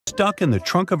stuck in the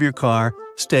trunk of your car,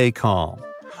 stay calm.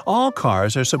 All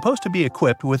cars are supposed to be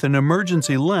equipped with an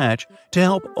emergency latch to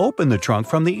help open the trunk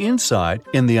from the inside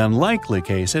in the unlikely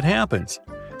case it happens.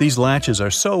 These latches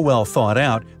are so well thought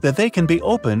out that they can be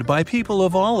opened by people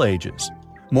of all ages.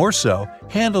 More so,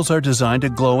 handles are designed to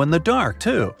glow in the dark,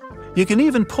 too. You can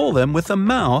even pull them with the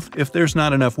mouth if there's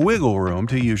not enough wiggle room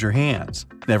to use your hands.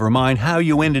 Never mind how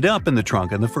you ended up in the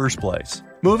trunk in the first place.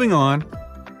 Moving on.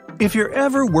 If you're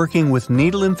ever working with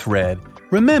needle and thread,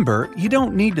 remember you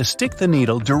don't need to stick the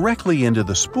needle directly into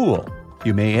the spool.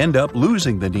 You may end up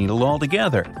losing the needle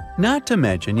altogether. Not to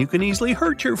mention you can easily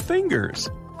hurt your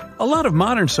fingers. A lot of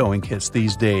modern sewing kits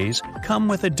these days come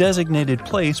with a designated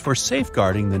place for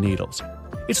safeguarding the needles.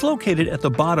 It's located at the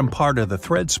bottom part of the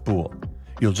thread spool.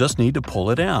 You'll just need to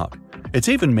pull it out. It's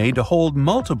even made to hold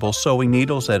multiple sewing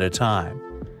needles at a time.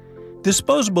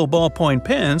 Disposable ballpoint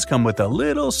pens come with a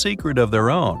little secret of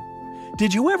their own.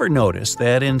 Did you ever notice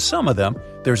that in some of them,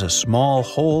 there's a small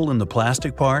hole in the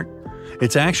plastic part?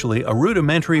 It's actually a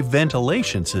rudimentary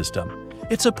ventilation system.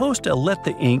 It's supposed to let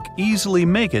the ink easily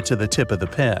make it to the tip of the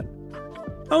pen.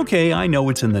 Okay, I know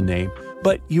it's in the name,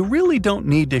 but you really don't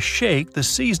need to shake the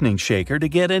seasoning shaker to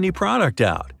get any product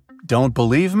out. Don't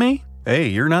believe me? Hey,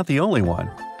 you're not the only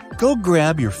one. Go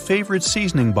grab your favorite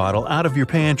seasoning bottle out of your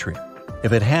pantry.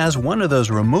 If it has one of those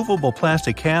removable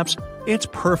plastic caps, it's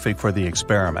perfect for the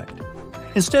experiment.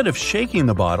 Instead of shaking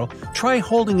the bottle, try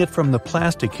holding it from the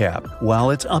plastic cap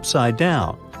while it's upside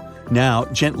down. Now,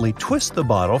 gently twist the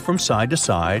bottle from side to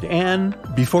side and,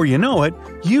 before you know it,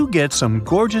 you get some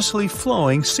gorgeously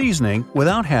flowing seasoning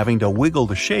without having to wiggle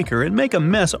the shaker and make a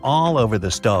mess all over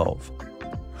the stove.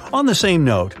 On the same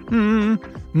note,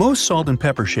 most salt and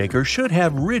pepper shakers should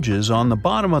have ridges on the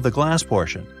bottom of the glass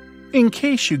portion. In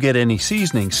case you get any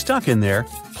seasoning stuck in there,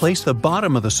 place the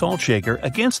bottom of the salt shaker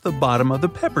against the bottom of the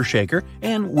pepper shaker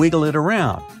and wiggle it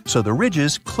around so the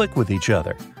ridges click with each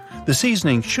other. The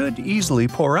seasoning should easily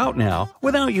pour out now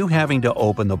without you having to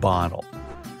open the bottle.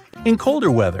 In colder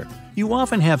weather, you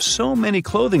often have so many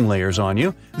clothing layers on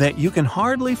you that you can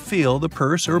hardly feel the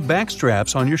purse or back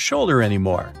straps on your shoulder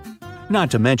anymore. Not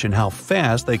to mention how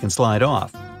fast they can slide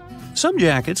off. Some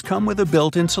jackets come with a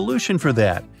built-in solution for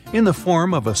that, in the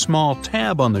form of a small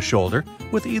tab on the shoulder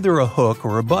with either a hook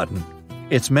or a button.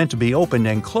 It's meant to be opened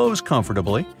and closed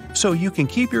comfortably, so you can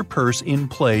keep your purse in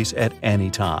place at any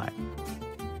time.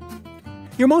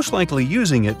 You're most likely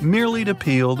using it merely to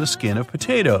peel the skin of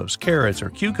potatoes, carrots, or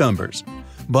cucumbers.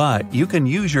 But you can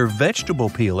use your vegetable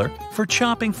peeler for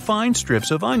chopping fine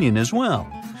strips of onion as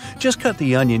well. Just cut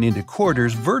the onion into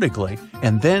quarters vertically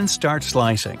and then start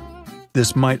slicing.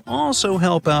 This might also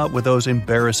help out with those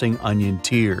embarrassing onion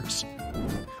tears.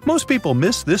 Most people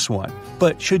miss this one,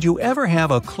 but should you ever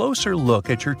have a closer look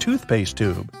at your toothpaste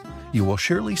tube, you will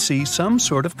surely see some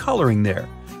sort of coloring there,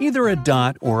 either a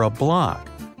dot or a block.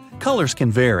 Colors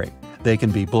can vary. They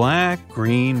can be black,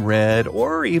 green, red,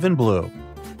 or even blue.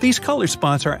 These color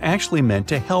spots are actually meant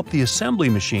to help the assembly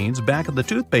machines back at the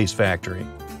toothpaste factory.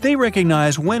 They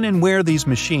recognize when and where these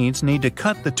machines need to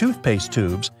cut the toothpaste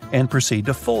tubes and proceed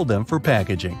to fold them for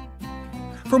packaging.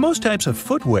 For most types of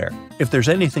footwear, if there's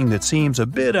anything that seems a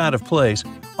bit out of place,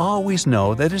 always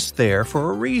know that it's there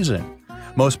for a reason.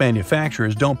 Most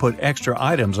manufacturers don't put extra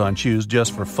items on shoes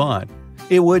just for fun.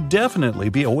 It would definitely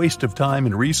be a waste of time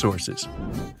and resources.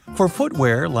 For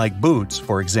footwear like boots,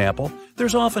 for example,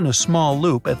 there's often a small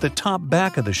loop at the top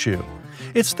back of the shoe.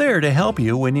 It's there to help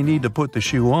you when you need to put the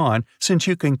shoe on, since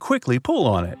you can quickly pull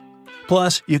on it.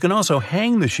 Plus, you can also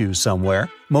hang the shoes somewhere,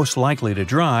 most likely to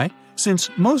dry, since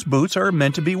most boots are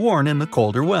meant to be worn in the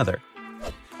colder weather.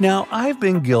 Now, I've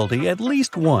been guilty at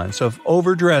least once of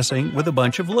overdressing with a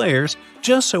bunch of layers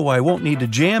just so I won't need to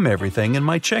jam everything in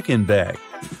my check-in bag.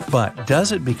 But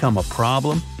does it become a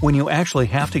problem when you actually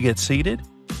have to get seated?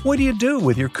 What do you do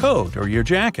with your coat or your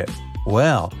jacket?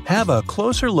 Well, have a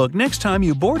closer look next time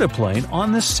you board a plane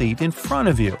on the seat in front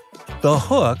of you. The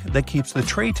hook that keeps the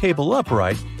tray table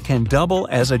upright can double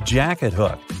as a jacket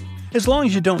hook. As long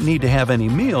as you don't need to have any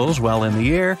meals while in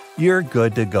the air, you're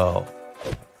good to go.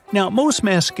 Now, most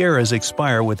mascaras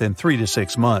expire within 3 to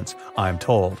 6 months, I'm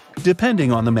told,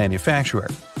 depending on the manufacturer.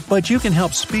 But you can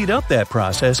help speed up that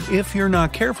process if you're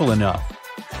not careful enough.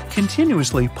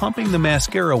 Continuously pumping the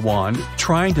mascara wand,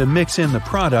 trying to mix in the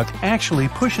product actually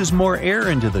pushes more air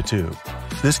into the tube.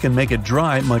 This can make it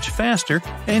dry much faster,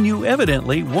 and you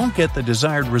evidently won't get the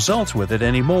desired results with it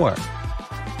anymore.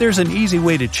 There's an easy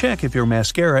way to check if your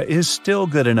mascara is still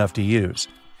good enough to use.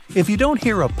 If you don't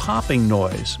hear a popping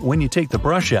noise when you take the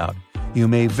brush out, you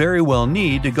may very well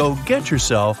need to go get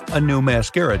yourself a new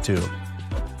mascara tube.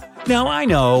 Now I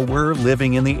know we're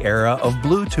living in the era of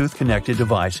Bluetooth-connected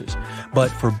devices, but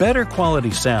for better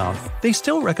quality sound, they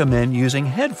still recommend using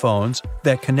headphones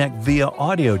that connect via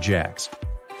audio jacks.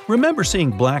 Remember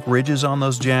seeing black ridges on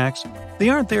those jacks? They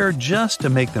aren't there just to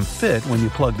make them fit when you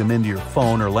plug them into your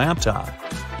phone or laptop.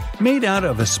 Made out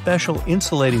of a special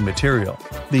insulating material,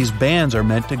 these bands are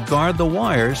meant to guard the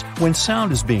wires when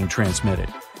sound is being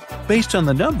transmitted. Based on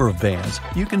the number of bands,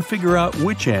 you can figure out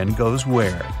which end goes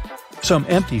where. Some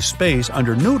empty space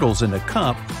under noodles in a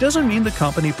cup doesn't mean the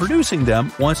company producing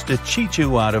them wants to cheat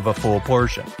you out of a full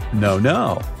portion.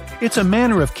 No. It's a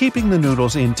manner of keeping the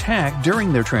noodles intact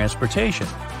during their transportation.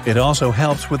 It also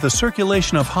helps with the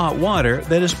circulation of hot water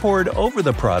that is poured over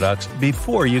the products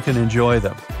before you can enjoy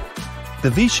them.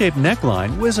 The V-shaped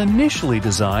neckline was initially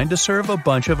designed to serve a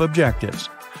bunch of objectives.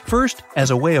 First, as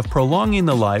a way of prolonging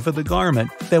the life of the garment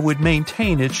that would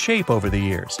maintain its shape over the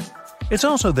years. It's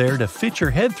also there to fit your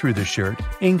head through the shirt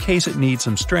in case it needs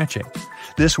some stretching.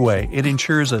 This way, it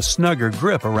ensures a snugger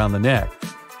grip around the neck.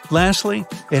 Lastly,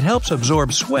 it helps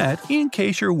absorb sweat in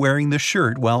case you're wearing the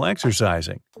shirt while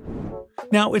exercising.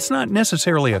 Now, it's not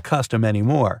necessarily a custom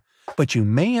anymore, but you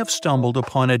may have stumbled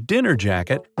upon a dinner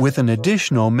jacket with an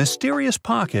additional mysterious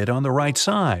pocket on the right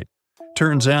side.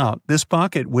 Turns out, this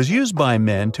pocket was used by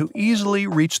men to easily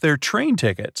reach their train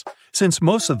tickets, since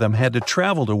most of them had to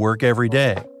travel to work every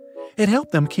day. It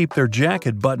helped them keep their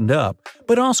jacket buttoned up,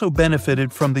 but also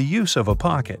benefited from the use of a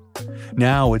pocket.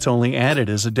 Now it's only added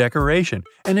as a decoration,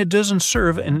 and it doesn't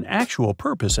serve an actual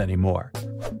purpose anymore.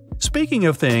 Speaking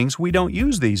of things we don't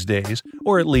use these days,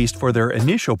 or at least for their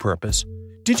initial purpose,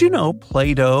 did you know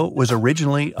Play-Doh was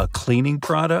originally a cleaning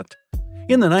product?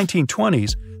 In the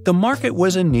 1920s, the market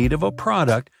was in need of a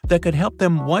product that could help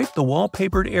them wipe the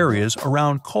wallpapered areas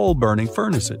around coal-burning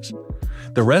furnaces.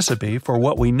 The recipe for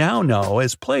what we now know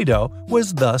as Play-Doh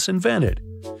was thus invented.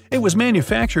 It was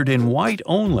manufactured in white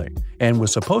only and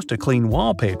was supposed to clean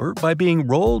wallpaper by being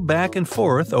rolled back and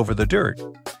forth over the dirt.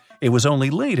 It was only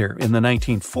later, in the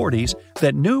 1940s,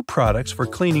 that new products for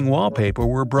cleaning wallpaper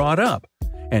were brought up,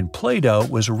 and Play-Doh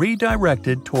was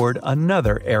redirected toward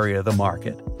another area of the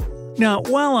market. Now,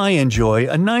 while I enjoy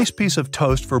a nice piece of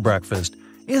toast for breakfast,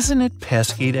 isn't it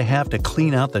pesky to have to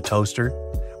clean out the toaster?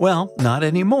 Well, not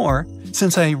anymore,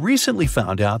 since I recently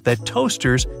found out that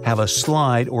toasters have a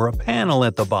slide or a panel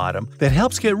at the bottom that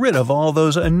helps get rid of all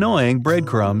those annoying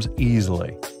breadcrumbs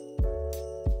easily.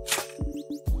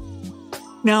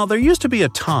 Now, there used to be a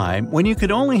time when you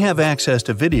could only have access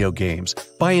to video games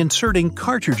by inserting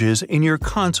cartridges in your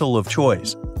console of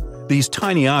choice. These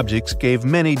tiny objects gave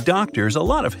many doctors a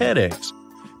lot of headaches.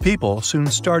 People soon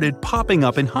started popping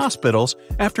up in hospitals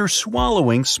after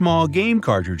swallowing small game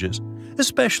cartridges,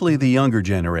 especially the younger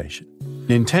generation.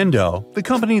 Nintendo, the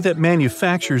company that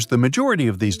manufactures the majority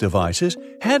of these devices,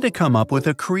 had to come up with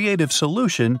a creative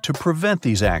solution to prevent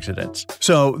these accidents.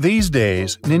 So these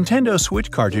days, Nintendo Switch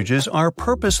cartridges are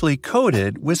purposely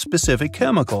coated with specific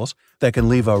chemicals that can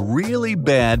leave a really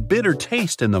bad, bitter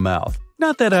taste in the mouth.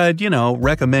 Not that I'd,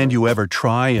 recommend you ever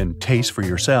try and taste for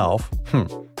yourself.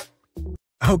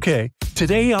 Okay,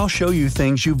 today I'll show you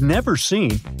things you've never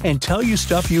seen and tell you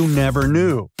stuff you never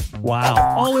knew.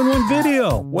 Wow, all in one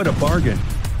video! What a bargain!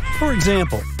 For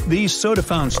example, these soda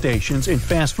fountain stations in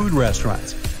fast food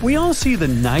restaurants. We all see the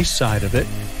nice side of it,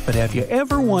 but have you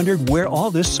ever wondered where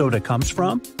all this soda comes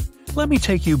from? Let me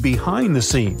take you behind the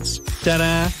scenes.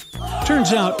 Ta-da!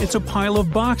 Turns out it's a pile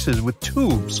of boxes with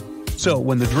tubes. So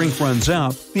when the drink runs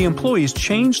out, the employees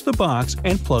change the box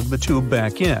and plug the tube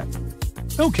back in.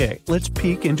 Okay, let's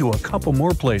peek into a couple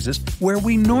more places where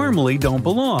we normally don't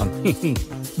belong.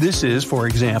 This is, for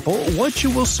example, what you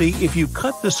will see if you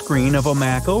cut the screen of a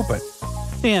Mac open.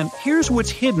 And here's what's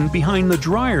hidden behind the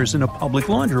dryers in a public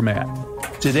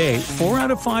laundromat. Today, 4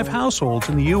 out of 5 households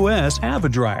in the US have a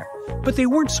dryer, but they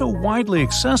weren't so widely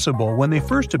accessible when they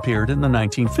first appeared in the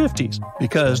 1950s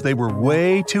because they were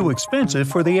way too expensive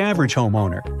for the average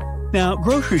homeowner. Now,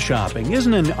 grocery shopping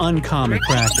isn't an uncommon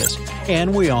practice,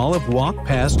 and we all have walked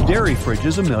past dairy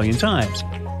fridges a million times.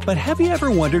 But have you ever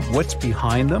wondered what's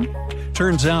behind them?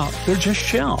 Turns out they're just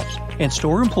shelves, and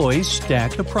store employees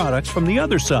stack the products from the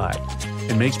other side.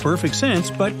 It makes perfect sense,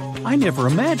 but I never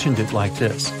imagined it like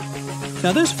this.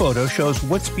 Now this photo shows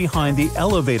what's behind the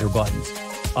elevator buttons.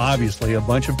 Obviously a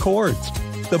bunch of cords.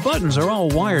 The buttons are all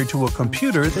wired to a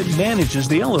computer that manages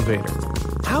the elevator.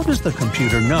 How does the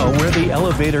computer know where the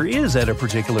elevator is at a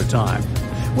particular time?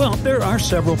 Well, there are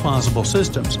several possible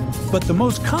systems, but the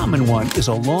most common one is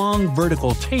a long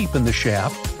vertical tape in the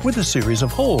shaft with a series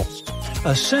of holes.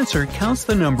 A sensor counts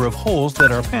the number of holes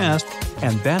that are passed,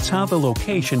 and that's how the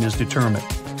location is determined.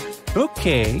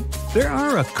 Okay, There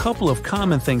are a couple of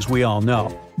common things we all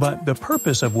know, but the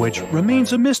purpose of which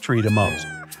remains a mystery to most.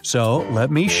 So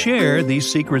let me share these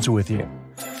secrets with you.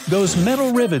 Those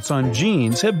metal rivets on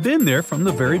jeans have been there from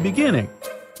the very beginning.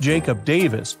 Jacob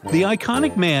Davis, the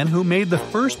iconic man who made the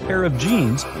first pair of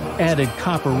jeans, added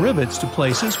copper rivets to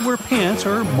places where pants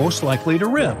are most likely to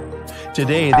rip.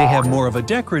 Today they have more of a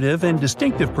decorative and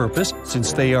distinctive purpose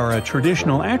since they are a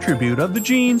traditional attribute of the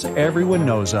jeans everyone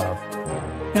knows of.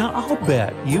 Now I'll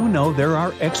bet you know there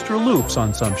are extra loops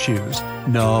on some shoes.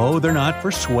 No, they're not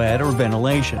for sweat or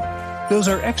ventilation. Those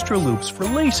are extra loops for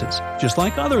laces, just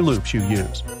like other loops you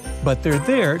use. But they're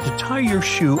there to tie your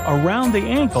shoe around the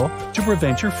ankle to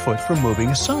prevent your foot from moving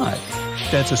aside.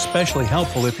 That's especially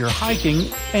helpful if you're hiking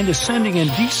and ascending and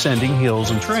descending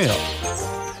hills and trails.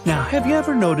 Now, have you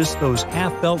ever noticed those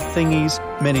half-belt thingies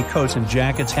many coats and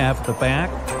jackets have at the back?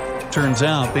 Turns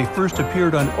out they first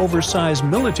appeared on oversized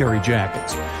military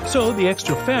jackets, so the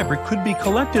extra fabric could be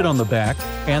collected on the back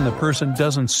and the person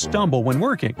doesn't stumble when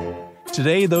working.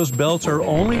 Today, those belts are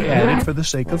only added for the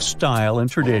sake of style and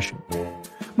tradition.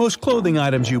 Most clothing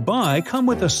items you buy come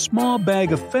with a small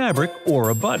bag of fabric or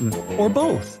a button, or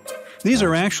both. These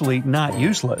are actually not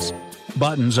useless.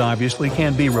 Buttons obviously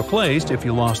can be replaced if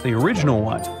you lost the original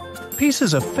one.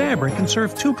 Pieces of fabric can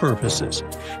serve two purposes.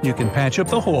 You can patch up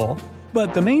the hole,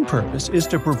 but the main purpose is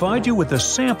to provide you with a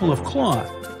sample of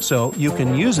cloth, so you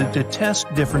can use it to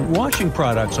test different washing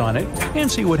products on it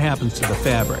and see what happens to the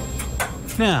fabric.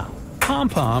 Now,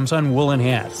 pom-poms on woolen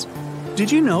hats. Did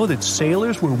you know that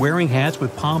sailors were wearing hats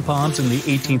with pom-poms in the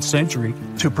 18th century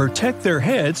to protect their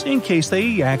heads in case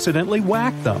they accidentally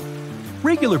whacked them?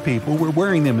 Regular people were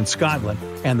wearing them in Scotland,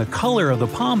 and the color of the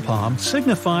pom-pom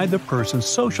signified the person's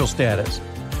social status.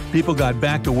 People got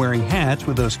back to wearing hats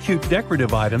with those cute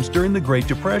decorative items during the Great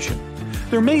Depression.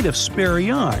 They're made of spare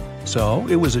yarn, so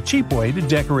it was a cheap way to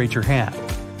decorate your hat.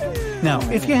 Now,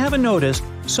 if you haven't noticed,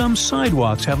 some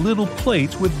sidewalks have little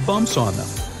plates with bumps on them.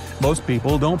 Most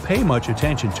people don't pay much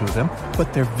attention to them,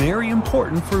 but they're very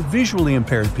important for visually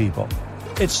impaired people.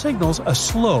 It signals a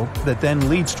slope that then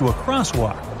leads to a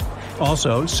crosswalk.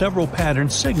 Also, several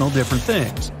patterns signal different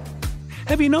things.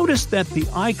 Have you noticed that the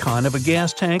icon of a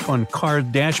gas tank on car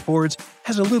dashboards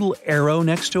has a little arrow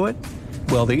next to it?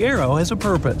 Well, the arrow has a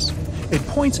purpose. It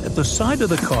points at the side of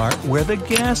the car where the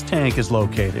gas tank is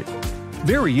located.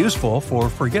 Very useful for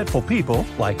forgetful people,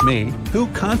 like me, who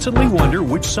constantly wonder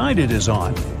which side it is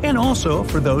on, and also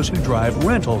for those who drive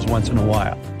rentals once in a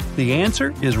while. The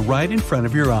answer is right in front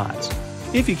of your eyes.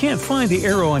 If you can't find the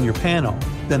arrow on your panel,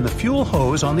 then the fuel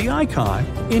hose on the icon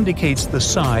indicates the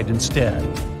side instead.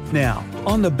 Now,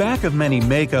 on the back of many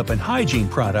makeup and hygiene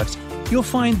products, you'll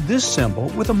find this symbol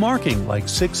with a marking like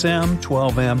 6M,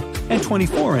 12M, and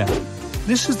 24M.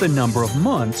 This is the number of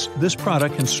months this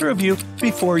product can serve you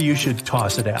before you should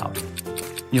toss it out.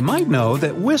 You might know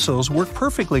that whistles work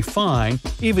perfectly fine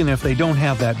even if they don't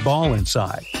have that ball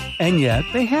inside. And yet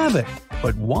they have it.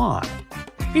 But why?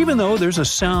 Even though there's a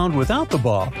sound without the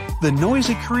ball, the noise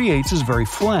it creates is very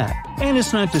flat, and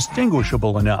it's not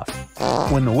distinguishable enough.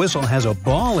 When the whistle has a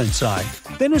ball inside,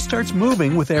 then it starts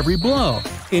moving with every blow,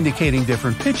 indicating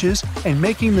different pitches and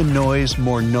making the noise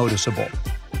more noticeable.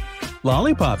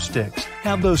 Lollipop sticks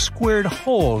have those squared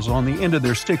holes on the end of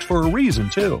their sticks for a reason,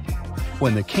 too.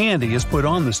 When the candy is put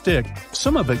on the stick,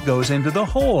 some of it goes into the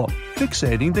hole,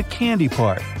 fixating the candy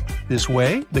part. This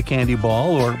way, the candy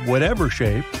ball, or whatever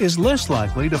shape, is less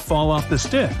likely to fall off the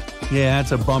stick. Yeah,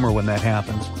 it's a bummer when that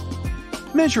happens.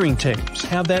 Measuring tapes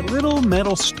have that little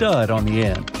metal stud on the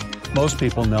end. Most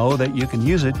people know that you can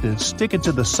use it to stick it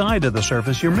to the side of the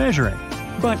surface you're measuring.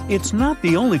 But it's not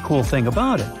the only cool thing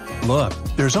about it. Look,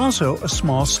 there's also a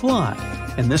small slot,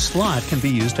 and this slot can be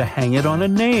used to hang it on a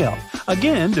nail,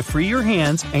 again to free your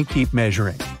hands and keep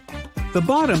measuring. The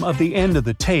bottom of the end of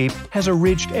the tape has a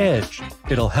ridged edge.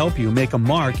 It'll help you make a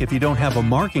mark if you don't have a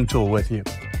marking tool with you.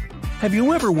 Have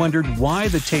you ever wondered why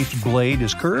the tape's blade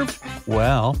is curved?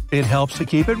 Well, it helps to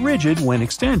keep it rigid when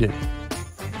extended.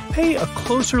 Pay a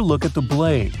closer look at the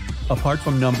blade. Apart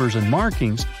from numbers and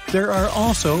markings, there are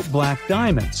also black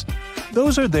diamonds.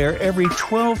 Those are there every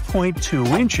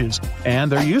 12.2 inches,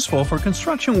 and they're useful for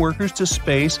construction workers to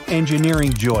space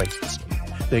engineering joists.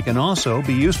 They can also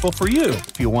be useful for you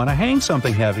if you want to hang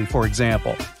something heavy, for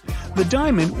example. The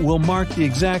diamond will mark the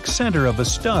exact center of a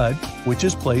stud, which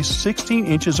is placed 16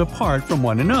 inches apart from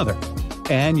one another.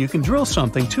 And you can drill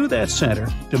something to that center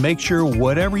to make sure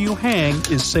whatever you hang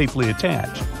is safely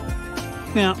attached.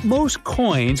 Now, most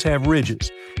coins have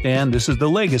ridges, and this is the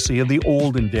legacy of the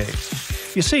olden days.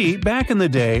 You see, back in the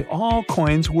day, all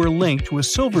coins were linked to a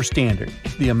silver standard.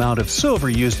 The amount of silver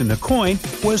used in the coin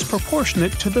was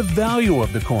proportionate to the value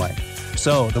of the coin.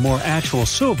 So the more actual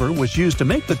silver was used to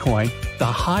make the coin, the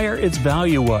higher its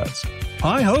value was.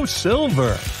 Hi-ho,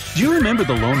 Silver! Do you remember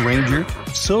the Lone Ranger?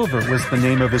 Silver was the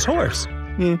name of his horse.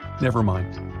 Never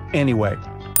mind. Anyway,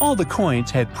 all the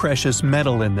coins had precious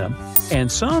metal in them,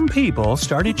 and some people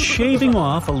started shaving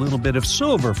off a little bit of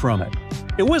silver from it.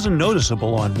 It wasn't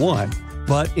noticeable on one,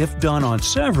 but if done on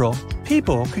several,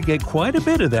 people could get quite a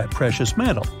bit of that precious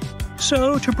metal.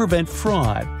 So, to prevent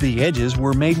fraud, the edges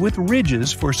were made with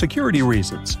ridges for security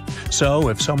reasons. So,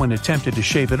 if someone attempted to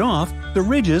shave it off, the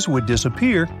ridges would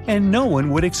disappear and no one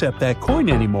would accept that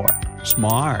coin anymore.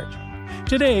 Smart.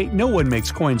 Today, no one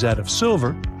makes coins out of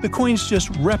silver. The coins just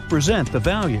represent the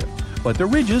value. But the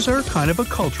ridges are kind of a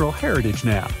cultural heritage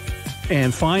now.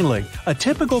 And finally, a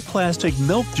typical plastic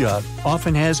milk jug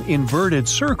often has inverted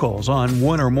circles on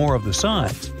one or more of the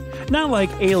sides. Not like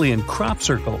alien crop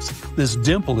circles, this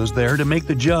dimple is there to make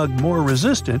the jug more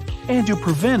resistant and to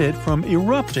prevent it from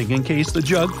erupting in case the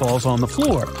jug falls on the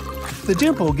floor. The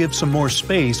dimple gives some more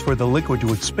space for the liquid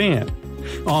to expand.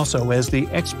 Also, as the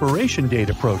expiration date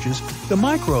approaches, the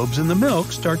microbes in the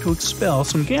milk start to expel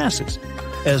some gases.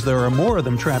 As there are more of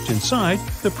them trapped inside,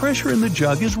 the pressure in the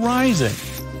jug is rising.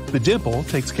 The dimple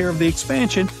takes care of the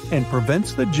expansion and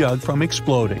prevents the jug from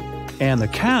exploding. And the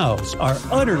cows are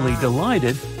utterly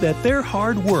delighted that their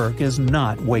hard work is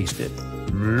not wasted.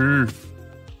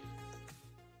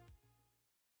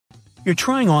 You're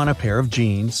trying on a pair of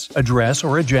jeans, a dress,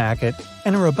 or a jacket,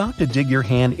 and are about to dig your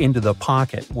hand into the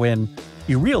pocket when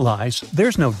you realize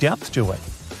there's no depth to it.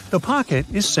 The pocket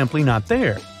is simply not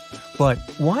there. But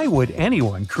why would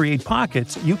anyone create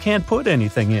pockets you can't put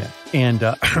anything in?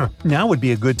 And now would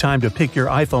be a good time to pick your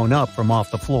iPhone up from off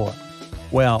the floor.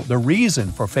 Well, the reason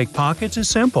for fake pockets is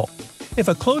simple. If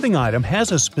a clothing item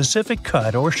has a specific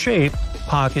cut or shape,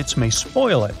 pockets may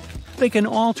spoil it. They can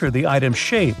alter the item's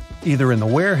shape, either in the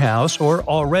warehouse or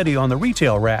already on the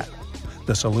retail rack.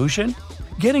 The solution?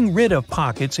 Getting rid of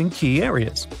pockets in key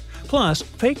areas. Plus,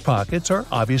 fake pockets are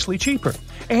obviously cheaper,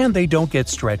 and they don't get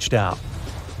stretched out.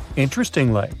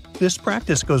 Interestingly, this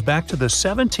practice goes back to the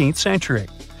 17th century.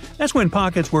 That's when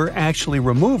pockets were actually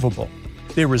removable.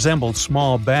 They resembled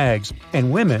small bags,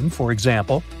 and women, for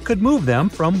example, could move them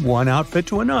from one outfit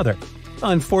to another.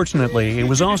 Unfortunately, it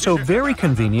was also very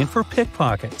convenient for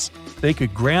pickpockets. They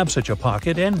could grab such a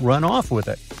pocket and run off with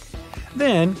it.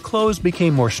 Then, clothes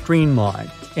became more streamlined,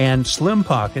 and slim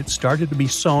pockets started to be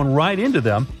sewn right into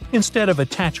them instead of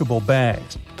attachable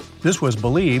bags. This was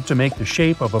believed to make the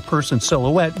shape of a person's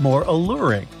silhouette more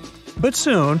alluring. But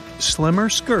soon, slimmer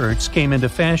skirts came into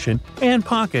fashion and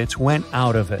pockets went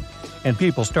out of it, and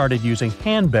people started using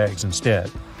handbags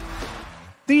instead.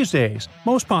 These days,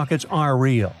 most pockets are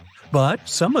real, but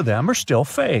some of them are still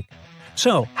fake.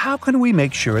 So, how can we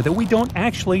make sure that we don't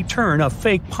actually turn a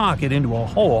fake pocket into a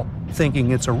hole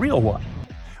thinking it's a real one?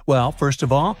 Well, first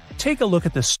of all, take a look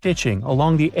at the stitching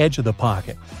along the edge of the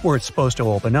pocket, where it's supposed to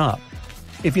open up.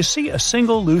 If you see a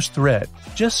single loose thread,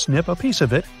 just snip a piece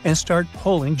of it and start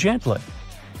pulling gently.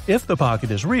 If the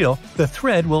pocket is real, the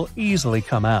thread will easily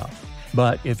come out.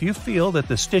 But if you feel that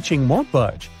the stitching won't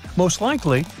budge, most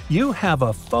likely you have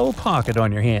a faux pocket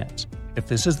on your hands. If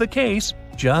this is the case,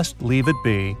 just leave it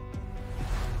be.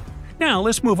 Now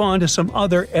let's move on to some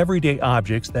other everyday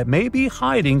objects that may be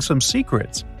hiding some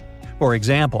secrets. For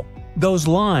example, those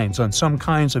lines on some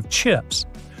kinds of chips.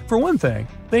 For one thing,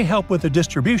 they help with the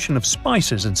distribution of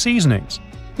spices and seasonings.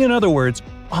 In other words,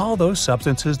 all those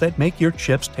substances that make your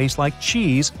chips taste like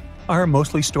cheese are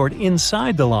mostly stored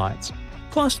inside the lines.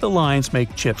 Plus, the lines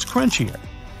make chips crunchier.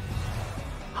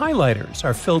 Highlighters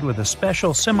are filled with a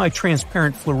special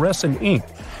semi-transparent fluorescent ink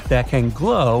that can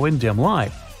glow in dim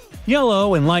light.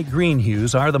 Yellow and light green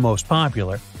hues are the most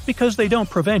popular because they don't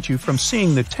prevent you from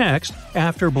seeing the text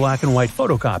after black and white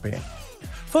photocopying.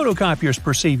 Photocopiers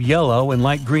perceive yellow and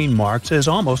light green marks as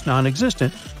almost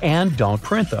non-existent and don't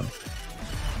print them.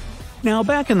 Now,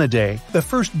 back in the day, the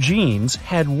first jeans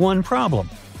had one problem.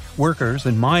 Workers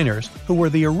and miners, who were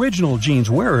the original jeans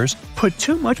wearers, put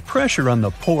too much pressure on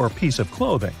the poor piece of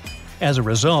clothing. As a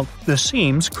result, the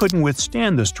seams couldn't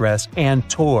withstand the stress and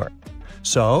tore.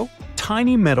 So,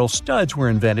 tiny metal studs were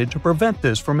invented to prevent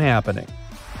this from happening.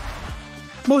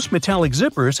 Most metallic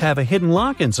zippers have a hidden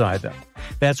lock inside them.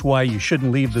 That's why you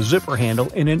shouldn't leave the zipper handle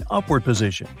in an upward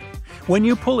position. When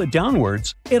you pull it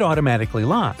downwards, it automatically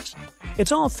locks.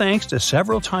 It's all thanks to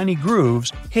several tiny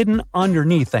grooves hidden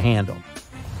underneath the handle.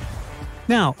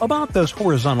 Now, about those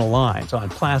horizontal lines on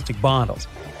plastic bottles.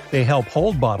 They help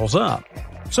hold bottles up.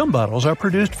 Some bottles are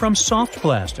produced from soft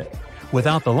plastic.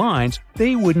 Without the lines,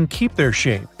 they wouldn't keep their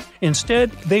shape.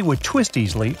 Instead, they would twist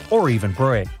easily or even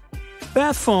break.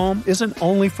 Bath foam isn't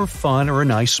only for fun or a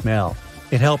nice smell.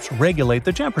 It helps regulate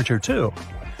the temperature too.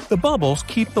 The bubbles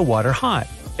keep the water hot,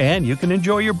 and you can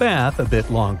enjoy your bath a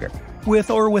bit longer, with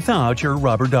or without your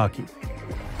rubber ducky.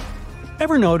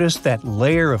 Ever notice that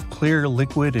layer of clear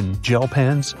liquid in gel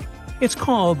pens? It's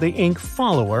called the ink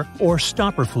follower or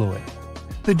stopper fluid.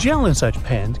 The gel in such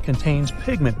pens contains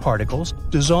pigment particles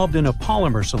dissolved in a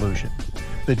polymer solution.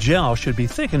 The gel should be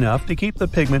thick enough to keep the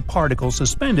pigment particles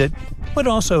suspended, but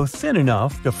also thin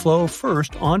enough to flow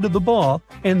first onto the ball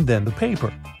and then the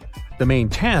paper. The main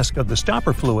task of the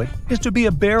stopper fluid is to be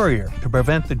a barrier to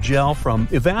prevent the gel from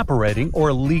evaporating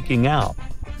or leaking out.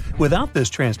 Without this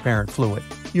transparent fluid,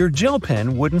 your gel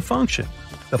pen wouldn't function.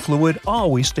 The fluid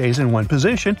always stays in one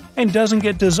position and doesn't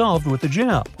get dissolved with the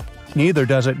gel. Neither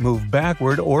does it move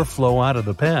backward or flow out of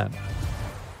the pen.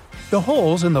 The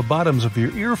holes in the bottoms of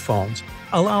your earphones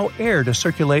allow air to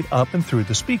circulate up and through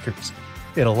the speakers.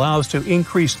 It allows to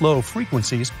increase low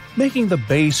frequencies, making the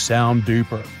bass sound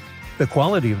deeper. The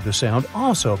quality of the sound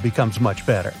also becomes much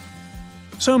better.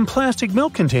 Some plastic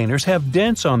milk containers have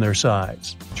dents on their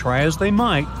sides. Try as they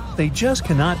might, they just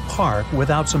cannot park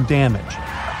without some damage.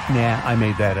 Nah, I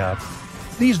made that up.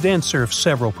 These dents serve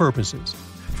several purposes.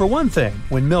 For one thing,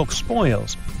 when milk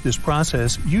spoils, this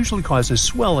process usually causes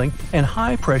swelling and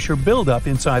high-pressure buildup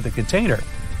inside the container.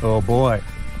 Oh boy,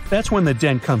 that's when the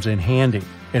dent comes in handy.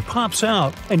 It pops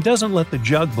out and doesn't let the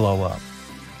jug blow up.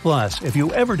 Plus, if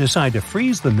you ever decide to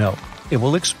freeze the milk, it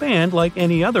will expand like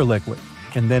any other liquid.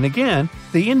 And then again,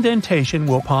 the indentation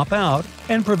will pop out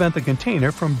and prevent the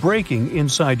container from breaking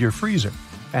inside your freezer.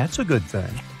 That's a good thing.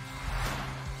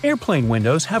 Airplane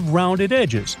windows have rounded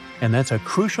edges, and that's a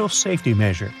crucial safety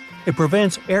measure. It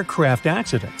prevents aircraft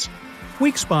accidents.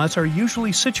 Weak spots are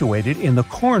usually situated in the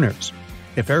corners.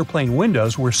 If airplane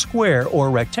windows were square or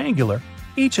rectangular,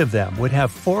 each of them would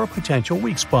have 4 potential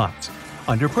weak spots.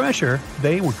 Under pressure,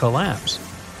 they would collapse.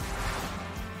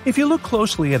 If you look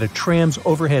closely at a tram's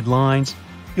overhead lines,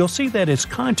 you'll see that its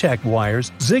contact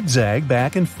wires zigzag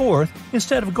back and forth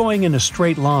instead of going in a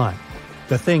straight line.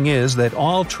 The thing is that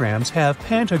all trams have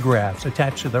pantographs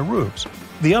attached to their roofs.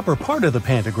 The upper part of the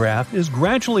pantograph is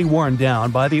gradually worn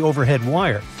down by the overhead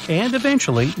wire and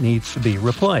eventually needs to be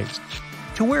replaced.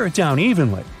 To wear it down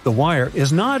evenly, the wire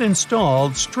is not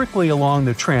installed strictly along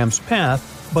the tram's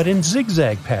path, but in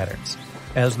zigzag patterns.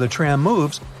 As the tram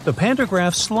moves, the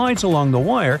pantograph slides along the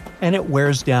wire and it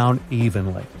wears down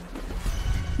evenly.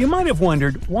 You might have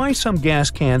wondered why some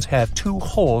gas cans have 2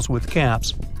 holes with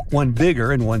caps, one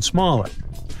bigger and one smaller.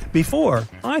 Before,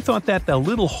 I thought that the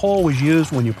little hole was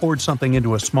used when you poured something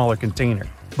into a smaller container.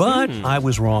 But I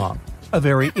was wrong. A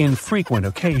very infrequent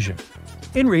occasion.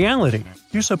 In reality,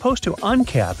 you're supposed to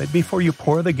uncap it before you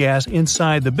pour the gas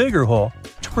inside the bigger hole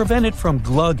to prevent it from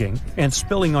glugging and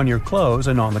spilling on your clothes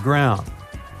and on the ground.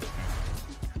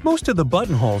 Most of the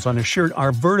buttonholes on a shirt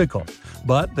are vertical,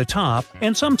 but the top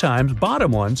and sometimes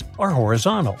bottom ones are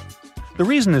horizontal. The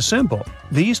reason is simple.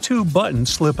 These 2 buttons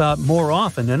slip out more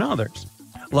often than others.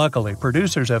 Luckily,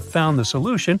 producers have found the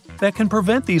solution that can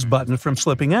prevent these buttons from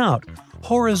slipping out –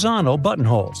 horizontal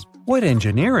buttonholes. What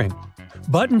engineering!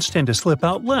 Buttons tend to slip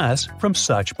out less from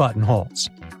such buttonholes.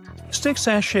 Stick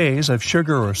sachets of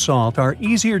sugar or salt are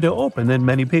easier to open than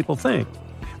many people think.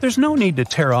 There's no need to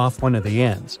tear off one of the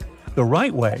ends. The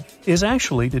right way is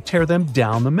actually to tear them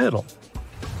down the middle.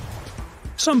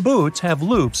 Some boots have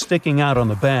loops sticking out on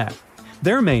the back.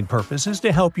 Their main purpose is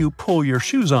to help you pull your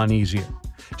shoes on easier.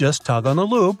 Just tug on the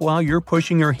loop while you're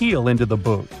pushing your heel into the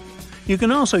boot. You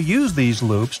can also use these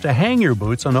loops to hang your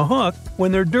boots on a hook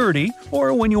when they're dirty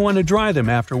or when you want to dry them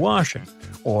after washing.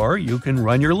 Or you can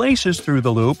run your laces through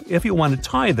the loop if you want to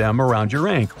tie them around your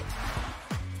ankle.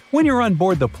 When you're on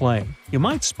board the plane, you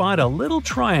might spot a little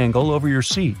triangle over your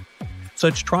seat.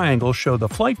 Such triangles show the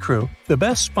flight crew the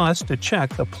best spots to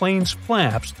check the plane's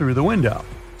flaps through the window,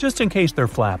 just in case they're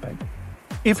flapping.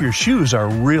 If your shoes are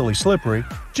really slippery,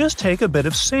 just take a bit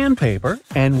of sandpaper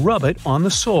and rub it on the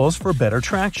soles for better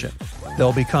traction.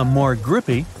 They'll become more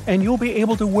grippy and you'll be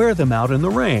able to wear them out in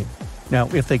the rain. Now,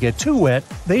 if they get too wet,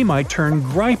 they might turn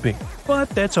gripey, but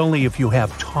that's only if you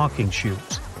have talking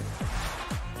shoes.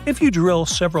 If you drill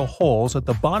several holes at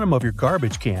the bottom of your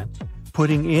garbage can,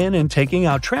 putting in and taking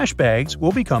out trash bags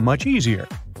will become much easier.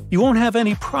 You won't have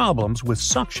any problems with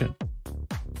suction.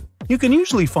 You can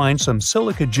usually find some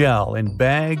silica gel in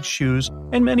bags, shoes,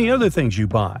 and many other things you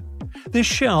buy. This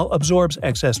shell absorbs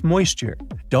excess moisture.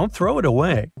 Don't throw it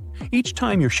away. Each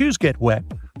time your shoes get wet,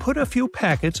 put a few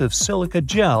packets of silica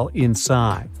gel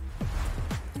inside.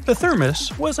 The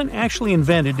thermos wasn't actually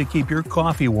invented to keep your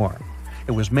coffee warm.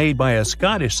 It was made by a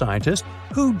Scottish scientist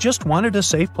who just wanted a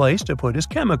safe place to put his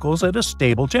chemicals at a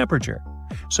stable temperature.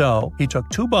 So he took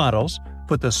 2 bottles,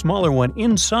 put the smaller one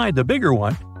inside the bigger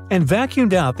one and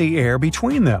vacuumed out the air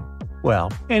between them. Well,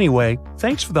 anyway,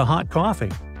 thanks for the hot coffee.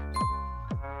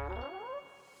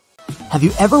 Have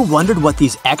you ever wondered what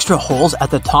these extra holes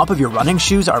at the top of your running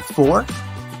shoes are for?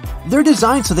 They're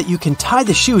designed so that you can tie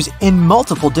the shoes in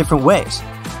multiple different ways.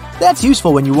 That's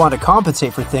useful when you want to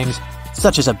compensate for things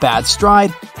such as a bad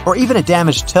stride or even a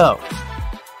damaged toe.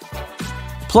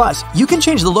 Plus, you can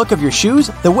change the look of your shoes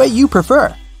the way you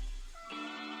prefer.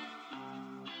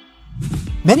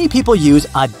 Many people use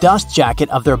a dust jacket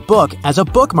of their book as a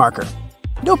bookmarker.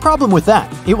 No problem with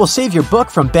that, it will save your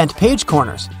book from bent page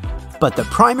corners. But the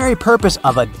primary purpose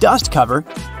of a dust cover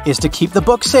is to keep the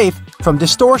book safe from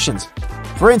distortions.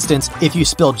 For instance, if you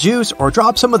spill juice or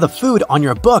drop some of the food on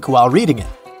your book while reading it.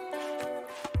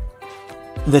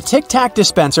 The Tic Tac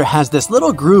dispenser has this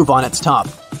little groove on its top,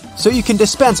 so you can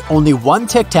dispense only one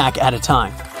Tic Tac at a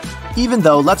time. Even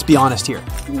though, let's be honest here,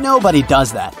 nobody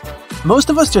does that.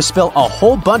 Most of us just spill a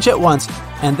whole bunch at once,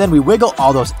 and then we wiggle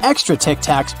all those extra Tic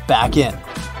Tacs back in.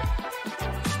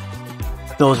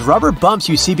 Those rubber bumps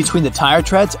you see between the tire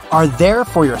treads are there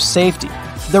for your safety.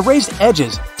 The raised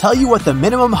edges tell you what the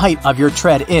minimum height of your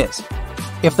tread is.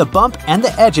 If the bump and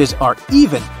the edges are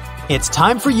even, it's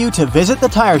time for you to visit the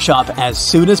tire shop as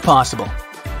soon as possible.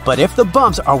 But if the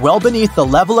bumps are well beneath the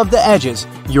level of the edges,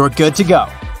 you're good to go.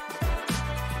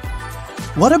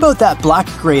 What about that black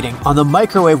grating on the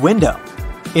microwave window?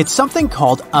 It's something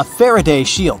called a Faraday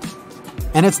shield,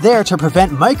 and it's there to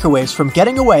prevent microwaves from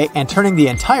getting away and turning the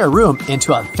entire room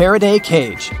into a Faraday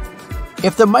cage.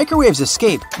 If the microwaves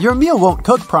escape, your meal won't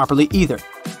cook properly either.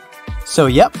 So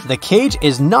yep, the cage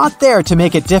is not there to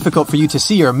make it difficult for you to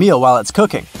see your meal while it's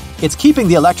cooking. It's keeping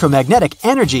the electromagnetic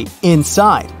energy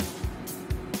inside.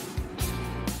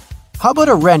 How about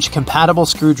a wrench-compatible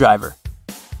screwdriver?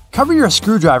 Cover your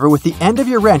screwdriver with the end of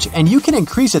your wrench and you can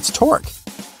increase its torque.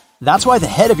 That's why the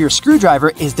head of your screwdriver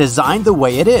is designed the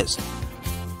way it is.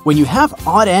 When you have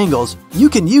odd angles, you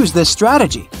can use this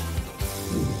strategy.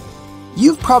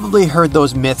 You've probably heard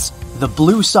those myths, the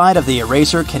blue side of the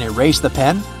eraser can erase the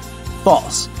pen?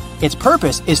 False. Its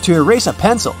purpose is to erase a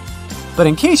pencil, but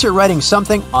in case you're writing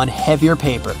something on heavier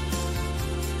paper.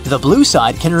 The blue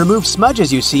side can remove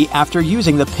smudges you see after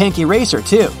using the pink eraser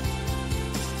too.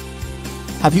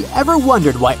 Have you ever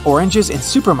wondered why oranges in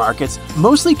supermarkets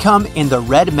mostly come in the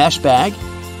red mesh bag?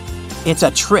 It's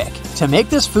a trick to make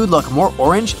this food look more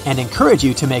orange and encourage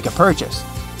you to make a purchase.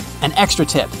 An extra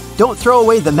tip, don't throw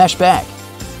away the mesh bag.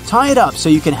 Tie it up so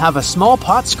you can have a small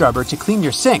pot scrubber to clean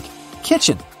your sink,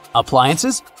 kitchen,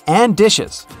 appliances, and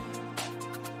dishes.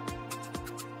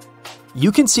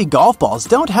 You can see golf balls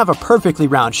don't have a perfectly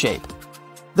round shape.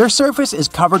 Their surface is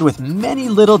covered with many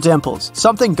little dimples,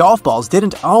 something golf balls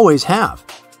didn't always have.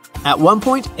 At one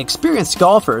point, experienced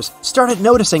golfers started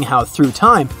noticing how, through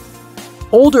time,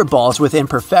 older balls with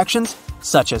imperfections,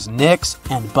 such as nicks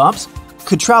and bumps,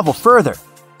 could travel further.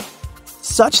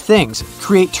 Such things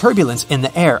create turbulence in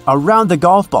the air around the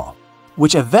golf ball,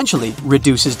 which eventually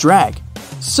reduces drag.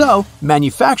 So,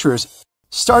 manufacturers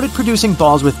started producing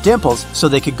balls with dimples so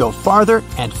they could go farther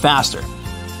and faster.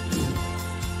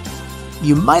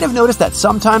 You might have noticed that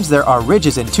sometimes there are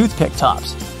ridges in toothpick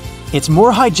tops. It's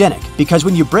more hygienic because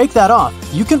when you break that off,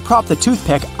 you can prop the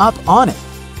toothpick up on it,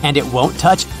 and it won't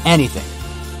touch anything.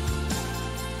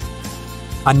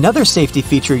 Another safety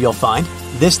feature you'll find,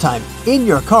 this time in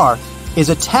your car, is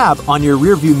a tab on your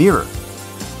rearview mirror.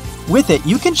 With it,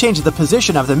 you can change the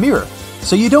position of the mirror,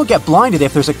 so you don't get blinded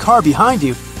if there's a car behind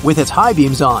you with its high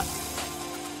beams on.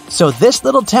 So this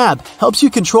little tab helps you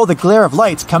control the glare of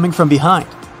lights coming from behind.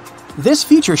 This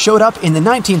feature showed up in the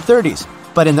 1930s,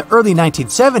 but in the early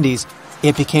 1970s,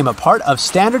 it became a part of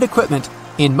standard equipment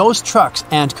in most trucks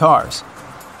and cars.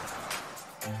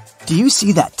 Do you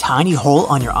see that tiny hole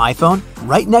on your iPhone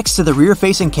right next to the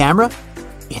rear-facing camera?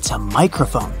 It's a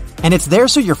microphone, and it's there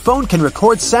so your phone can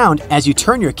record sound as you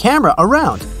turn your camera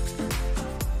around.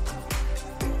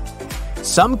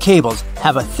 Some cables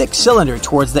have a thick cylinder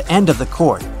towards the end of the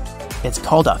cord. It's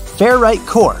called a ferrite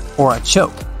core or a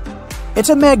choke. It's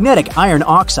a magnetic iron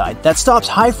oxide that stops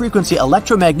high-frequency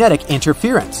electromagnetic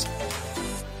interference.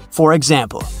 For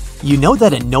example, you know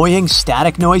that annoying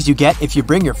static noise you get if you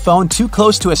bring your phone too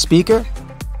close to a speaker?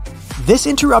 This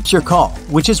interrupts your call,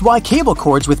 which is why cable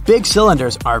cords with big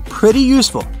cylinders are pretty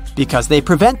useful because they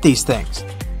prevent these things.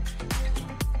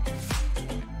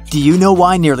 Do you know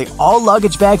why nearly all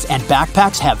luggage bags and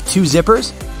backpacks have two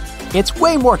zippers? It's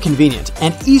way more convenient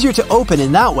and easier to open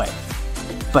in that way.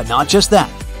 But not just that.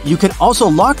 You can also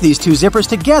lock these two zippers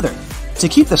together to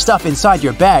keep the stuff inside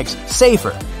your bags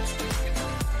safer.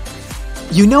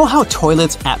 You know how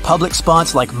toilets at public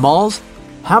spots like malls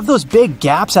have those big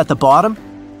gaps at the bottom?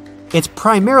 It's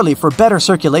primarily for better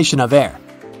circulation of air.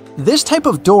 This type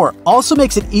of door also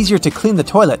makes it easier to clean the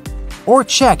toilet or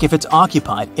check if it's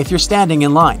occupied if you're standing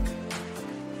in line.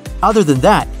 Other than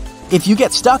that, if you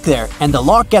get stuck there and the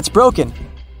lock gets broken,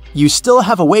 you still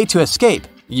have a way to escape.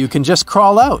 You can just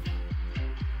crawl out.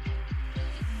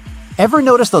 Ever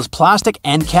notice those plastic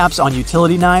end caps on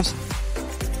utility knives?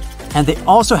 And they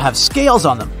also have scales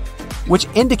on them, which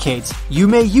indicates you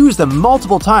may use them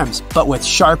multiple times but with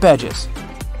sharp edges.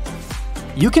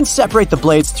 You can separate the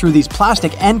blades through these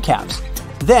plastic end caps.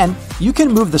 Then, you can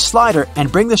move the slider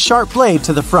and bring the sharp blade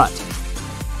to the front.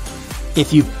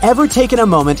 If you've ever taken a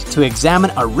moment to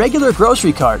examine a regular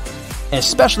grocery cart,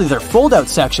 especially their fold-out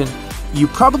section, you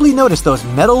probably noticed those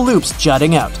metal loops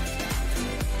jutting out.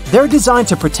 They're designed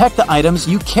to protect the items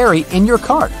you carry in your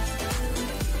cart.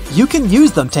 You can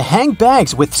use them to hang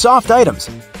bags with soft items.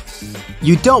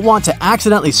 You don't want to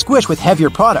accidentally squish with heavier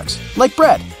products, like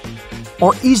bread,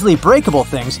 or easily breakable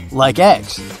things like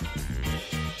eggs.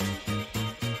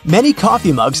 Many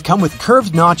coffee mugs come with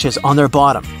curved notches on their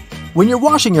bottom. When you're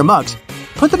washing your mugs,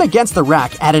 put them against the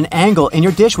rack at an angle in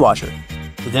your dishwasher.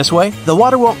 This way, the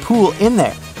water won't pool in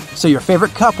there, so your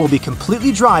favorite cup will be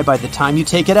completely dry by the time you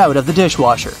take it out of the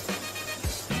dishwasher.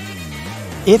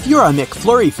 If you're a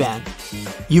McFlurry fan,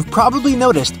 you've probably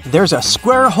noticed there's a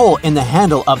square hole in the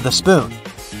handle of the spoon.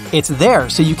 It's there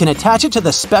so you can attach it to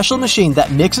the special machine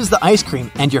that mixes the ice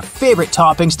cream and your favorite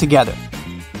toppings together.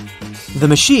 The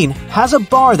machine has a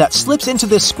bar that slips into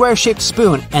this square-shaped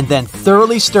spoon and then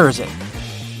thoroughly stirs it.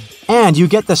 And you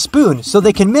get the spoon so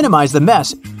they can minimize the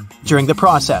mess during the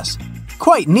process.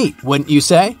 Quite neat, wouldn't you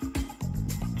say?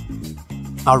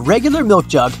 A regular milk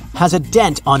jug has a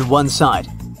dent on one side.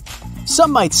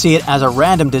 Some might see it as a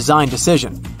random design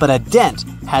decision, but a dent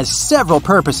has several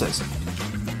purposes.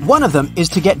 One of them is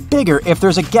to get bigger if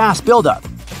there's a gas buildup.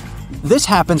 This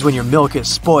happens when your milk is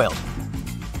spoiled.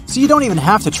 So you don't even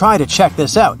have to try to check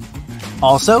this out.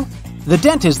 Also, the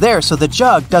dent is there so the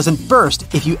jug doesn't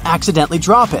burst if you accidentally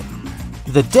drop it.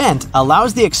 The dent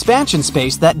allows the expansion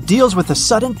space that deals with the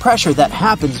sudden pressure that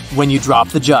happens when you drop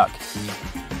the jug.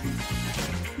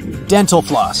 Dental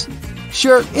floss.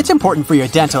 Sure, it's important for your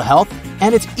dental health,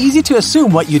 and it's easy to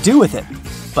assume what you do with it.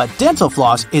 But dental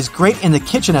floss is great in the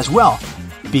kitchen as well,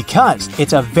 because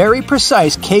it's a very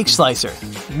precise cake slicer,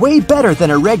 way better than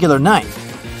a regular knife.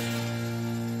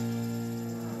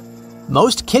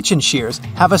 Most kitchen shears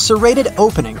have a serrated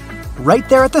opening right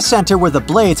there at the center where the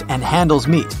blades and handles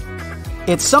meet.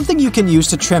 It's something you can use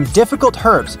to trim difficult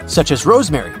herbs such as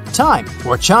rosemary, thyme,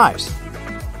 or chives.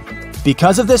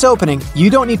 Because of this opening, you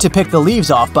don't need to pick the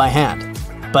leaves off by hand,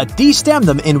 but destem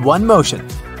them in one motion.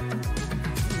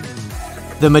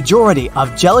 The majority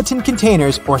of gelatin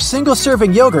containers or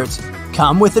single-serving yogurts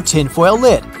come with a tinfoil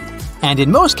lid, and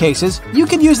in most cases, you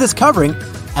can use this covering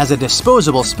as a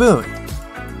disposable spoon.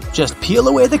 Just peel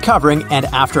away the covering, and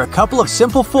after a couple of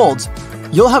simple folds,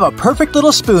 you'll have a perfect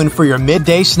little spoon for your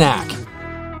midday snack.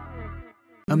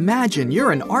 Imagine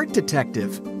you're an art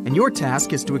detective, and your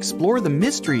task is to explore the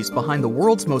mysteries behind the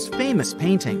world's most famous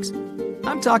paintings.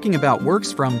 I'm talking about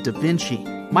works from Da Vinci,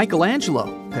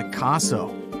 Michelangelo,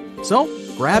 Picasso. So,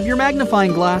 grab your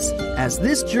magnifying glass, as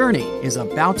this journey is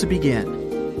about to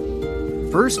begin.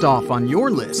 First off on your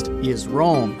list is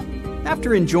Rome.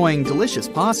 After enjoying delicious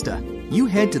pasta, you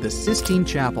head to the Sistine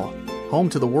Chapel, home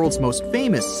to the world's most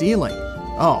famous ceiling.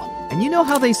 Oh, and you know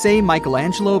how they say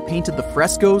Michelangelo painted the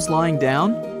frescoes lying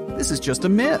down? This is just a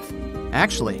myth.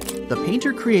 Actually, the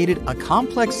painter created a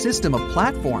complex system of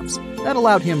platforms that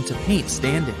allowed him to paint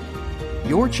standing.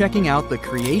 You're checking out the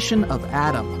creation of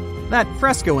Adam, that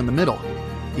fresco in the middle.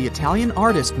 The Italian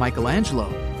artist Michelangelo,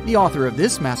 the author of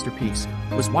this masterpiece,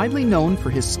 was widely known for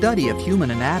his study of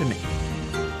human anatomy.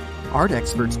 Art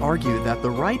experts argue that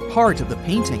the right part of the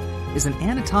painting is an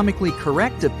anatomically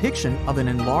correct depiction of an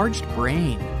enlarged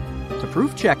brain. To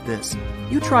proof-check this,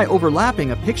 you try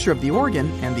overlapping a picture of the organ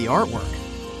and the artwork.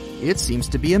 It seems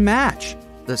to be a match.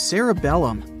 The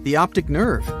cerebellum, the optic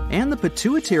nerve, and the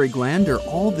pituitary gland are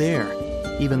all there.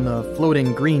 Even the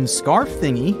floating green scarf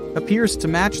thingy appears to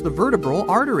match the vertebral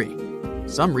artery.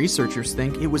 Some researchers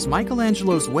think it was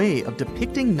Michelangelo's way of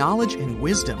depicting knowledge and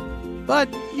wisdom,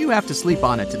 but you have to sleep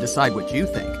on it to decide what you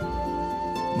think.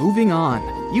 Moving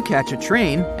on, you catch a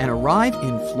train and arrive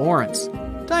in Florence.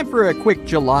 Time for a quick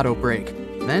gelato break,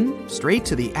 then straight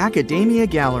to the Accademia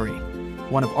Gallery.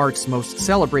 One of art's most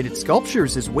celebrated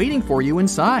sculptures is waiting for you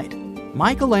inside,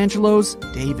 Michelangelo's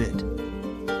David.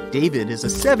 David is a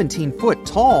 17-foot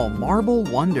tall marble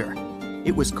wonder.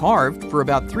 It was carved for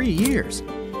about 3 years.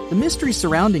 The mystery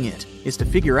surrounding it is to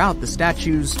figure out the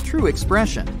statue's true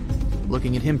expression.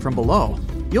 Looking at him from below,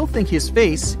 you'll think his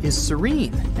face is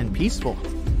serene and peaceful.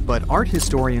 But art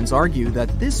historians argue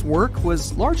that this work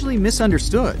was largely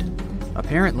misunderstood.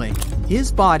 Apparently,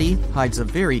 his body hides a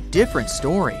very different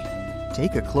story.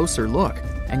 Take a closer look,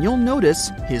 and you'll notice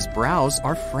his brows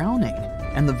are frowning,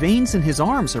 and the veins in his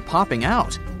arms are popping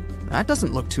out. That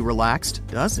doesn't look too relaxed,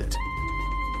 does it?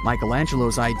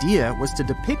 Michelangelo's idea was to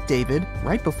depict David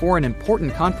right before an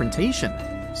important confrontation,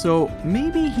 so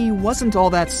maybe he wasn't all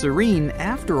that serene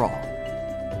after all.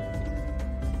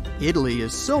 Italy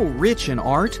is so rich in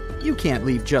art, you can't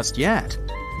leave just yet.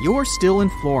 You're still in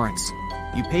Florence.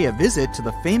 You pay a visit to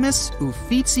the famous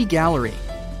Uffizi Gallery.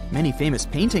 Many famous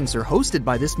paintings are hosted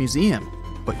by this museum,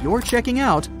 but you're checking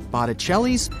out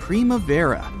Botticelli's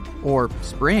Primavera, or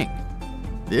Spring.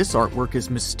 This artwork is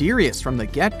mysterious from the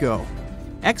get-go.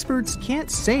 Experts can't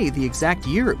say the exact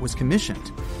year it was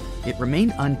commissioned. It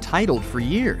remained untitled for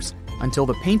years, until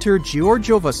the painter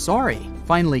Giorgio Vasari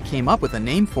finally came up with a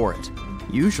name for it.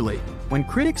 Usually, when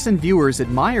critics and viewers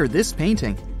admire this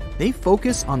painting, they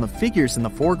focus on the figures in the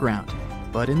foreground.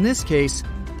 But in this case,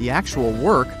 the actual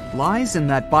work lies in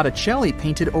that Botticelli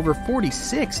painted over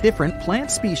 46 different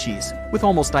plant species with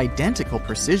almost identical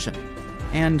precision.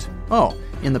 And,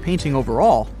 in the painting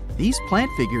overall, these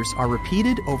plant figures are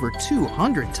repeated over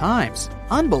 200 times.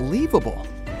 Unbelievable!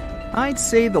 I'd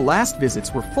say the last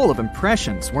visits were full of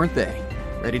impressions, weren't they?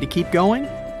 Ready to keep going?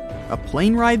 A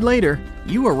plane ride later,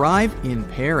 you arrive in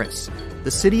Paris,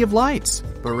 the city of lights,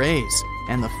 berets,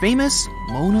 and the famous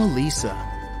Mona Lisa.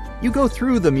 You go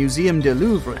through the Muséum du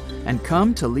Louvre and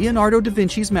come to Leonardo da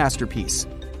Vinci's masterpiece,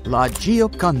 La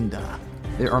Gioconda.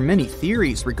 There are many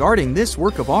theories regarding this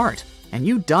work of art, and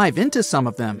you dive into some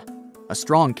of them. A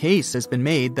strong case has been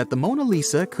made that the Mona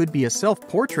Lisa could be a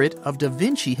self-portrait of Da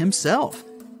Vinci himself.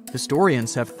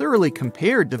 Historians have thoroughly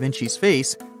compared Da Vinci's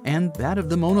face and that of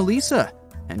the Mona Lisa.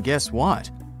 And guess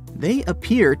what? They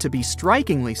appear to be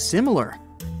strikingly similar.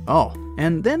 Oh,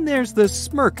 and then there's the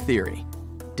smirk theory.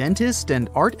 Dentist and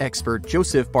art expert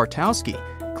Joseph Bartowski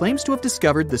claims to have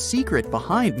discovered the secret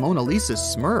behind Mona Lisa's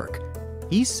smirk.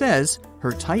 He says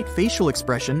her tight facial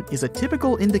expression is a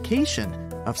typical indication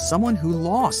of someone who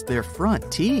lost their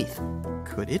front teeth.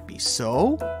 Could it be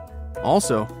so?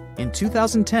 Also, in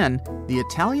 2010, the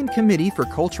Italian Committee for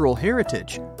Cultural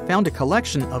Heritage found a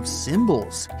collection of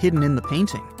symbols hidden in the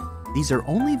painting. These are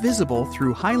only visible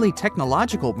through highly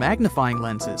technological magnifying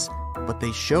lenses, but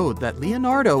they showed that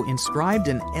Leonardo inscribed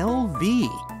an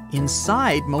LV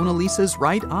inside Mona Lisa's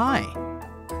right eye.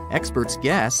 Experts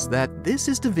guess that this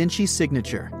is Da Vinci's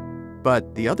signature.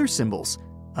 But the other symbols,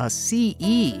 a CE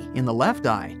in the left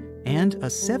eye and a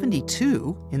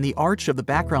 72 in the arch of the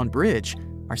background bridge,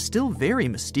 are still very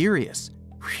mysterious.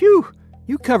 Phew!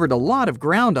 You covered a lot of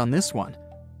ground on this one.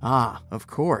 Ah, of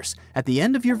course, at the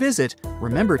end of your visit,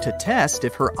 remember to test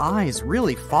if her eyes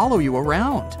really follow you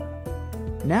around.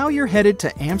 Now you're headed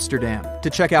to Amsterdam to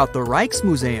check out the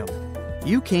Rijksmuseum.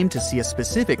 You came to see a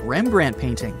specific Rembrandt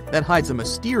painting that hides a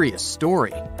mysterious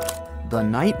story. The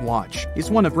Night Watch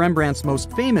is one of Rembrandt's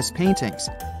most famous paintings,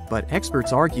 but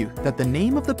experts argue that the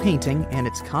name of the painting and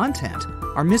its content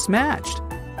are mismatched.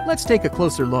 Let's take a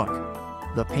closer look.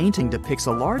 The painting depicts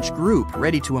a large group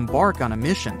ready to embark on a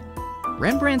mission.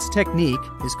 Rembrandt's technique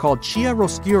is called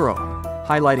chiaroscuro,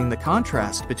 highlighting the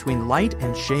contrast between light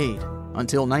and shade.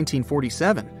 Until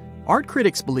 1947, art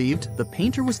critics believed the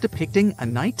painter was depicting a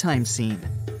nighttime scene.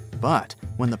 But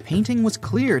when the painting was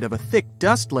cleared of a thick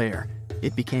dust layer,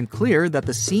 it became clear that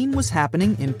the scene was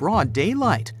happening in broad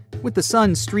daylight, with the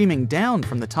sun streaming down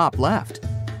from the top left.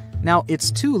 Now, it's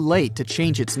too late to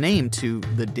change its name to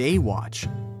the Day Watch.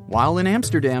 While in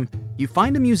Amsterdam, you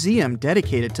find a museum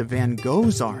dedicated to Van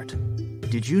Gogh's art.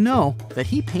 Did you know that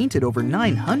he painted over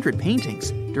 900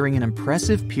 paintings during an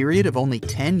impressive period of only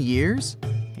 10 years?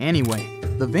 Anyway,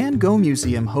 the Van Gogh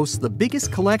Museum hosts the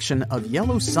biggest collection of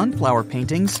yellow sunflower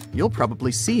paintings you'll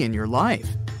probably see in your life.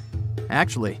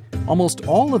 Actually, almost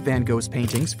all of Van Gogh's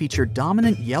paintings feature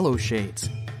dominant yellow shades.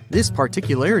 This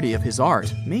particularity of his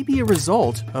art may be a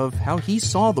result of how he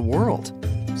saw the world.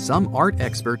 Some art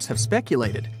experts have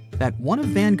speculated that one of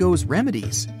Van Gogh's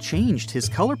remedies changed his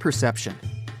color perception,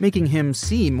 making him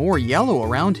see more yellow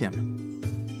around him.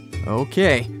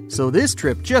 Okay, so this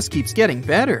trip just keeps getting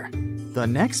better. The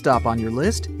next stop on your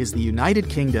list is the United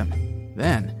Kingdom.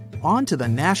 Then, on to the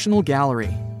National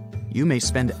Gallery. You may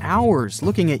spend hours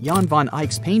looking at Jan van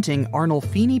Eyck's painting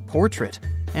Arnolfini Portrait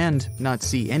and not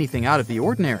see anything out of the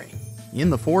ordinary. In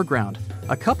the foreground,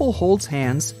 a couple holds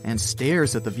hands and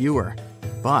stares at the viewer.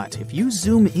 But if you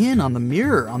zoom in on the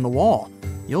mirror on the wall,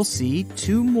 you'll see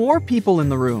two more people in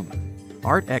the room.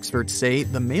 Art experts say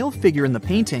the male figure in the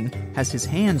painting has his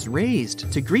hands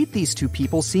raised to greet these two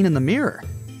people seen in the mirror,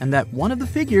 and that one of the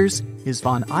figures is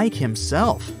Van Eyck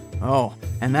himself. Oh,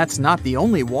 and that's not the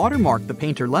only watermark the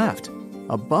painter left.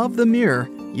 Above the mirror,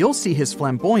 you'll see his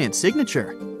flamboyant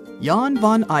signature. Jan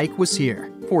van Eyck was here,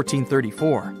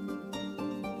 1434.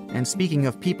 And speaking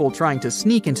of people trying to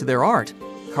sneak into their art,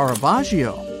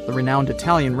 Caravaggio, the renowned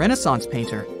Italian Renaissance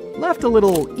painter, left a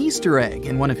little Easter egg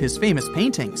in one of his famous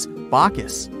paintings,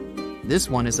 Bacchus. This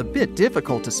one is a bit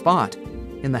difficult to spot.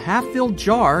 In the half-filled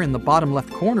jar in the bottom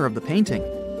left corner of the painting,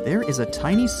 there is a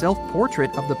tiny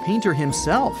self-portrait of the painter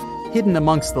himself, hidden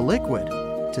amongst the liquid.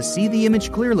 To see the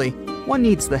image clearly, one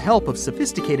needs the help of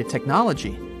sophisticated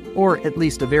technology, or at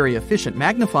least a very efficient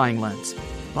magnifying lens.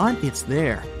 But it's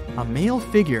there, a male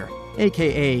figure,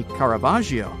 aka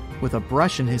Caravaggio, with a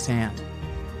brush in his hand.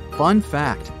 Fun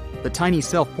fact, the tiny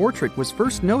self-portrait was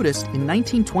first noticed in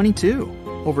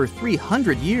 1922, over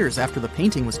 300 years after the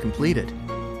painting was completed.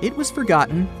 It was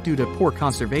forgotten due to poor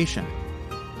conservation.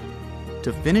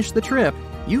 To finish the trip,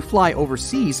 you fly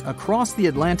overseas across the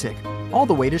Atlantic, all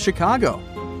the way to Chicago.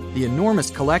 The enormous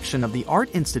collection of the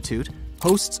Art Institute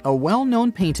hosts a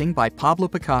well-known painting by Pablo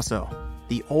Picasso,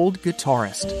 The Old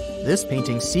Guitarist. This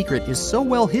painting's secret is so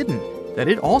well hidden that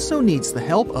it also needs the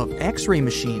help of X-ray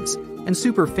machines and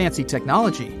super fancy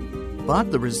technology.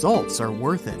 But the results are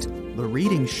worth it. The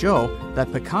readings show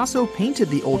that Picasso painted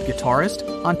The Old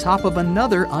Guitarist on top of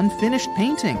another unfinished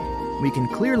painting. We can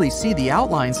clearly see the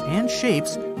outlines and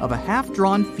shapes of a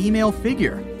half-drawn female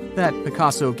figure that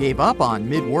Picasso gave up on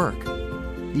mid-work.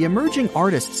 The emerging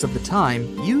artists of the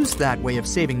time used that way of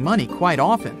saving money quite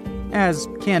often, as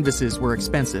canvases were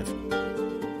expensive.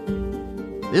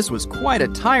 This was quite a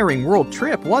tiring world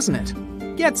trip, wasn't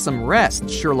it? Get some rest,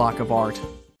 Sherlock of Art.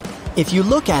 If you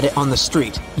look at it on the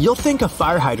street, you'll think a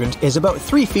fire hydrant is about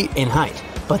 3 feet in height.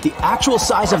 But the actual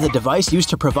size of the device used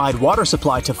to provide water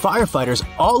supply to firefighters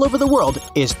all over the world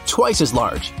is twice as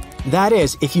large. That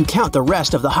is, if you count the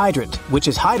rest of the hydrant, which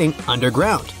is hiding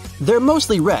underground. They're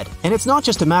mostly red, and it's not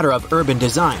just a matter of urban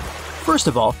design. First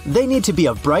of all, they need to be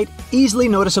of bright, easily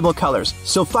noticeable colors,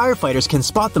 so firefighters can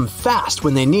spot them fast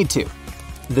when they need to.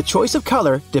 The choice of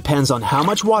color depends on how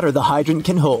much water the hydrant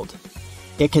can hold.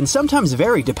 It can sometimes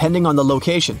vary depending on the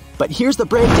location, but here's the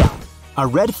breakdown. A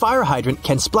red fire hydrant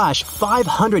can splash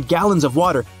 500 gallons of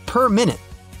water per minute,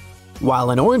 while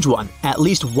an orange one at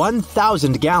least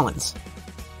 1,000 gallons.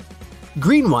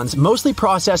 Green ones mostly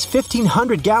process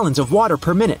 1,500 gallons of water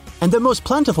per minute, and the most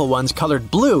plentiful ones colored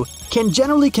blue can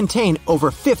generally contain over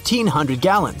 1,500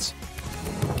 gallons.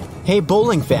 Hey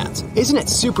bowling fans, isn't it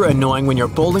super annoying when your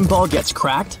bowling ball gets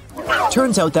cracked?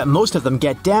 Turns out that most of them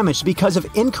get damaged because of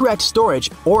incorrect storage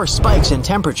or spikes in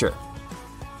temperature.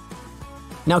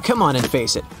 Now come on and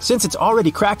face it, since it's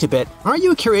already cracked a bit, aren't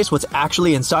you curious what's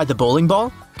actually inside the bowling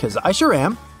ball? 'Cause I sure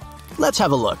am. Let's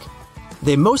have a look.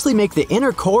 They mostly make the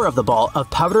inner core of the ball of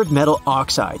powdered metal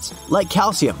oxides, like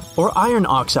calcium or iron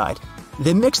oxide.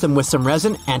 They mix them with some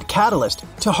resin and catalyst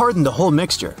to harden the whole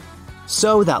mixture.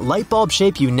 So that light bulb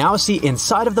shape you now see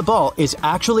inside of the ball is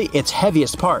actually its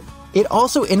heaviest part. It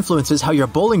also influences how your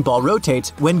bowling ball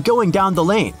rotates when going down the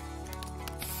lane.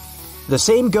 The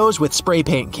same goes with spray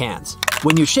paint cans.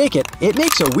 When you shake it, it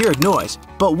makes a weird noise.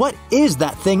 But what is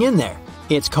that thing in there?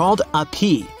 It's called a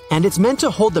pea, and it's meant to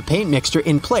hold the paint mixture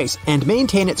in place and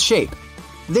maintain its shape.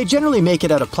 They generally make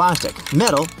it out of plastic,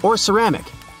 metal, or ceramic.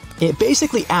 It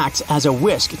basically acts as a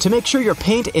whisk to make sure your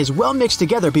paint is well mixed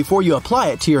together before you apply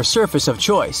it to your surface of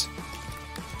choice.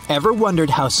 Ever wondered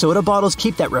how soda bottles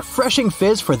keep that refreshing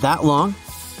fizz for that long?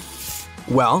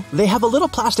 Well, they have a little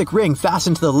plastic ring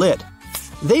fastened to the lid.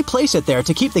 They place it there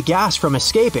to keep the gas from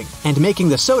escaping and making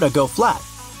the soda go flat,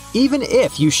 even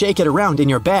if you shake it around in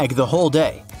your bag the whole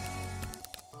day.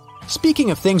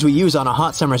 Speaking of things we use on a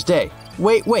hot summer's day,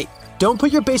 wait, don't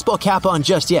put your baseball cap on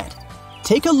just yet.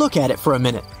 Take a look at it for a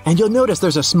minute, and you'll notice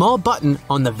there's a small button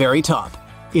on the very top.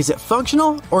 Is it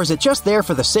functional, or is it just there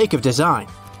for the sake of design?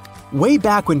 Way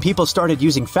back when people started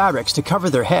using fabrics to cover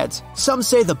their heads, some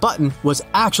say the button was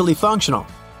actually functional.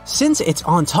 Since it's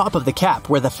on top of the cap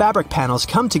where the fabric panels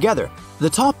come together, the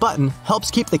top button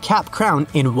helps keep the cap crown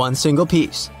in one single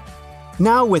piece.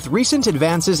 Now, with recent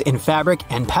advances in fabric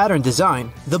and pattern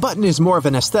design, the button is more of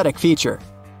an aesthetic feature.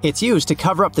 It's used to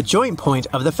cover up the joint point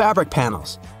of the fabric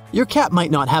panels. Your cap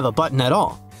might not have a button at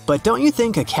all, but don't you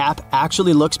think a cap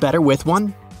actually looks better with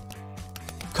one?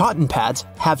 Cotton pads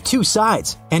have two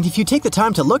sides, and if you take the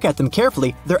time to look at them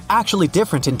carefully, they're actually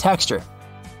different in texture.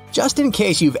 Just in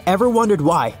case you've ever wondered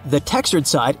why, the textured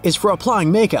side is for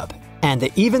applying makeup, and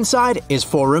the even side is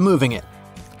for removing it.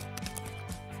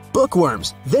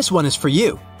 Bookworms, this one is for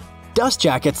you. Dust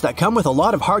jackets that come with a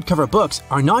lot of hardcover books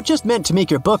are not just meant to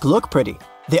make your book look pretty,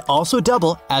 they also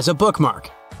double as a bookmark.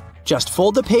 Just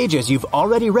fold the pages you've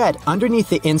already read underneath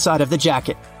the inside of the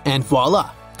jacket, and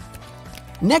voila!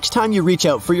 Next time you reach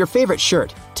out for your favorite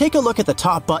shirt, take a look at the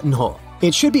top buttonhole.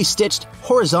 It should be stitched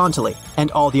horizontally,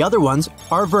 and all the other ones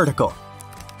are vertical.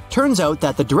 Turns out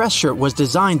that the dress shirt was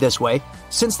designed this way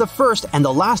since the first and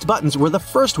the last buttons were the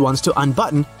first ones to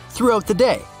unbutton throughout the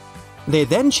day. They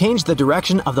then changed the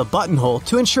direction of the buttonhole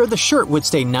to ensure the shirt would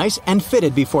stay nice and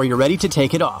fitted before you're ready to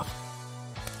take it off.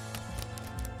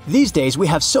 These days we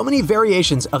have so many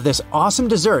variations of this awesome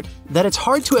dessert that it's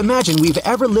hard to imagine we've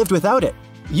ever lived without it.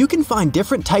 You can find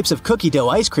different types of cookie dough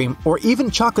ice cream or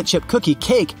even chocolate chip cookie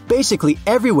cake basically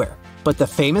everywhere, but the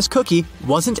famous cookie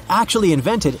wasn't actually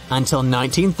invented until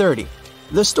 1930.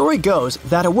 The story goes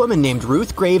that a woman named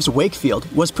Ruth Graves Wakefield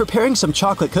was preparing some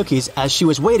chocolate cookies as she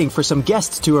was waiting for some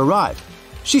guests to arrive.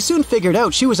 She soon figured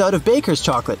out she was out of baker's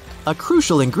chocolate, a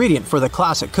crucial ingredient for the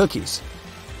classic cookies.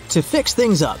 To fix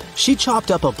things up, she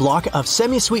chopped up a block of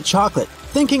semi-sweet chocolate,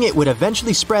 thinking it would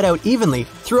eventually spread out evenly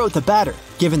throughout the batter,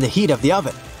 given the heat of the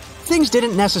oven. Things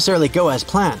didn't necessarily go as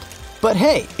planned. But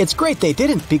hey, it's great they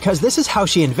didn't, because this is how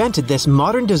she invented this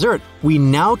modern dessert we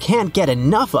now can't get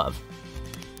enough of.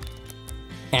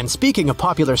 And speaking of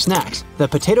popular snacks, the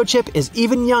potato chip is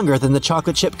even younger than the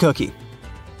chocolate chip cookie.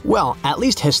 Well, at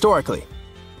least historically.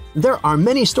 There are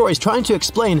many stories trying to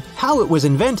explain how it was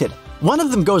invented. One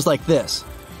of them goes like this.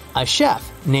 A chef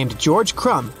named George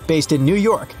Crumb, based in New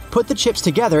York, put the chips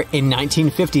together in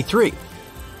 1953.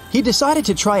 He decided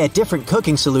to try a different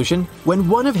cooking solution when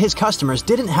one of his customers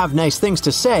didn't have nice things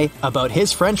to say about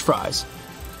his French fries.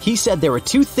 He said they were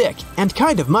too thick and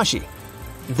kind of mushy.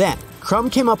 Then, Crumb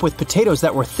came up with potatoes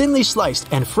that were thinly sliced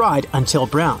and fried until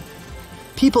brown.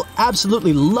 People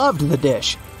absolutely loved the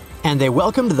dish, and they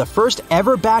welcomed the first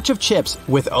ever batch of chips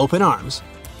with open arms.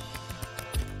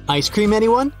 Ice cream,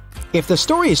 anyone? If the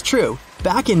story is true,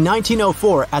 back in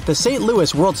 1904 at the St.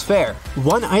 Louis World's Fair,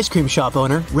 one ice cream shop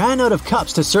owner ran out of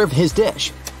cups to serve his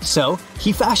dish. So,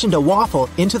 he fashioned a waffle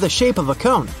into the shape of a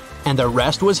cone, and the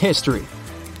rest was history.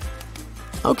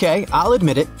 Okay, I'll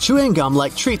admit it, chewing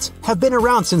gum-like treats have been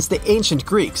around since the ancient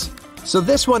Greeks. So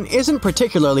this one isn't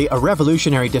particularly a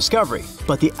revolutionary discovery,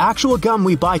 but the actual gum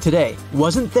we buy today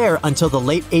wasn't there until the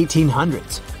late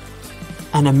 1800s.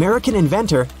 An American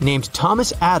inventor named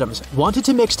Thomas Adams wanted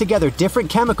to mix together different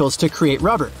chemicals to create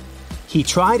rubber. He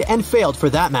tried and failed, for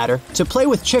that matter, to play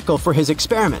with chicle for his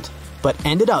experiment, but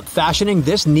ended up fashioning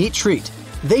this neat treat.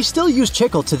 They still use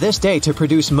chicle to this day to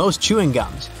produce most chewing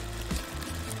gums.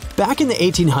 Back in the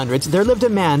 1800s, there lived a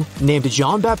man named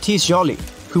Jean-Baptiste Joly,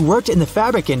 who worked in the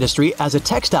fabric industry as a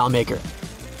textile maker.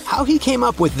 How he came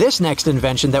up with this next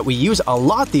invention that we use a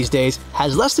lot these days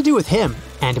has less to do with him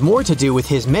and more to do with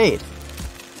his maid.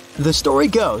 The story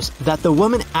goes that the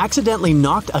woman accidentally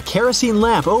knocked a kerosene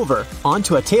lamp over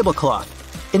onto a tablecloth.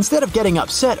 Instead of getting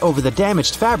upset over the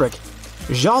damaged fabric,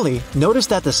 Joly noticed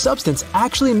that the substance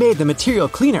actually made the material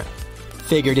cleaner.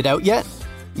 Figured it out yet?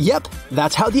 Yep,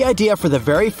 that's how the idea for the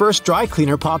very first dry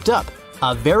cleaner popped up.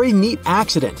 A very neat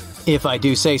accident, if I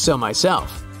do say so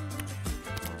myself.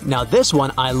 Now this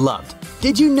one I loved.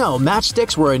 Did you know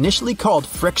matchsticks were initially called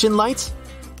friction lights?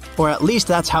 Or at least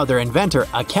that's how their inventor,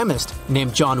 a chemist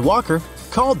named John Walker,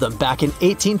 called them back in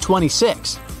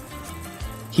 1826.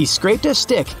 He scraped a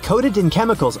stick coated in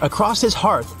chemicals across his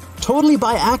hearth totally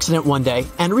by accident one day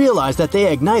and realized that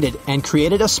they ignited and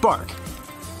created a spark.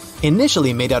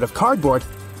 Initially made out of cardboard,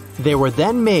 they were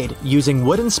then made using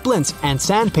wooden splints and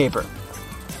sandpaper.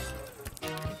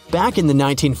 Back in the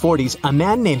 1940s, a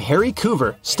man named Harry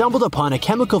Coover stumbled upon a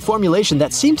chemical formulation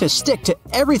that seemed to stick to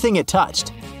everything it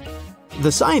touched.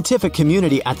 The scientific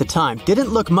community at the time didn't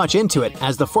look much into it,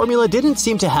 as the formula didn't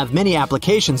seem to have many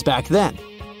applications back then.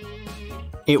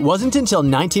 It wasn't until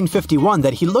 1951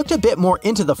 that he looked a bit more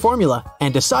into the formula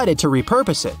and decided to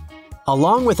repurpose it.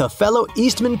 Along with a fellow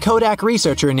Eastman Kodak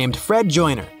researcher named Fred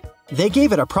Joyner, they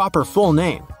gave it a proper full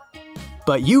name.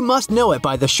 But you must know it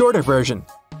by the shorter version: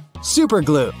 super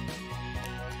glue.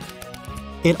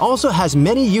 It also has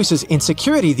many uses in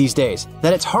security these days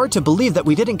that it's hard to believe that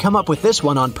we didn't come up with this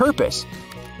one on purpose.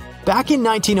 Back in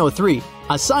 1903,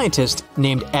 a scientist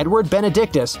named Edward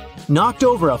Benedictus knocked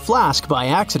over a flask by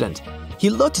accident. He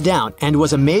looked down and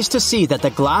was amazed to see that the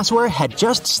glassware had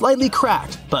just slightly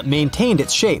cracked but maintained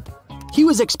its shape. He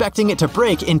was expecting it to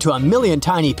break into a million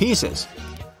tiny pieces.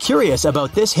 Curious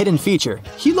about this hidden feature,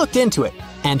 he looked into it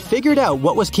and figured out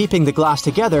what was keeping the glass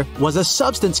together was a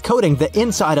substance coating the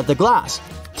inside of the glass.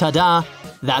 Ta-da!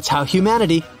 That's how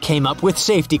humanity came up with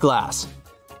safety glass.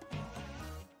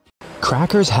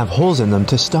 Crackers have holes in them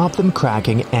to stop them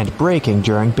cracking and breaking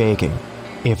during baking.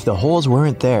 If the holes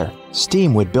weren't there,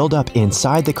 steam would build up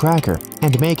inside the cracker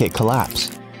and make it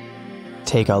collapse.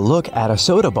 Take a look at a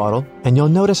soda bottle and you'll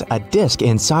notice a disc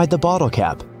inside the bottle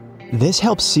cap. This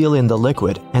helps seal in the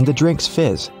liquid and the drink's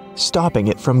fizz, stopping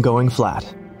it from going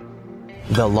flat.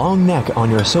 The long neck on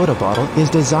your soda bottle is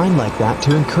designed like that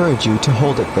to encourage you to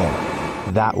hold it there.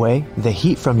 That way, the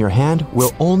heat from your hand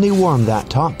will only warm that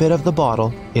top bit of the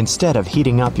bottle instead of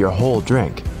heating up your whole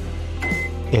drink.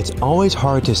 It's always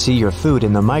hard to see your food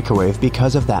in the microwave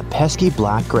because of that pesky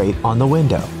black grate on the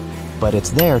window, but it's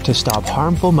there to stop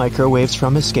harmful microwaves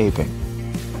from escaping.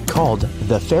 Called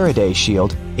the Faraday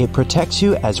Shield, it protects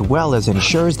you as well as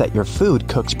ensures that your food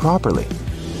cooks properly.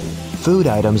 Food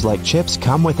items like chips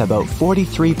come with about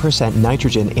 43%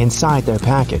 nitrogen inside their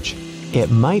package. It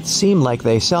might seem like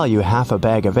they sell you half a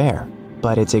bag of air,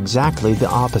 but it's exactly the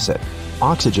opposite.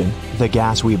 Oxygen, the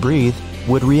gas we breathe,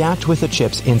 would react with the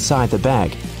chips inside the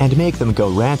bag and make them go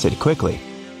rancid quickly.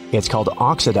 It's called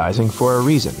oxidizing for a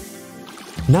reason.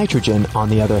 Nitrogen, on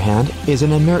the other hand, is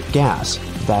an inert gas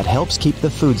that helps keep the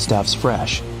foodstuffs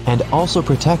fresh and also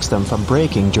protects them from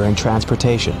breaking during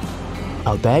transportation.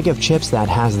 A bag of chips that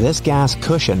has this gas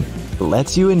cushion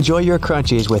lets you enjoy your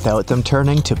crunchies without them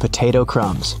turning to potato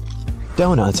crumbs.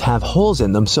 Donuts have holes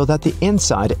in them so that the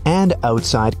inside and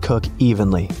outside cook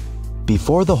evenly.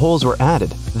 Before the holes were added,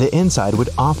 the inside would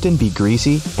often be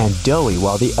greasy and doughy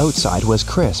while the outside was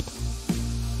crisp.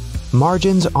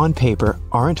 Margins on paper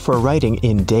aren't for writing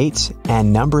in dates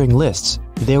and numbering lists.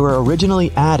 They were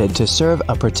originally added to serve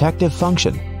a protective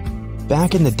function.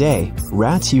 Back in the day,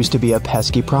 rats used to be a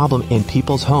pesky problem in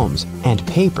people's homes, and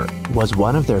paper was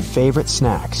one of their favorite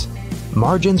snacks.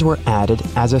 Margins were added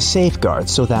as a safeguard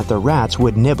so that the rats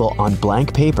would nibble on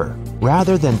blank paper,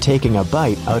 rather than taking a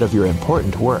bite out of your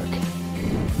important work.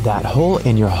 That hole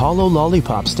in your hollow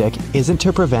lollipop stick isn't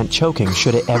to prevent choking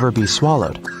should it ever be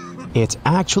swallowed. It's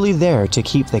actually there to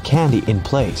keep the candy in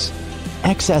place.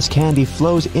 Excess candy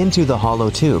flows into the hollow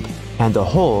tube, and the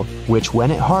hole, which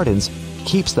when it hardens,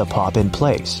 keeps the pop in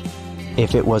place.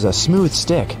 If it was a smooth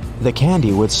stick, the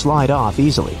candy would slide off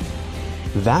easily.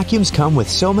 Vacuums come with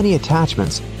so many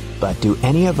attachments, but do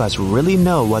any of us really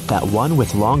know what that one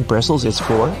with long bristles is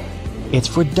for? It's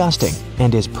for dusting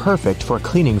and is perfect for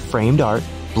cleaning framed art,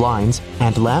 blinds,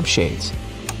 and lampshades.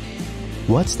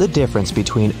 What's the difference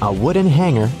between a wooden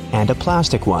hanger and a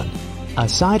plastic one?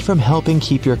 Aside from helping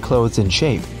keep your clothes in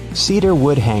shape, cedar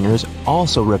wood hangers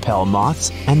also repel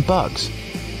moths and bugs.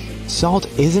 Salt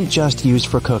isn't just used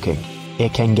for cooking.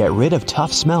 It can get rid of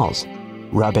tough smells.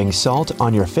 Rubbing salt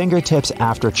on your fingertips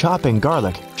after chopping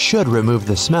garlic should remove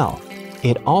the smell.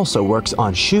 It also works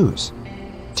on shoes.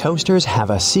 Toasters have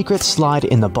a secret slide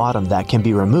in the bottom that can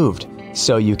be removed,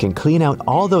 so you can clean out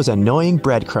all those annoying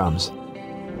breadcrumbs.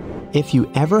 If you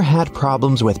ever had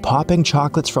problems with popping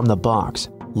chocolates from the box,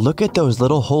 look at those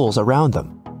little holes around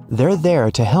them. They're there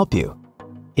to help you.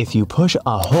 If you push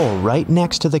a hole right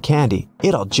next to the candy,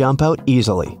 it'll jump out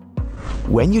easily.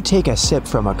 When you take a sip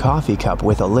from a coffee cup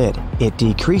with a lid, it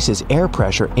decreases air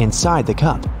pressure inside the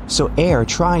cup, so air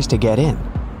tries to get in.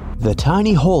 The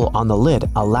tiny hole on the lid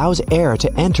allows air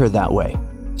to enter that way,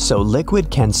 so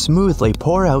liquid can smoothly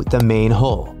pour out the main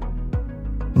hole.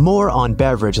 More on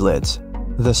beverage lids.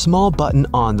 The small button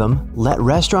on them let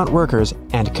restaurant workers,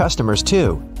 and customers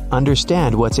too,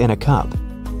 understand what's in a cup.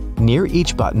 Near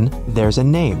each button, there's a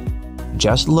name.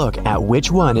 Just look at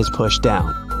which one is pushed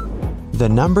down. The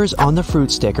numbers on the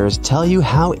fruit stickers tell you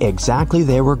how exactly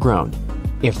they were grown.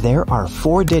 If there are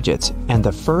 4 digits and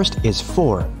the first is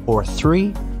 4 or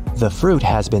 3, the fruit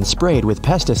has been sprayed with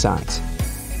pesticides.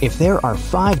 If there are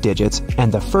 5 digits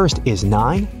and the first is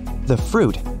 9, the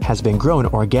fruit has been grown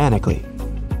organically.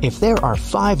 If there are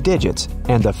 5 digits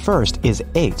and the first is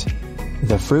 8,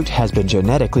 the fruit has been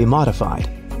genetically modified.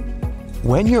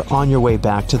 When you're on your way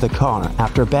back to the car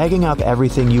after bagging up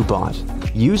everything you bought,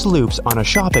 use loops on a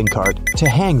shopping cart to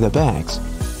hang the bags.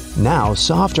 Now,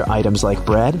 softer items like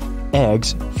bread,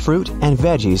 eggs, fruit, and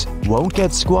veggies won't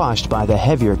get squashed by the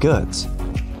heavier goods.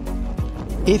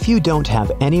 If you don't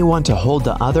have anyone to hold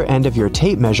the other end of your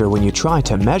tape measure when you try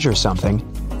to measure something,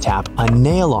 tap a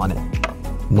nail on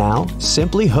it. Now,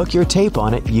 simply hook your tape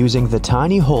on it using the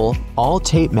tiny hole all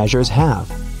tape measures have.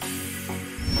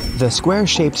 The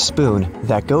square-shaped spoon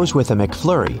that goes with a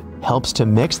McFlurry helps to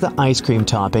mix the ice cream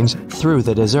toppings through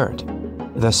the dessert.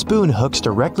 The spoon hooks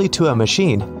directly to a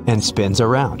machine and spins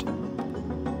around.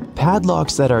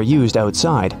 Padlocks that are used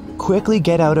outside quickly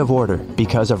get out of order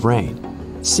because of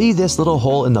rain. See this little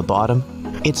hole in the bottom?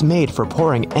 It's made for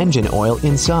pouring engine oil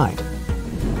inside.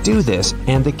 Do this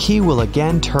and the key will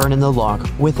again turn in the lock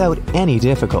without any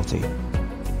difficulty.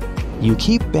 You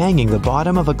keep banging the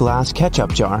bottom of a glass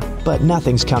ketchup jar, but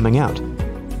nothing's coming out.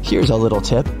 Here's a little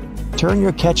tip. Turn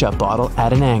your ketchup bottle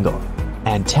at an angle.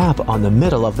 and tap on the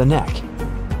middle of the neck.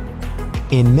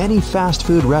 In many fast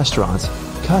food restaurants,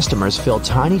 customers fill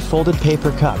tiny folded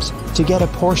paper cups to get a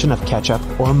portion of ketchup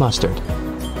or mustard.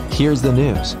 Here's the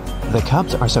news. The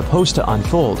cups are supposed to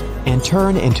unfold and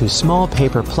turn into small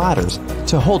paper platters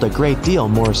to hold a great deal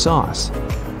more sauce.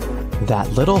 That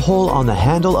little hole on the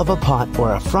handle of a pot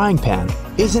or a frying pan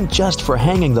isn't just for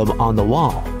hanging them on the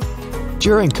wall.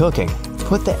 During cooking,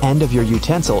 put the end of your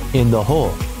utensil in the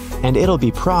hole, and it'll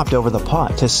be propped over the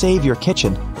pot to save your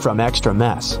kitchen from extra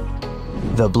mess.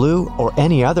 The blue or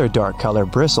any other dark color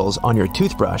bristles on your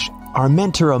toothbrush are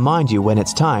meant to remind you when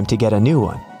it's time to get a new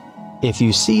one. If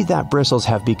you see that bristles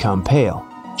have become pale,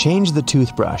 change the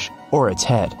toothbrush or its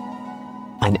head.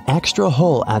 An extra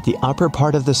hole at the upper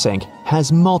part of the sink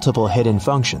has multiple hidden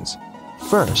functions.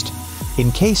 First,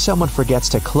 in case someone forgets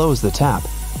to close the tap,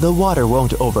 the water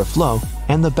won't overflow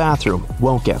and the bathroom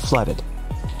won't get flooded.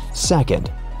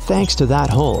 Second, thanks to that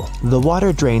hole, the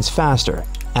water drains faster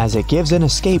as it gives an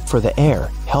escape for the air,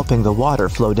 helping the water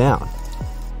flow down.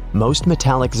 Most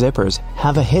metallic zippers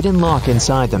have a hidden lock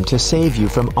inside them to save you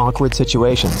from awkward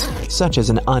situations, such as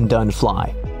an undone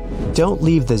fly. Don't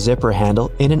leave the zipper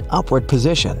handle in an upward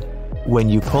position. When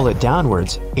you pull it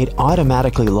downwards, it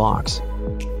automatically locks.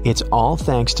 It's all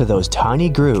thanks to those tiny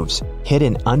grooves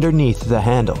hidden underneath the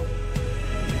handle.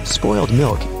 Spoiled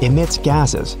milk emits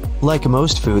gases, like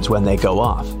most foods when they go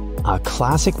off. A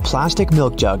classic plastic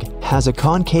milk jug has a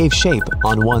concave shape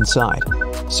on one side,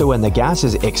 so when the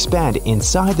gases expand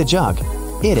inside the jug,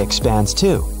 it expands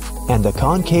too, and the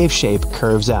concave shape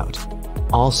curves out.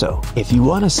 Also, if you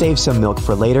want to save some milk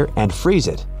for later and freeze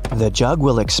it, the jug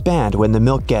will expand when the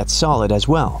milk gets solid as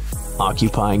well,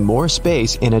 occupying more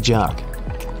space in a jug.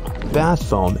 Bath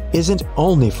foam isn't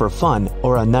only for fun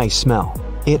or a nice smell,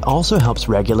 it also helps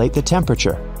regulate the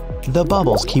temperature. The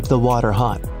bubbles keep the water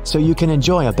hot, so you can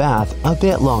enjoy a bath a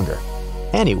bit longer.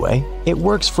 Anyway, it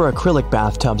works for acrylic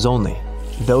bathtubs only.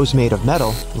 Those made of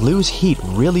metal lose heat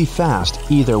really fast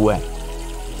either way.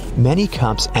 Many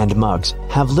cups and mugs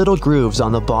have little grooves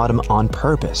on the bottom on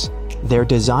purpose. They're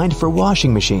designed for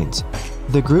washing machines.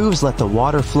 The grooves let the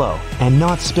water flow and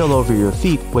not spill over your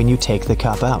feet when you take the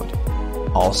cup out.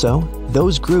 Also,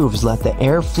 those grooves let the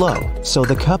air flow so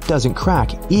the cup doesn't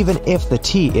crack even if the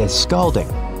tea is scalding.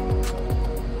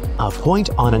 A point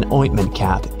on an ointment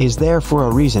cap is there for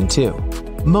a reason too.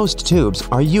 Most tubes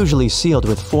are usually sealed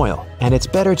with foil, and it's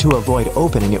better to avoid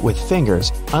opening it with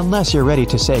fingers unless you're ready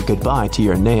to say goodbye to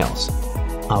your nails.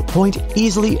 A point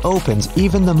easily opens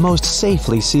even the most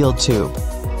safely sealed tube.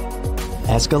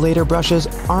 Escalator brushes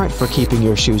aren't for keeping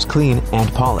your shoes clean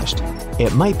and polished.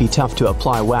 It might be tough to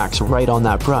apply wax right on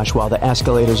that brush while the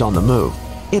escalator's on the move.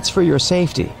 It's for your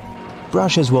safety.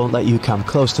 Brushes won't let you come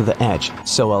close to the edge,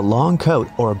 so a long coat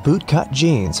or bootcut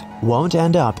jeans won't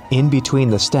end up in between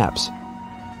the steps.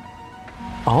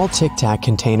 All Tic Tac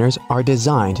containers are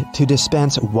designed to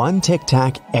dispense one Tic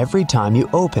Tac every time you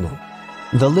open it.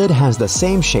 The lid has the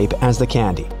same shape as the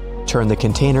candy. Turn the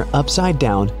container upside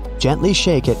down, gently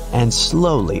shake it, and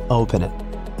slowly open it.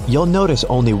 You'll notice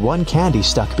only one candy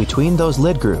stuck between those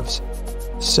lid grooves.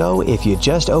 So if you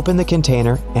just open the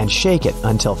container and shake it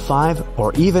until 5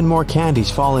 or even more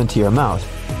candies fall into your mouth,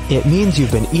 it means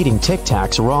you've been eating Tic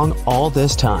Tacs wrong all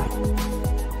this time.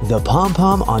 The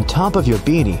pom-pom on top of your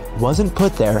beanie wasn't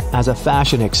put there as a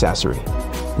fashion accessory.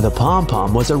 The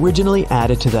pom-pom was originally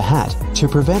added to the hat to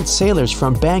prevent sailors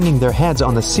from banging their heads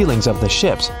on the ceilings of the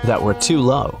ships that were too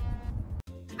low.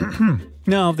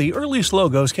 Now, the earliest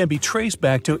logos can be traced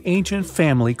back to ancient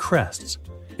family crests.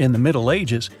 In the Middle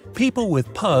Ages, people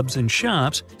with pubs and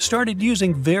shops started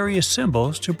using various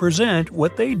symbols to present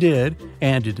what they did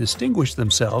and to distinguish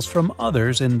themselves from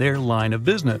others in their line of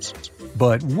business.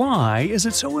 But why is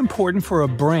it so important for a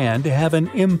brand to have an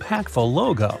impactful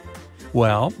logo?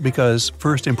 Well, because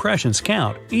first impressions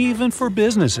count, even for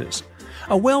businesses.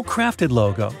 A well-crafted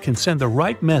logo can send the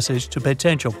right message to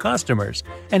potential customers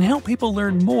and help people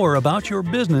learn more about your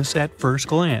business at first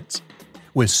glance.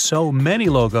 With so many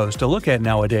logos to look at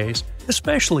nowadays,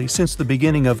 especially since the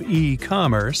beginning of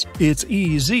e-commerce, it's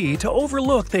easy to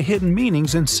overlook the hidden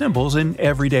meanings and symbols in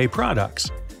everyday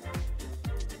products.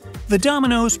 The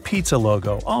Domino's Pizza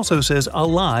logo also says a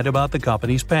lot about the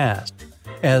company's past.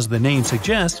 As the name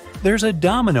suggests, there's a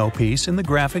domino piece in the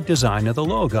graphic design of the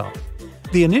logo.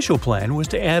 The initial plan was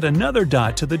to add another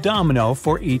dot to the domino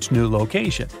for each new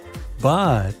location.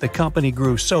 But the company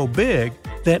grew so big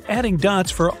that adding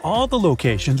dots for all the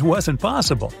locations wasn't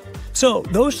possible. So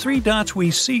those 3 dots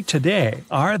we see today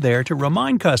are there to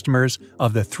remind customers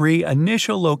of the 3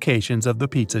 initial locations of the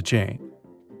pizza chain.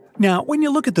 Now, when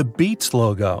you look at the Beats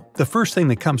logo, the first thing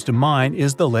that comes to mind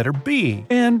is the letter B,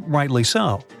 and rightly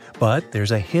so. But there's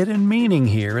a hidden meaning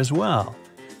here as well.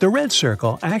 The red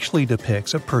circle actually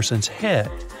depicts a person's head,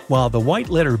 while the white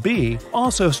letter B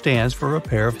also stands for a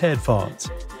pair of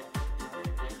headphones.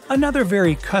 Another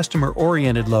very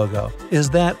customer-oriented logo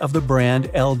is that of the brand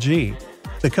LG.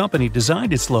 The company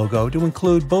designed its logo to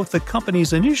include both the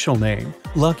company's initial name,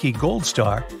 Lucky Gold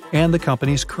Star, and the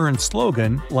company's current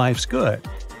slogan, Life's Good.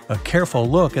 A careful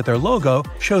look at their logo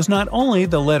shows not only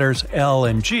the letters L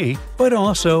and G, but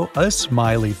also a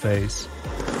smiley face.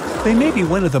 They may be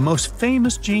one of the most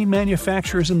famous jean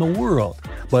manufacturers in the world,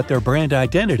 but their brand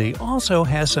identity also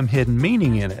has some hidden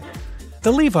meaning in it.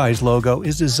 The Levi's logo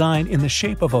is designed in the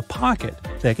shape of a pocket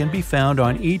that can be found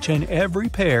on each and every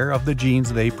pair of the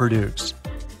jeans they produce.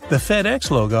 The FedEx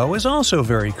logo is also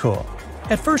very cool.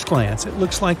 At first glance, it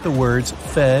looks like the words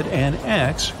Fed and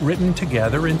X written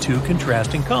together in two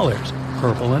contrasting colors,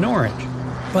 purple and orange.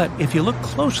 But if you look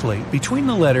closely between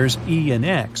the letters E and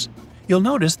X, you'll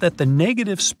notice that the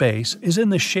negative space is in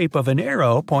the shape of an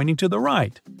arrow pointing to the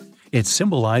right. It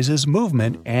symbolizes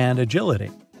movement and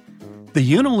agility.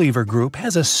 The Unilever Group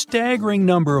has a staggering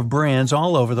number of brands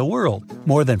all over the world,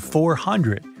 more than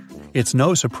 400. It's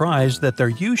no surprise that their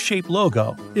U-shaped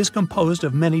logo is composed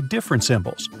of many different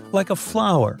symbols, like a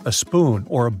flower, a spoon,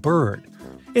 or a bird.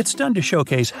 It's done to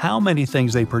showcase how many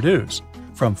things they produce,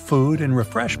 from food and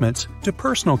refreshments to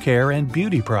personal care and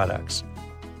beauty products.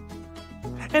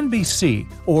 NBC,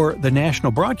 or the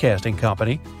National Broadcasting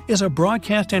Company, is a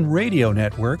broadcast and radio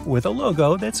network with a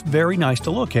logo that's very nice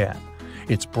to look at.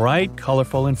 It's bright,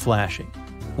 colorful, and flashy.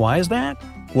 Why is that?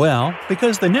 Well,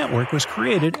 because the network was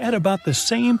created at about the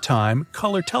same time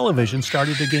color television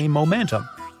started to gain momentum.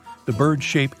 The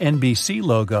bird-shaped NBC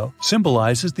logo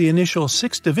symbolizes the initial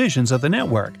 6 divisions of the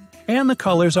network, and the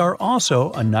colors are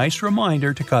also a nice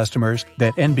reminder to customers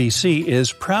that NBC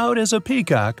is proud as a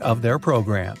peacock of their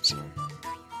programs.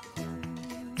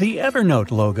 The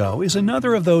Evernote logo is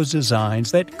another of those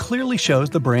designs that clearly shows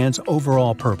the brand's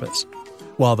overall purpose.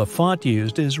 While the font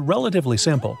used is relatively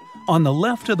simple, on the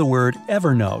left of the word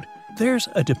Evernote, there's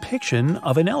a depiction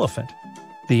of an elephant.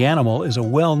 The animal is a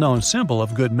well-known symbol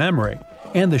of good memory,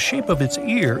 and the shape of its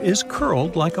ear is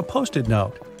curled like a post-it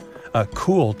note. A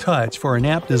cool touch for an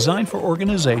app designed for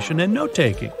organization and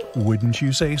note-taking, wouldn't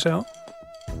you say so?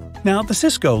 Now, the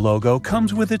Cisco logo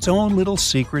comes with its own little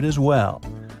secret as well.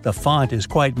 The font is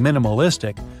quite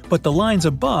minimalistic, but the lines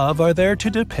above are there to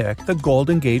depict the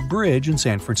Golden Gate Bridge in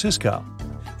San Francisco.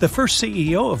 The first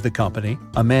CEO of the company,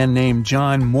 a man named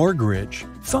John Morgridge,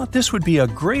 thought this would be a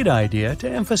great idea to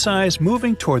emphasize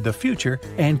moving toward the future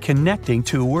and connecting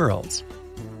two worlds.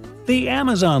 The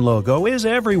Amazon logo is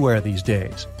everywhere these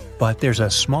days, but there's a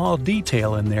small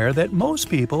detail in there that most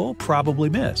people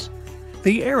probably miss.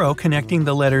 The arrow connecting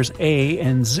the letters A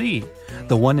and Z,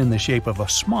 the one in the shape of a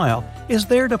smile, is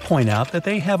there to point out that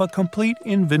they have a complete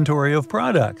inventory of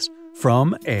products,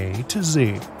 from A to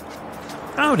Z.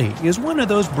 Audi is one of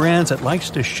those brands that likes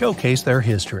to showcase their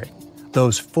history.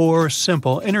 Those 4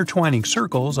 simple intertwining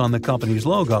circles on the company's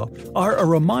logo are a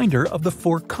reminder of the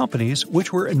 4 companies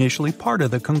which were initially part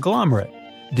of the conglomerate: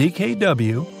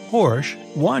 DKW, Porsche,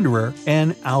 Wanderer,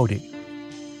 and Audi.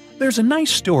 There's a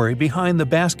nice story behind the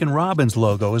Baskin-Robbins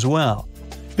logo as well.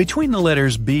 Between the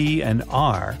letters B and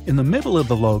R in the middle of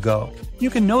the logo, you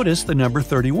can notice the number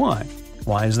 31.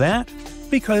 Why is that?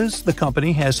 Because the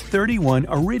company has 31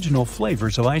 original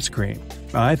flavors of ice cream.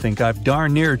 I think I've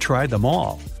darn near tried them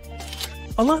all.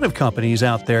 A lot of companies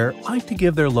out there like to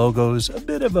give their logos a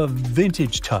bit of a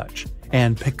vintage touch,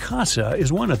 and Picasa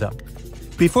is one of them.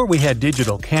 Before we had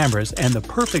digital cameras and the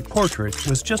perfect portrait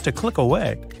was just a click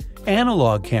away,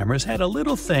 analog cameras had a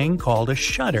little thing called a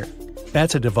shutter.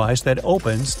 That's a device that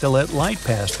opens to let light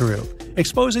pass through,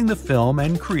 exposing the film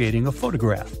and creating a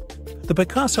photograph. The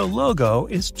Picasso logo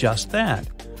is just that,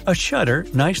 a shutter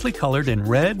nicely colored in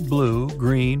red, blue,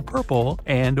 green, purple,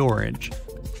 and orange.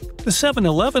 The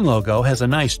 7-Eleven logo has a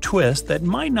nice twist that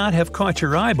might not have caught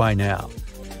your eye by now.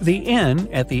 The N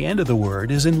at the end of the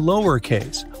word is in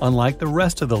lowercase, unlike the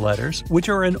rest of the letters, which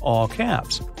are in all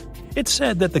caps. It's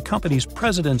said that the company's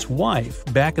president's wife,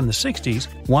 back in the 60s,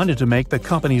 wanted to make the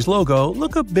company's logo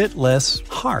look a bit less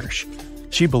harsh.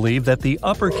 She believed that the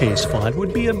uppercase font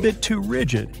would be a bit too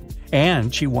rigid,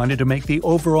 and she wanted to make the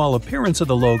overall appearance of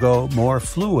the logo more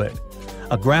fluid.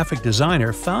 A graphic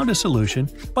designer found a solution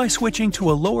by switching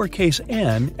to a lowercase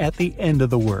n at the end of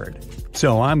the word.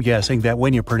 So I'm guessing that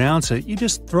when you pronounce it, you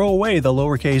just throw away the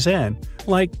lowercase n,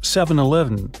 like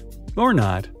 7-Eleven. Or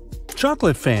not.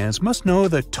 Chocolate fans must know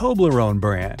the Toblerone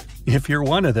brand. If you're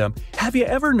one of them, have you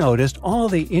ever noticed all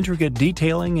the intricate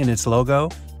detailing in its logo?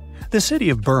 The city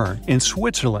of Bern, in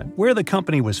Switzerland, where the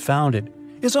company was founded,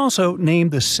 is also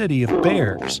named the City of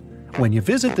Bears. When you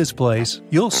visit this place,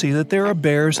 you'll see that there are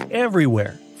bears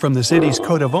everywhere, from the city's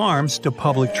coat of arms to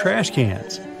public trash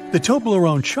cans. The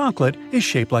Toblerone chocolate is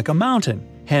shaped like a mountain,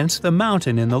 hence the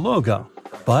mountain in the logo.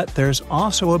 But there's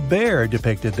also a bear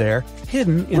depicted there,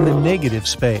 hidden in the negative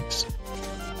space.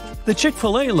 The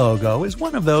Chick-fil-A logo is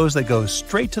one of those that goes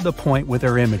straight to the point with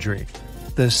their imagery.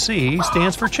 The C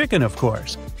stands for chicken, of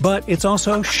course, but it's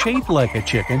also shaped like a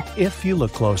chicken if you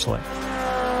look closely.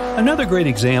 Another great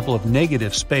example of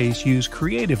negative space used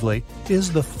creatively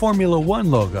is the Formula One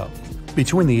logo.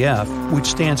 Between the F, which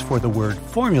stands for the word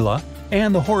formula,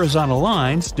 and the horizontal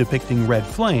lines depicting red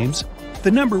flames,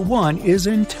 the number 1 is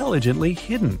intelligently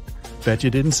hidden. Bet you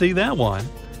didn't see that one.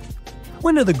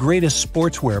 One of the greatest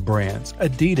sportswear brands,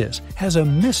 Adidas, has a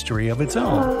mystery of its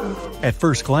own. At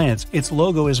first glance, its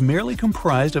logo is merely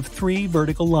comprised of 3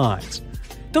 vertical lines.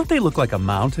 Don't they look like a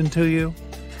mountain to you?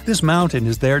 This mountain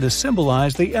is there to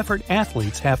symbolize the effort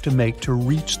athletes have to make to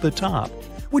reach the top,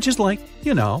 which is like,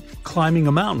 climbing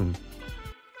a mountain.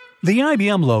 The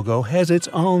IBM logo has its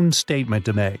own statement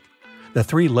to make. The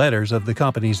 3 letters of the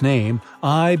company's name,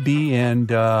 I, B,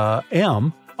 and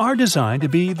M, are designed to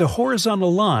be the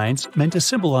horizontal lines meant to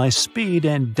symbolize speed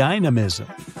and dynamism.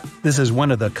 This is one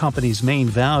of the company's main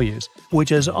values, which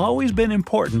has always been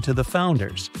important to the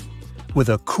founders. With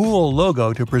a cool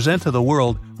logo to present to the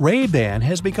world, Ray-Ban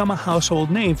has become a household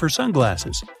name for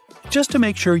sunglasses. Just to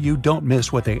make sure you don't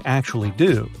miss what they actually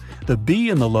do, the B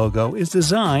in the logo is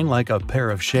designed like a pair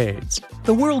of shades.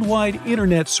 The worldwide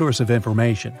internet source of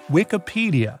information,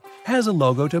 Wikipedia, has a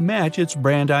logo to match its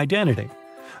brand identity.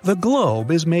 The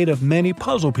globe is made of many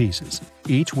puzzle pieces,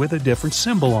 each with a different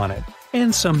symbol on it,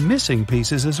 and some missing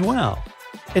pieces as well.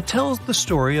 It tells the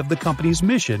story of the company's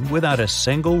mission without a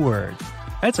single word.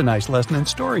 That's a nice lesson in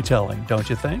storytelling, don't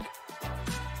you think?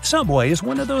 Subway is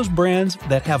one of those brands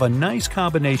that have a nice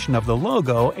combination of the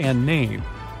logo and name,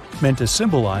 meant to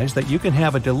symbolize that you can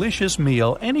have a delicious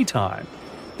meal anytime.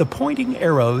 The pointing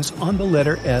arrows on the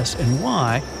letter S and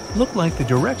Y look like the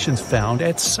directions found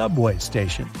at Subway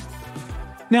station.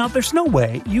 Now, there's no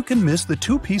way you can miss the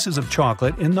 2 pieces of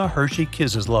chocolate in the Hershey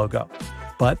Kisses logo,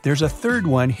 but there's a third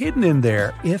one hidden in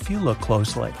there if you look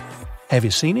closely. Have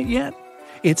you seen it yet?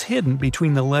 It's hidden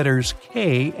between the letters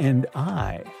K and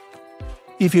I.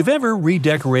 If you've ever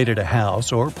redecorated a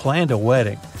house or planned a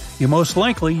wedding, you most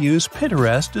likely use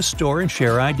Pinterest to store and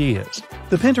share ideas.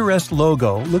 The Pinterest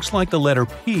logo looks like the letter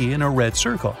P in a red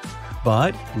circle.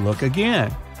 But look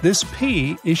again, this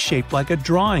P is shaped like a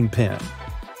drawing pen.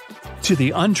 To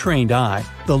the untrained eye,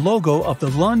 the logo of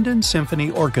the London Symphony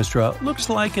Orchestra looks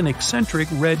like an eccentric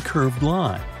red curved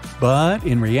line. But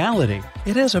in reality,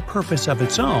 it has a purpose of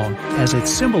its own as it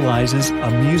symbolizes a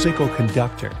musical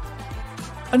conductor.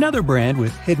 Another brand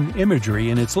with hidden imagery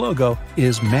in its logo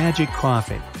is Magic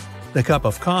Coffee. The cup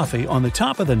of coffee on the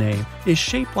top of the name is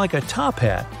shaped like a top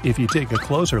hat if you take a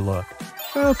closer look.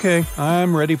 Okay,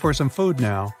 I'm ready for some food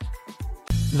now.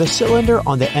 The cylinder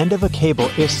on the end of a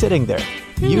cable is sitting there,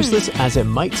 useless as it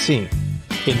might seem.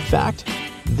 In fact,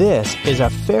 this is a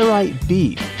ferrite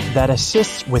bead that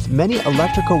assists with many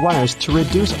electrical wires to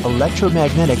reduce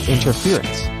electromagnetic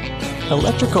interference.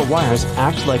 Electrical wires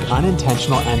act like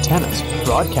unintentional antennas,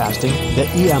 broadcasting the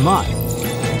EMI.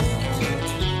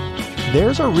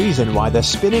 There's a reason why the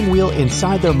spinning wheel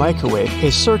inside their microwave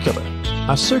is circular.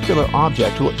 A circular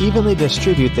object will evenly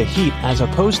distribute the heat as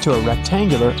opposed to a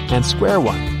rectangular and square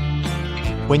one.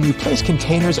 When you place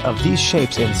containers of these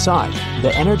shapes inside,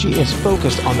 the energy is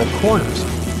focused on the corners,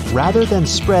 rather than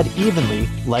spread evenly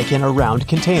like in a round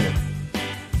container.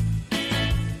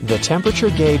 The temperature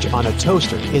gauge on a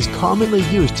toaster is commonly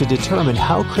used to determine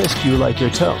how crisp you like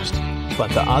your toast, but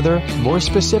the other, more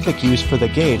specific use for the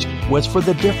gauge was for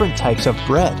the different types of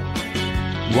bread.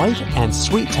 White and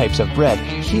sweet types of bread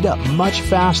heat up much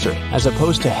faster as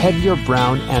opposed to heavier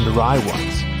brown and rye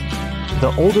ones.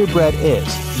 The older bread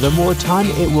is, the more time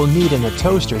it will need in the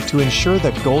toaster to ensure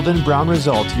the golden brown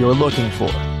result you're looking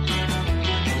for.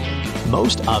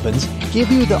 Most ovens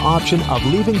give you the option of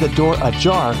leaving the door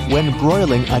ajar when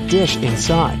broiling a dish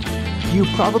inside. You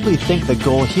probably think the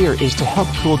goal here is to help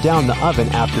cool down the oven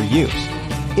after use.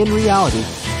 In reality,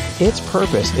 its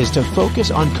purpose is to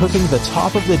focus on cooking the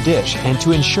top of the dish and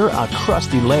to ensure a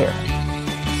crusty layer.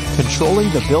 Controlling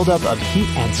the buildup of heat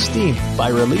and steam by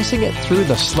releasing it through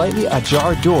the slightly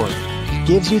ajar door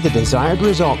gives you the desired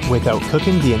result without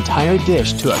cooking the entire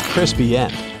dish to a crispy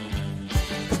end.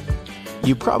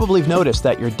 You probably have noticed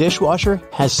that your dishwasher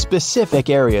has specific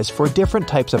areas for different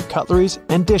types of cutleries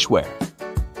and dishware.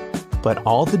 But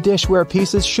all the dishware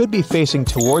pieces should be facing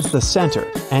towards the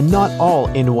center and not all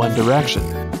in one direction.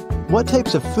 What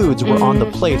types of foods were on the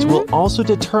plates will also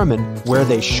determine where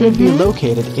they should be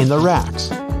located in the racks.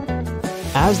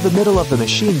 As the middle of the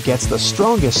machine gets the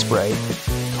strongest spray,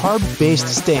 carb-based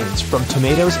stains from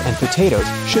tomatoes and potatoes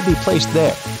should be placed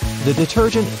there. The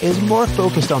detergent is more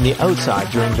focused on the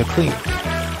outside during the clean,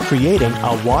 creating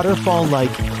a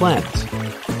waterfall-like cleanse.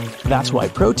 That's why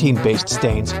protein-based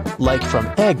stains, like from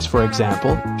eggs for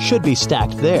example, should be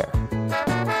stacked there.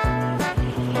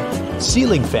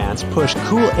 Ceiling fans push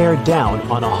cool air down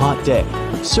on a hot day,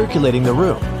 circulating the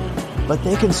room. But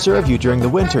they can serve you during the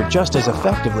winter just as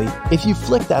effectively if you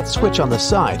flick that switch on the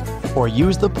side or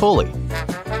use the pulley.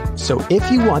 So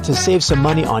if you want to save some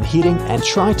money on heating and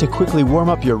try to quickly warm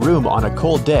up your room on a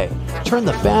cold day, turn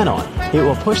the fan on. It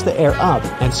will push the air up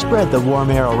and spread the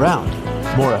warm air around,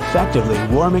 more effectively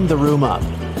warming the room up.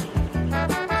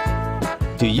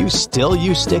 Do you still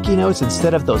use sticky notes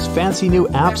instead of those fancy new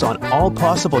apps on all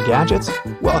possible gadgets?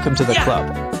 Welcome to the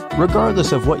club.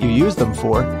 Regardless of what you use them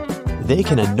for, they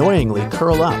can annoyingly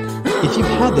curl up. If you've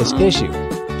had this issue,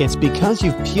 it's because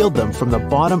you've peeled them from the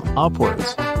bottom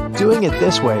upwards. Doing it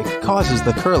this way causes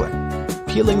the curling.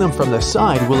 Peeling them from the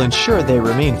side will ensure they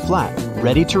remain flat,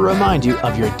 ready to remind you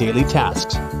of your daily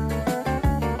tasks.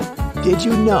 Did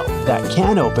you know that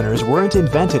can openers weren't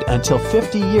invented until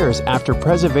 50 years after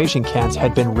preservation cans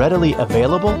had been readily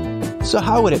available? So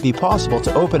how would it be possible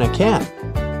to open a can?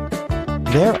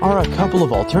 There are a couple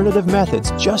of alternative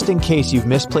methods just in case you've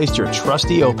misplaced your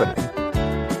trusty opener.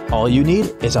 All you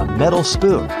need is a metal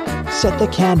spoon. Set the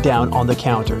can down on the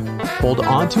counter, hold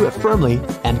onto it firmly,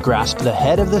 and grasp the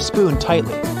head of the spoon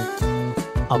tightly.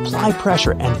 Apply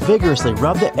pressure and vigorously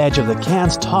rub the edge of the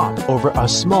can's top over a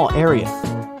small area.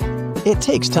 It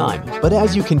takes time, but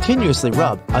as you continuously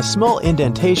rub, a small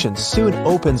indentation soon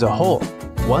opens a hole.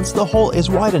 Once the hole is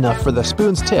wide enough for the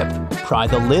spoon's tip, pry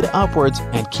the lid upwards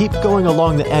and keep going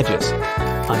along the edges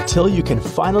until you can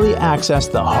finally access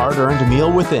the hard-earned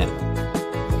meal within.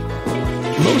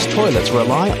 Most toilets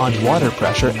rely on water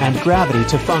pressure and gravity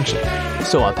to function,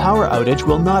 so a power outage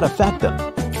will not affect them.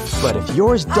 But if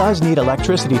yours does need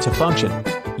electricity to function,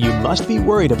 you must be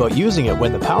worried about using it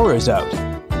when the power is out.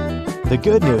 The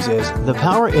good news is the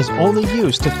power is only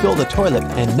used to fill the toilet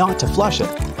and not to flush it.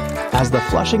 As the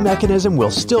flushing mechanism will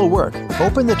still work,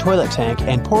 open the toilet tank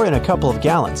and pour in a couple of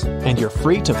gallons, and you're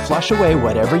free to flush away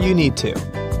whatever you need to.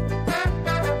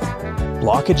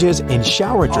 Blockages in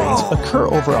shower drains occur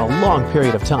over a long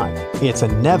period of time. It's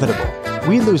inevitable.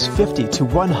 We lose 50 to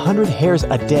 100 hairs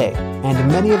a day, and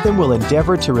many of them will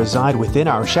endeavor to reside within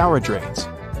our shower drains.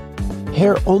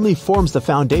 Hair only forms the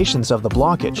foundations of the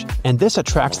blockage, and this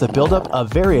attracts the buildup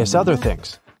of various other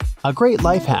things. A great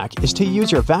life hack is to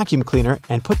use your vacuum cleaner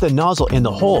and put the nozzle in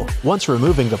the hole once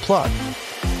removing the plug.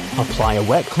 Apply a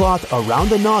wet cloth around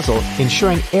the nozzle,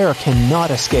 ensuring air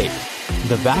cannot escape.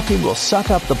 The vacuum will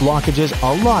suck up the blockages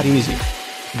a lot easier.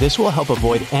 This will help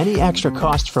avoid any extra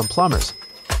cost from plumbers,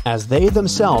 as they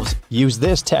themselves use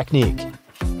this technique.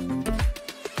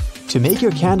 To make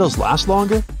your candles last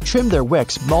longer, trim their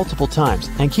wicks multiple times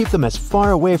and keep them as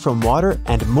far away from water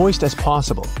and moist as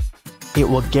possible. It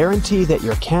will guarantee that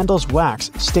your candle's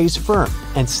wax stays firm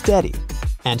and steady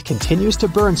and continues to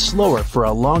burn slower for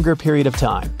a longer period of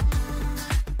time.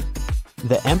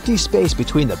 The empty space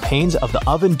between the panes of the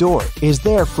oven door is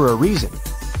there for a reason.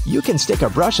 You can stick a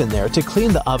brush in there to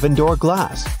clean the oven door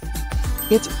glass.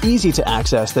 It's easy to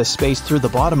access this space through the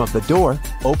bottom of the door,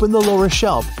 open the lower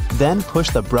shelf, then push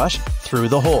the brush through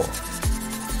the hole.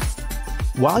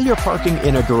 While you're parking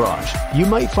in a garage, you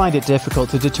might find it difficult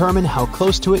to determine how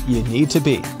close to it you need to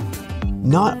be.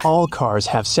 Not all cars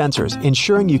have sensors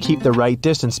ensuring you keep the right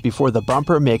distance before the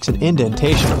bumper makes an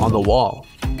indentation on the wall.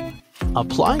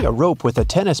 Applying a rope with a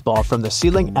tennis ball from the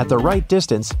ceiling at the right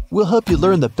distance will help you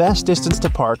learn the best distance to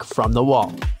park from the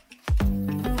wall.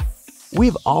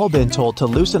 We've all been told to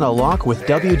loosen a lock with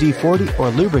WD-40 or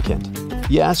lubricant.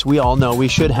 Yes, we all know we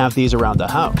should have these around the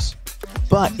house.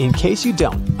 But in case you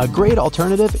don't, a great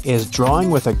alternative is drawing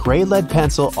with a gray lead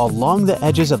pencil along the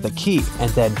edges of the key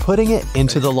and then putting it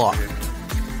into the lock.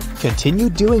 Continue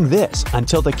doing this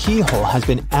until the keyhole has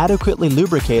been adequately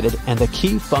lubricated and the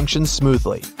key functions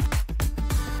smoothly.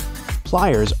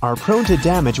 Pliers are prone to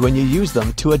damage when you use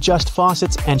them to adjust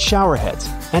faucets and shower heads,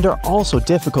 and are also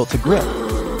difficult to grip.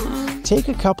 Take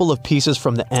a couple of pieces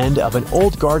from the end of an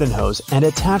old garden hose and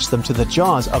attach them to the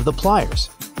jaws of the pliers.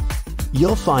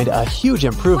 You'll find a huge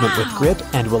improvement with grip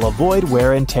and will avoid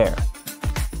wear and tear.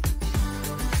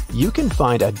 You can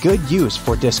find a good use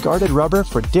for discarded rubber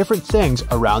for different things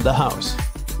around the house.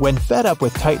 When fed up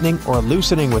with tightening or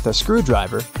loosening with a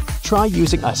screwdriver, try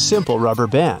using a simple rubber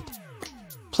band.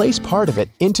 Place part of it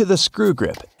into the screw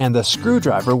grip and the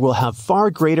screwdriver will have far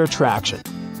greater traction.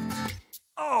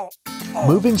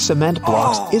 Moving cement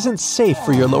blocks isn't safe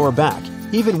for your lower back.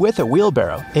 Even with a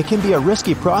wheelbarrow, it can be a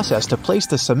risky process to place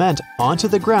the cement onto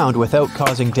the ground without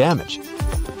causing damage.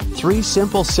 3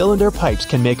 simple cylinder pipes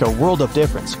can make a world of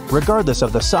difference, regardless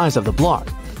of the size of the block.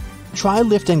 Try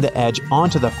lifting the edge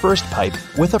onto the first pipe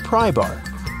with a pry bar,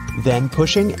 then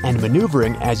pushing and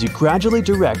maneuvering as you gradually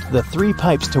direct the 3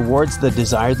 pipes towards the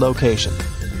desired location.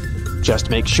 Just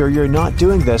make sure you're not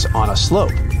doing this on a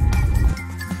slope.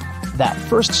 That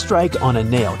first strike on a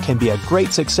nail can be a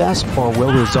great success or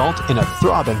will result in a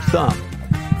throbbing thumb.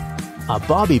 A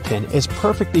bobby pin is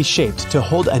perfectly shaped to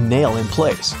hold a nail in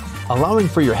place, allowing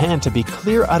for your hand to be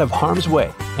clear out of harm's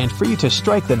way and for you to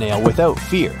strike the nail without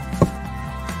fear.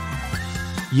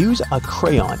 Use a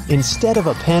crayon instead of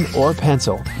a pen or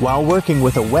pencil while working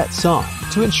with a wet saw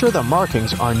to ensure the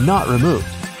markings are not removed.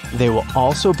 They will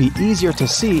also be easier to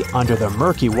see under the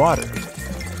murky water.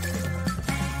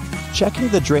 Checking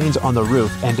the drains on the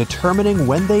roof and determining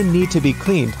when they need to be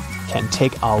cleaned can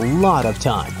take a lot of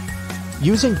time.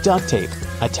 Using duct tape,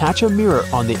 attach a mirror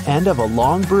on the end of a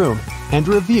long broom and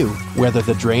review whether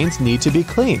the drains need to be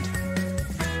cleaned.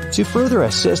 To further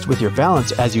assist with your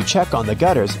balance as you check on the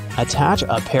gutters, attach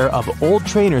a pair of old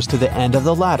trainers to the end of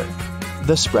the ladder.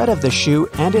 The spread of the shoe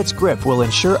and its grip will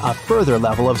ensure a further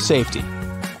level of safety.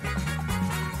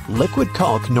 Liquid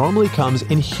caulk normally comes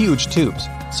in huge tubes,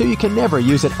 so you can never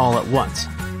use it all at once.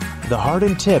 The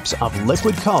hardened tips of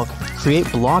liquid caulk create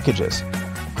blockages.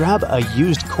 Grab a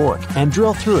used cork and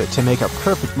drill through it to make a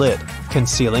perfect lid,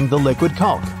 concealing the liquid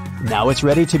caulk. Now it's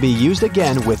ready to be used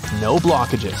again with no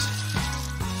blockages.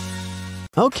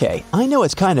 Okay, I know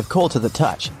it's kind of cold to the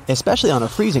touch, especially on a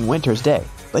freezing winter's day,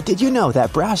 but did you know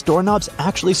that brass doorknobs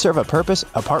actually serve a purpose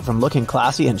apart from looking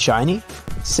classy and shiny?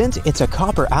 Since it's a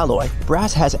copper alloy,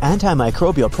 brass has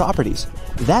antimicrobial properties.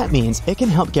 That means it can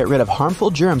help get rid of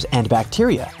harmful germs and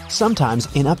bacteria, sometimes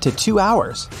in up to 2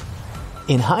 hours.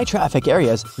 In high-traffic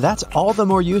areas, that's all the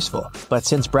more useful, but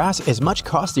since brass is much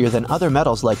costlier than other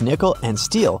metals like nickel and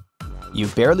steel, you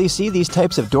barely see these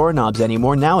types of doorknobs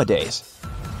anymore nowadays.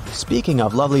 Speaking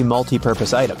of lovely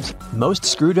multi-purpose items, most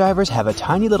screwdrivers have a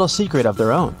tiny little secret of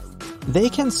their own. They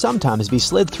can sometimes be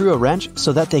slid through a wrench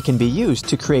so that they can be used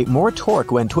to create more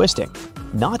torque when twisting,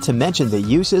 not to mention the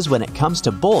uses when it comes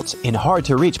to bolts in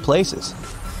hard-to-reach places.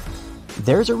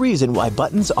 There's a reason why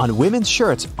buttons on women's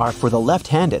shirts are for the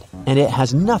left-handed, and it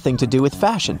has nothing to do with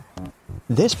fashion.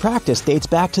 This practice dates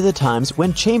back to the times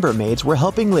when chambermaids were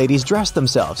helping ladies dress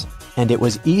themselves, and it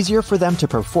was easier for them to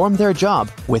perform their job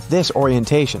with this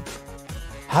orientation.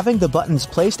 Having the buttons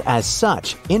placed as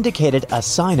such indicated a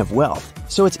sign of wealth,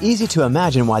 so it's easy to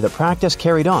imagine why the practice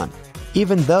carried on,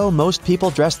 even though most people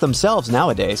dress themselves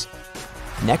nowadays.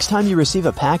 Next time you receive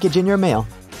a package in your mail,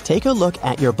 take a look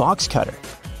at your box cutter.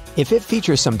 If it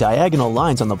features some diagonal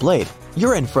lines on the blade,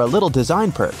 you're in for a little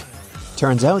design perk.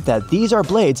 Turns out that these are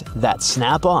blades that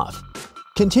snap off.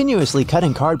 Continuously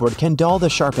cutting cardboard can dull the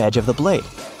sharp edge of the blade.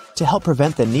 To help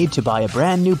prevent the need to buy a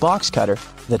brand new box cutter,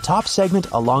 the top segment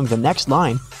along the next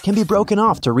line can be broken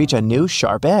off to reach a new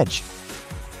sharp edge.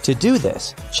 To do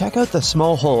this, check out the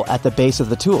small hole at the base of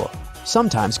the tool,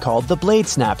 sometimes called the blade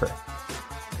snapper.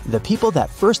 The people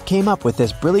that first came up with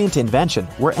this brilliant invention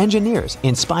were engineers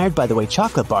inspired by the way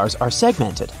chocolate bars are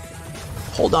segmented.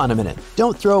 Hold on a minute,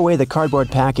 don't throw away the cardboard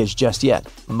package just yet.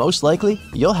 Most likely,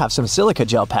 you'll have some silica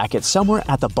gel packets somewhere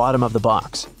at the bottom of the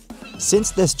box.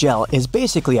 Since this gel is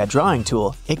basically a drawing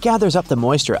tool, it gathers up the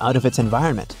moisture out of its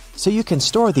environment, so you can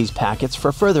store these packets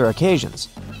for further occasions,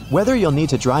 whether you'll need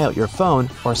to dry out your phone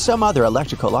or some other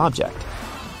electrical object.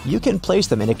 You can place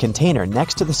them in a container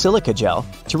next to the silica gel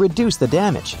to reduce the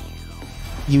damage.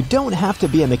 You don't have to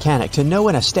be a mechanic to know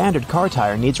when a standard car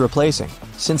tire needs replacing,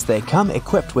 since they come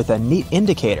equipped with a neat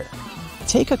indicator.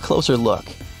 Take a closer look,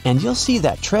 and you'll see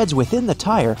that treads within the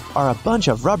tire are a bunch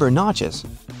of rubber notches.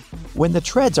 When the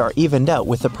treads are evened out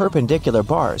with the perpendicular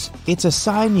bars, it's a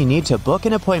sign you need to book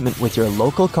an appointment with your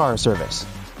local car service,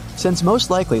 since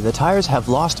most likely the tires have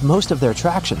lost most of their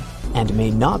traction and may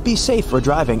not be safe for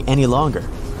driving any longer.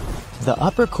 The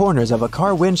upper corners of a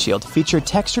car windshield feature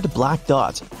textured black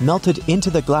dots melted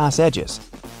into the glass edges.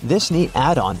 This neat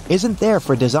add-on isn't there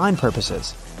for design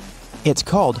purposes. It's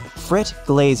called frit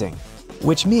glazing,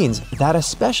 which means that a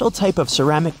special type of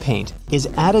ceramic paint is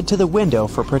added to the window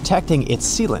for protecting its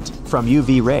sealant from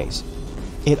UV rays.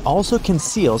 It also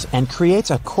conceals and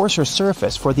creates a coarser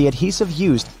surface for the adhesive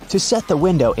used to set the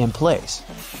window in place.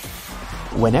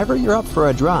 Whenever you're up for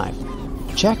a drive,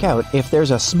 check out if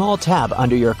there's a small tab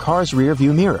under your car's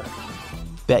rearview mirror.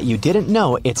 Bet you didn't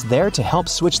know it's there to help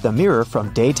switch the mirror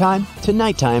from daytime to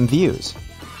nighttime views.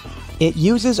 It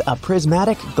uses a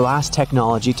prismatic glass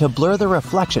technology to blur the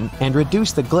reflection and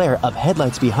reduce the glare of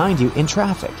headlights behind you in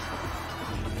traffic.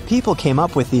 People came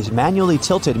up with these manually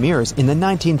tilted mirrors in the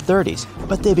 1930s,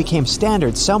 but they became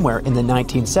standard somewhere in the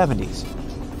 1970s.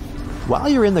 While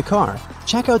you're in the car,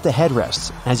 check out the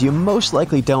headrests, as you most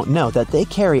likely don't know that they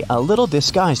carry a little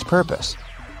disguised purpose.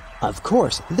 Of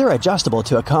course, they're adjustable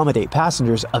to accommodate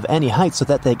passengers of any height so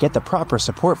that they get the proper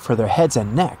support for their heads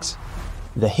and necks.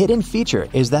 The hidden feature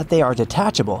is that they are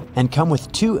detachable and come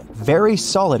with two very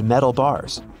solid metal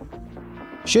bars.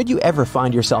 Should you ever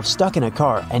find yourself stuck in a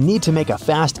car and need to make a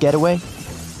fast getaway,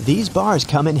 these bars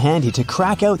come in handy to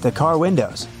crack out the car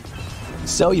windows.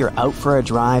 So you're out for a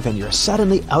drive and you're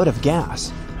suddenly out of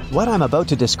gas. What I'm about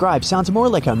to describe sounds more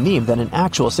like a meme than an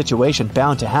actual situation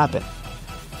bound to happen.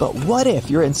 But what if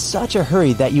you're in such a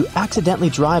hurry that you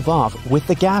accidentally drive off with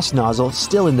the gas nozzle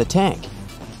still in the tank?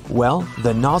 Well,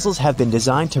 the nozzles have been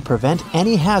designed to prevent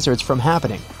any hazards from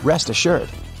happening, rest assured.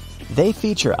 They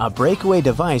feature a breakaway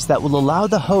device that will allow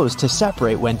the hose to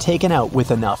separate when taken out with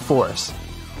enough force.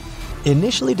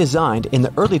 Initially designed in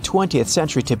the early 20th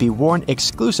century to be worn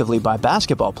exclusively by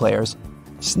basketball players,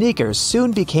 sneakers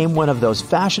soon became one of those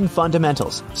fashion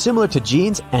fundamentals, similar to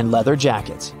jeans and leather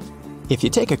jackets. If you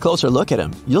take a closer look at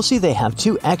them, you'll see they have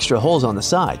two extra holes on the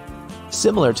side,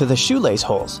 similar to the shoelace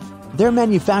holes. They're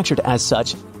manufactured as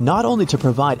such not only to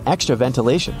provide extra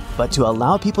ventilation, but to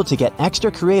allow people to get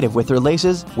extra creative with their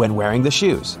laces when wearing the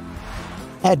shoes.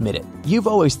 Admit it, you've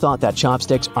always thought that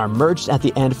chopsticks are merged at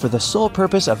the end for the sole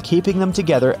purpose of keeping them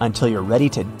together until you're ready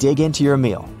to dig into your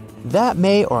meal. That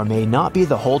may or may not be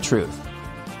the whole truth.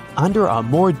 Under a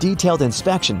more detailed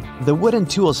inspection, the wooden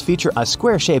tools feature a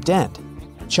square-shaped end.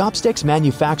 Chopsticks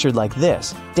manufactured like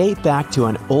this date back to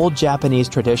an old Japanese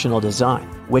traditional design,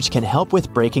 which can help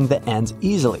with breaking the ends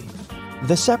easily.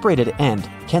 The separated end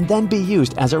can then be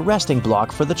used as a resting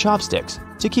block for the chopsticks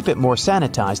to keep it more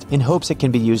sanitized in hopes it can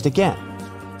be used again,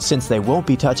 since they won't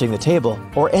be touching the table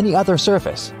or any other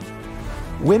surface.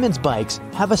 Women's bikes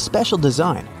have a special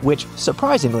design which,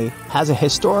 surprisingly, has a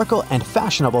historical and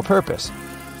fashionable purpose.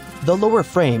 The lower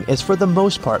frame is for the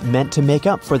most part meant to make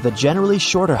up for the generally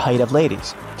shorter height of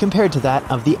ladies, compared to that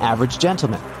of the average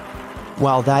gentleman.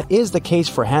 While that is the case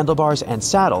for handlebars and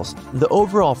saddles, the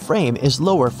overall frame is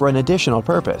lower for an additional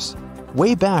purpose.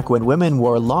 Way back when women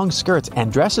wore long skirts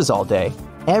and dresses all day,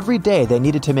 every day they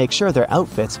needed to make sure their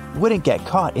outfits wouldn't get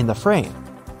caught in the frame.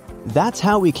 That's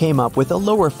how we came up with a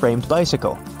lower-framed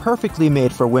bicycle, perfectly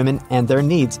made for women and their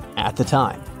needs at the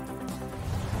time.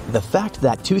 The fact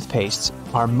that toothpastes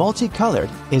are multicolored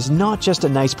is not just a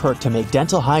nice perk to make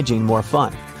dental hygiene more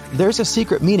fun. There's a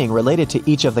secret meaning related to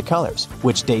each of the colors,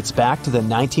 which dates back to the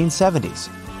 1970s.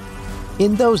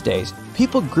 In those days,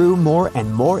 people grew more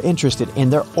and more interested in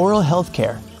their oral health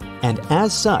care, and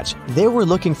as such, they were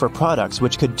looking for products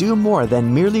which could do more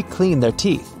than merely clean their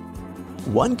teeth.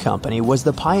 One company was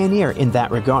the pioneer in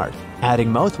that regard, adding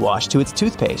mouthwash to its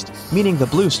toothpaste, meaning the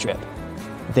blue strip.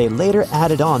 They later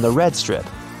added on the red strip,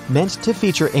 meant to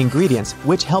feature ingredients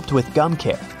which helped with gum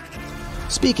care.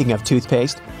 Speaking of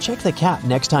toothpaste, check the cap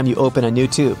next time you open a new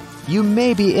tube. You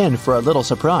may be in for a little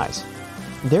surprise.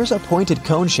 There's a pointed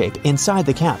cone shape inside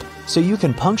the cap, so you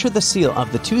can puncture the seal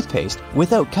of the toothpaste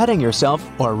without cutting yourself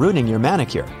or ruining your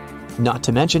manicure. Not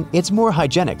to mention, it's more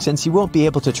hygienic since you won't be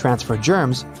able to transfer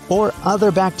germs or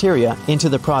other bacteria into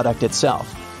the product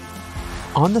itself.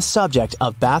 On the subject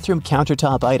of bathroom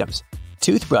countertop items,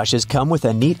 toothbrushes come with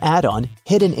a neat add-on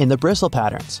hidden in the bristle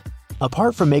patterns.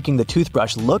 Apart from making the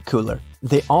toothbrush look cooler,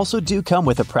 they also do come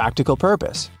with a practical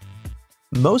purpose.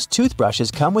 Most toothbrushes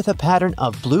come with a pattern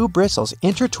of blue bristles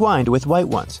intertwined with white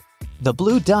ones. The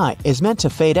blue dye is meant to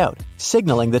fade out,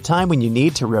 signaling the time when you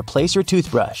need to replace your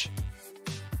toothbrush.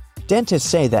 Dentists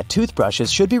say that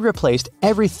toothbrushes should be replaced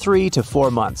every 3 to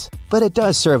 4 months, but it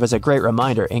does serve as a great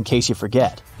reminder in case you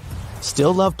forget.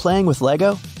 Still love playing with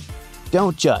Lego?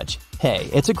 Don't judge. Hey,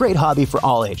 it's a great hobby for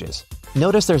all ages.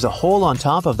 Notice there's a hole on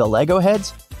top of the Lego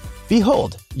heads?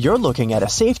 Behold, you're looking at a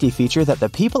safety feature that the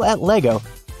people at Lego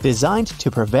designed to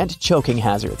prevent choking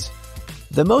hazards.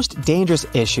 The most dangerous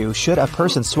issue should a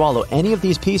person swallow any of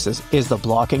these pieces is the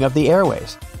blocking of the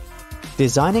airways.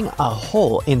 Designing a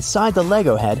hole inside the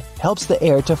Lego head helps the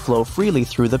air to flow freely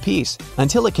through the piece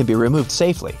until it can be removed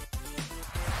safely.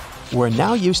 We're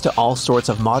now used to all sorts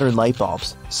of modern light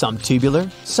bulbs, some tubular,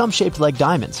 some shaped like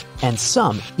diamonds, and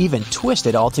some even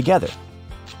twisted altogether.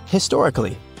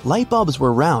 Historically, light bulbs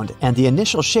were round and the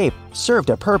initial shape served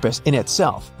a purpose in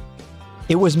itself.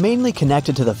 It was mainly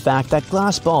connected to the fact that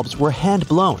glass bulbs were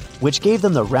hand-blown, which gave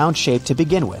them the round shape to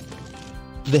begin with.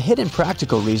 The hidden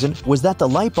practical reason was that the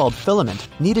light bulb filament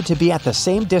needed to be at the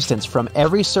same distance from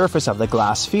every surface of the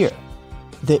glass sphere.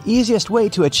 The easiest way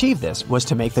to achieve this was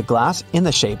to make the glass in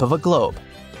the shape of a globe.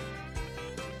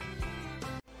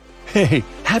 Hey,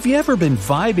 have you ever been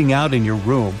vibing out in your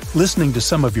room, listening to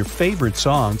some of your favorite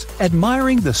songs,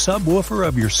 admiring the subwoofer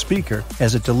of your speaker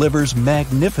as it delivers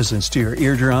magnificence to your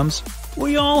eardrums?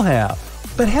 We all have.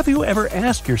 But have you ever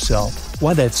asked yourself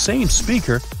why that same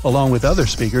speaker, along with other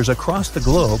speakers across the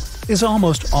globe, is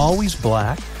almost always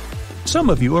black? Some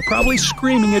of you are probably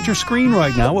screaming at your screen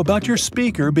right now about your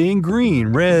speaker being green,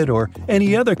 red, or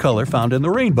any other color found in the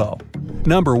rainbow.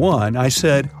 Number 1, I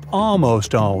said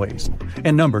almost always.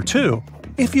 And number 2,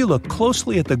 if you look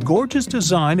closely at the gorgeous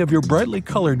design of your brightly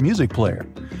colored music player,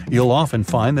 you'll often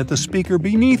find that the speaker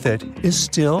beneath it is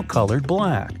still colored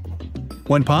black.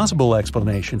 One possible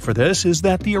explanation for this is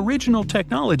that the original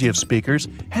technology of speakers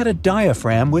had a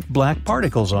diaphragm with black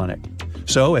particles on it.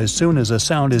 So as soon as a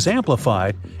sound is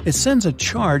amplified, it sends a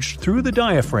charge through the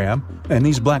diaphragm, and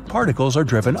these black particles are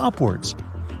driven upwards.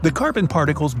 The carbon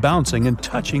particles bouncing and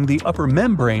touching the upper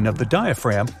membrane of the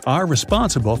diaphragm are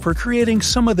responsible for creating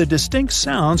some of the distinct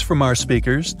sounds from our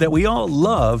speakers that we all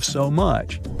love so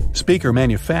much. Speaker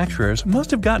manufacturers must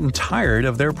have gotten tired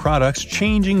of their products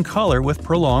changing color with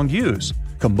prolonged use,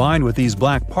 combined with these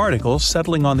black particles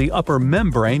settling on the upper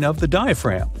membrane of the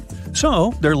diaphragm.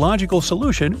 So, their logical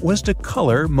solution was to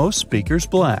color most speakers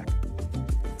black.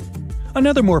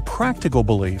 Another more practical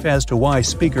belief as to why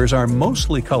speakers are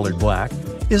mostly colored black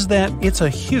is that it's a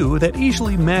hue that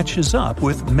easily matches up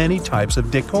with many types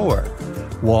of decor.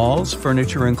 Walls,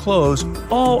 furniture, and clothes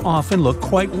all often look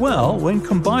quite well when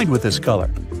combined with this color,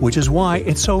 which is why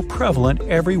it's so prevalent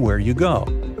everywhere you go.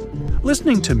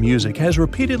 Listening to music has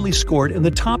repeatedly scored in the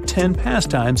top 10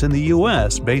 pastimes in the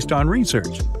US based on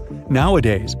research.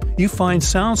 Nowadays, you find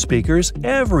sound speakers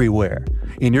everywhere.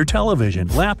 In your television,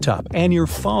 laptop, and your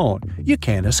phone. You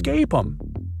can't escape them.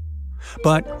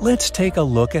 But let's take a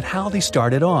look at how they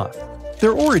started off.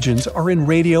 Their origins are in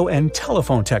radio and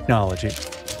telephone technology.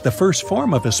 The first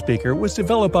form of a speaker was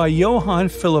developed by Johann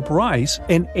Philipp Reis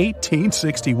in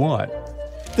 1861.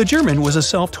 The German was a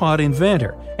self-taught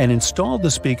inventor and installed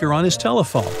the speaker on his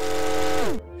telephone.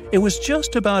 It was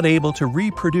just about able to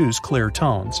reproduce clear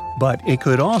tones, but it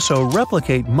could also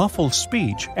replicate muffled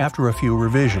speech after a few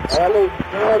revisions.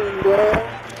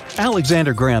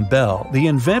 Alexander Graham Bell, the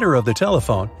inventor of the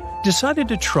telephone, decided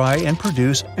to try and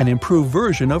produce an improved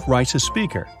version of Reis's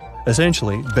speaker.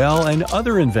 Essentially, Bell and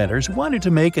other inventors wanted to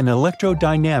make an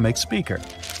electrodynamic speaker.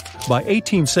 By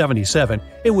 1877,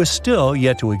 it was still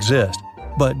yet to exist,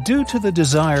 but due to the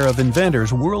desire of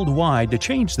inventors worldwide to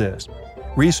change this,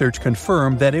 research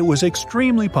confirmed that it was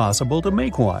extremely possible to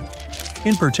make one.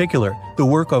 In particular, the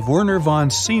work of Werner von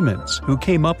Siemens, who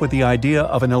came up with the idea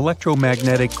of an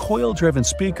electromagnetic coil-driven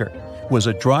speaker, was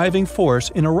a driving force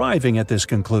in arriving at this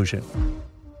conclusion.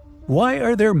 Why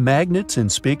are there magnets in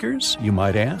speakers, you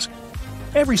might ask?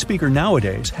 Every speaker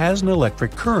nowadays has an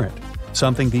electric current,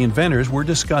 something the inventors were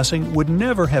discussing would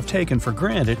never have taken for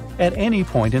granted at any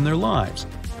point in their lives.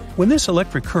 When this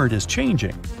electric current is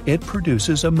changing, it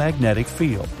produces a magnetic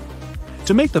field.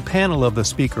 To make the panel of the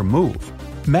speaker move,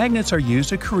 magnets are used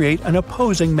to create an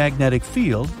opposing magnetic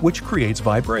field which creates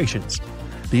vibrations.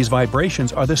 These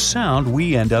vibrations are the sound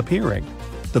we end up hearing.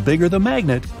 The bigger the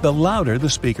magnet, the louder the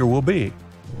speaker will be.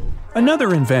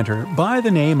 Another inventor by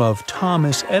the name of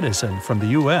Thomas Edison from the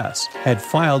US had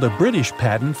filed a British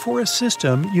patent for a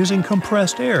system using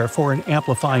compressed air for an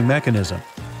amplifying mechanism.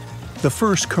 The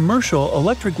first commercial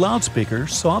electric loudspeaker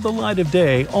saw the light of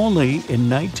day only in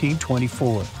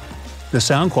 1924. The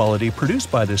sound quality produced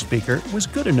by this speaker was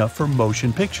good enough for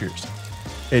motion pictures.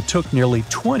 It took nearly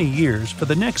 20 years for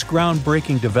the next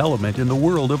groundbreaking development in the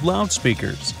world of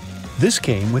loudspeakers. This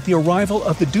came with the arrival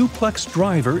of the duplex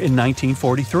driver in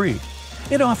 1943.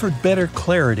 It offered better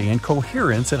clarity and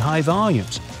coherence at high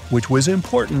volumes, which was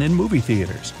important in movie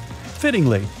theaters.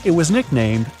 Fittingly, it was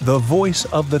nicknamed the voice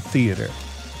of the theater.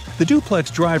 The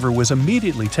duplex driver was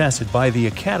immediately tested by the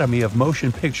Academy of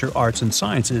Motion Picture Arts and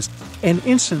Sciences and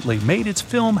instantly made its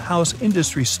film house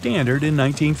industry standard in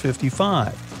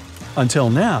 1955. Until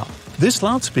now, this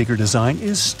loudspeaker design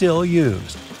is still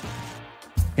used.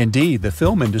 Indeed, the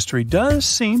film industry does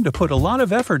seem to put a lot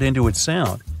of effort into its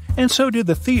sound, and so do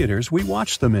the theaters we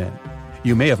watch them in.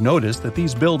 You may have noticed that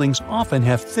these buildings often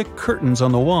have thick curtains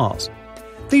on the walls.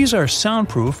 These are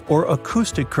soundproof or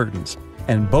acoustic curtains,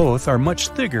 and both are much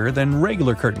thicker than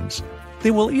regular curtains.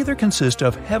 They will either consist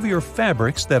of heavier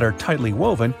fabrics that are tightly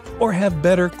woven or have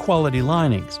better quality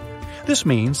linings. This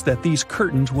means that these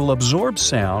curtains will absorb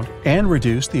sound and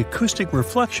reduce the acoustic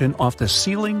reflection off the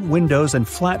ceiling, windows, and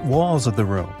flat walls of the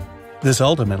room. This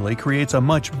ultimately creates a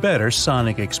much better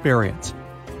sonic experience.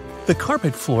 The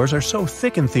carpet floors are so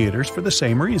thick in theaters for the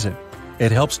same reason.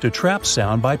 It helps to trap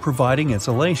sound by providing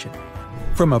insulation.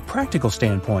 From a practical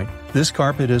standpoint, this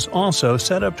carpet is also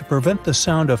set up to prevent the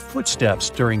sound of footsteps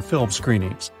during film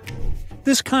screenings.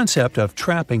 This concept of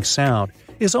trapping sound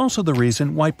is also the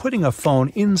reason why putting a phone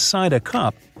inside a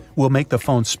cup will make the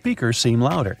phone's speaker seem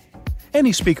louder.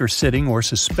 Any speaker sitting or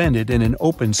suspended in an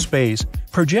open space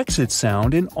projects its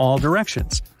sound in all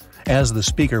directions. As the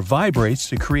speaker vibrates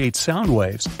to create sound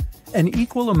waves, an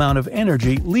equal amount of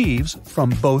energy leaves from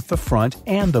both the front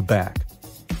and the back.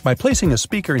 By placing a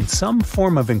speaker in some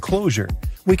form of enclosure,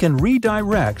 we can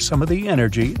redirect some of the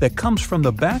energy that comes from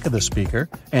the back of the speaker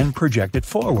and project it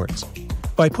forwards.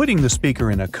 By putting the speaker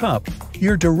in a cup,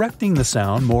 you're directing the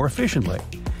sound more efficiently.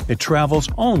 It travels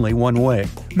only one way,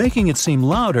 making it seem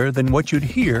louder than what you'd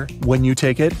hear when you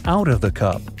take it out of the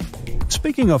cup.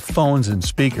 Speaking of phones and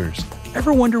speakers,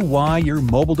 ever wonder why your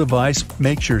mobile device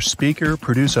makes your speaker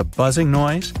produce a buzzing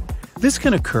noise? This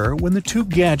can occur when the two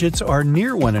gadgets are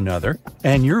near one another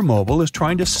and your mobile is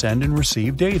trying to send and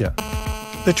receive data.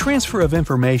 The transfer of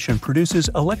information produces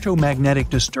electromagnetic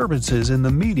disturbances in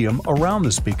the medium around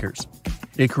the speakers.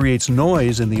 It creates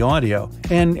noise in the audio,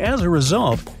 and as a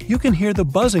result, you can hear the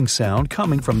buzzing sound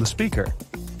coming from the speaker.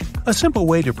 A simple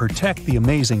way to protect the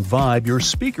amazing vibe your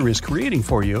speaker is creating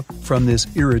for you from this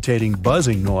irritating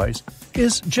buzzing noise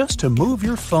is just to move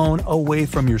your phone away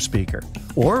from your speaker,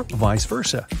 or vice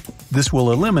versa. This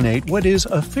will eliminate what is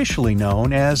officially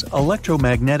known as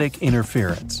electromagnetic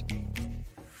interference.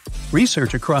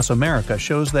 Research across America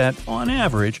shows that, on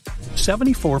average,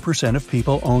 74% of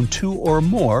people own 2 or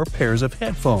more pairs of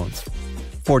headphones.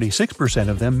 46%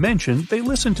 of them mention they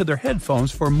listen to their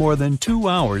headphones for more than 2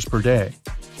 hours per day.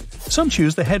 Some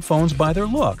choose the headphones by their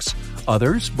looks,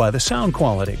 others by the sound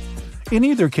quality. In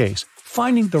either case,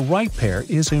 finding the right pair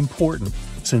is important,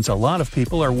 since a lot of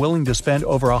people are willing to spend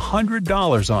over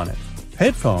 $100 on it.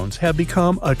 Headphones have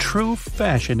become a true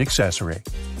fashion accessory.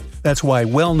 That's why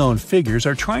well-known figures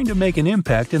are trying to make an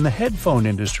impact in the headphone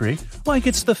industry like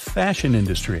it's the fashion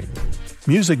industry.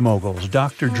 Music moguls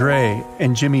Dr. Dre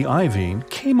and Jimmy Iovine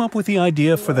came up with the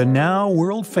idea for the now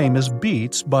world-famous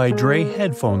Beats by Dre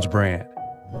headphones brand.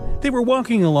 They were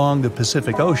walking along the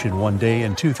Pacific Ocean one day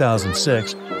in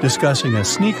 2006 discussing a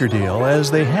sneaker deal as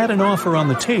they had an offer on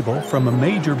the table from a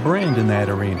major brand in that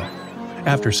arena.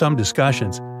 After some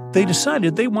discussions, they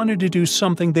decided they wanted to do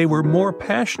something they were more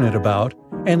passionate about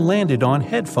and landed on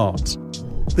headphones.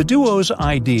 The duo's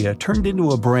idea turned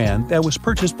into a brand that was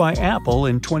purchased by Apple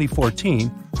in 2014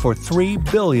 for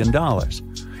 $3 billion.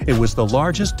 It was the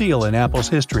largest deal in Apple's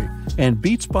history, and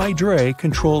Beats by Dre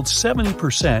controlled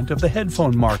 70% of the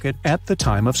headphone market at the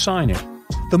time of signing.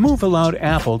 The move allowed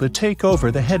Apple to take over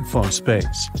the headphone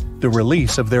space. The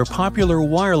release of their popular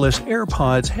wireless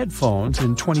AirPods headphones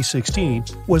in 2016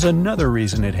 was another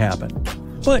reason it happened.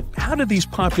 But how do these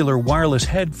popular wireless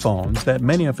headphones that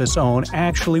many of us own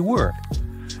actually work?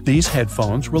 These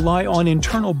headphones rely on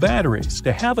internal batteries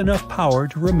to have enough power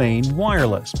to remain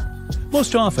wireless.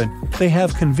 Most often, they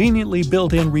have conveniently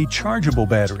built-in rechargeable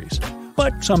batteries,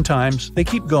 but sometimes they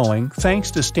keep going thanks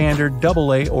to standard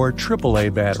AA or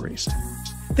AAA batteries.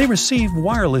 They receive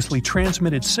wirelessly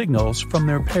transmitted signals from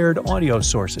their paired audio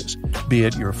sources, be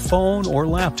it your phone or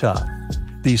laptop.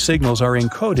 These signals are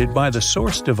encoded by the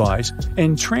source device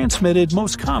and transmitted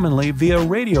most commonly via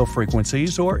radio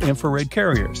frequencies or infrared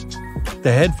carriers.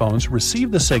 The headphones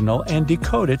receive the signal and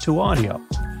decode it to audio.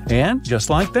 And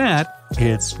just like that,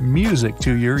 it's music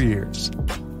to your ears.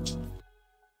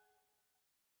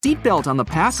 Seatbelt on the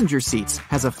passenger seats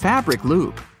has a fabric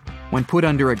loop. When put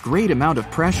under a great amount of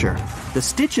pressure, the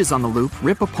stitches on the loop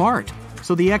rip apart,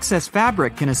 so the excess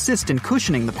fabric can assist in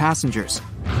cushioning the passengers.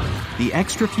 The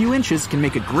extra few inches can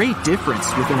make a great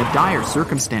difference within a dire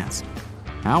circumstance.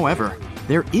 However,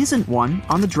 there isn't one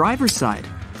on the driver's side.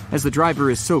 As the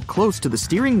driver is so close to the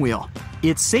steering wheel,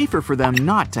 it's safer for them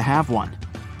not to have one.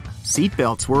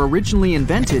 Seatbelts were originally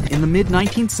invented in the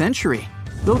mid-19th century,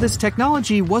 though this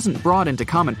technology wasn't brought into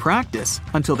common practice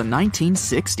until the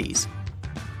 1960s.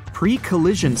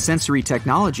 Pre-collision sensory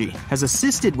technology has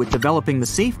assisted with developing the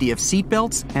safety of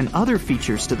seatbelts and other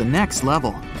features to the next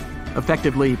level.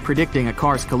 Effectively predicting a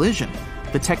car's collision,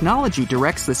 the technology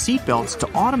directs the seatbelts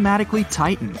to automatically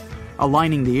tighten,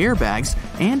 aligning the airbags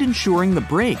and ensuring the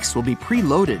brakes will be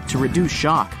preloaded to reduce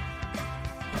shock.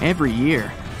 Every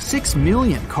year, 6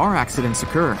 million car accidents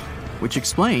occur, which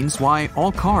explains why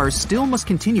all cars still must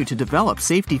continue to develop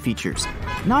safety features,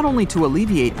 not only to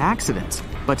alleviate accidents,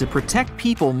 but to protect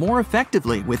people more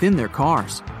effectively within their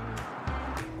cars.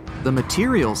 The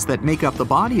materials that make up the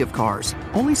body of cars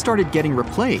only started getting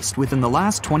replaced within the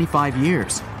last 25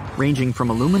 years, ranging from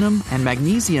aluminum and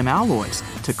magnesium alloys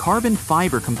to carbon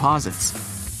fiber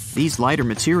composites. These lighter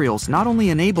materials not only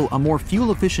enable a more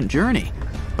fuel-efficient journey,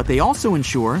 but they also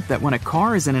ensure that when a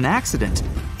car is in an accident,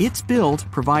 its build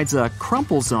provides a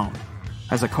crumple zone.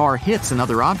 As a car hits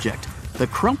another object, the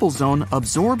crumple zone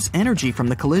absorbs energy from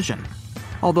the collision.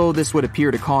 Although this would appear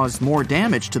to cause more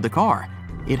damage to the car,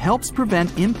 it helps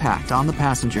prevent impact on the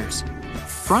passengers.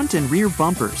 Front and rear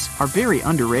bumpers are very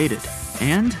underrated,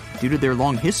 and due to their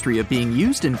long history of being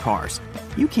used in cars,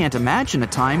 you can't imagine a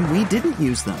time we didn't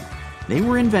use them. They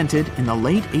were invented in the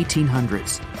late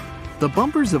 1800s. The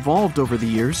bumpers evolved over the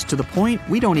years to the point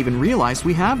we don't even realize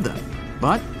we have them.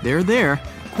 But they're there,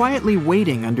 quietly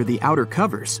waiting under the outer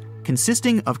covers,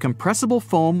 consisting of compressible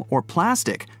foam or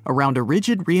plastic around a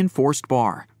rigid reinforced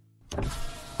bar.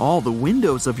 All the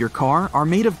windows of your car are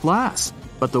made of glass,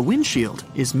 but the windshield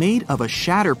is made of a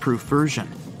shatterproof version.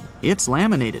 It's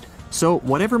laminated, so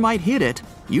whatever might hit it,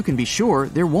 you can be sure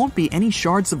there won't be any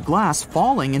shards of glass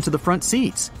falling into the front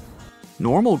seats.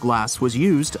 Normal glass was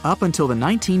used up until the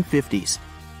 1950s.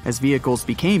 As vehicles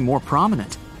became more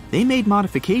prominent, they made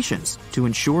modifications to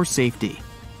ensure safety.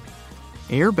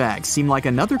 Airbags seem like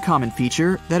another common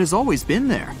feature that has always been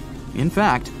there. In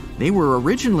fact, they were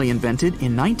originally invented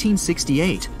in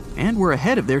 1968 and were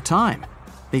ahead of their time.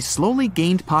 They slowly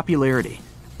gained popularity,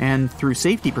 and through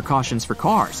safety precautions for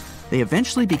cars, they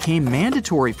eventually became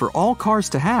mandatory for all cars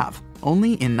to have,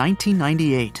 only in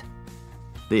 1998.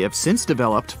 They have since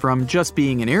developed from just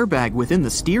being an airbag within the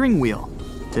steering wheel.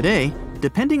 Today,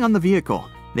 depending on the vehicle,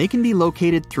 they can be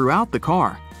located throughout the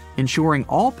car, ensuring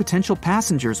all potential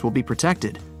passengers will be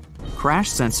protected. Crash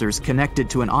sensors connected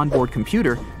to an onboard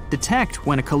computer detect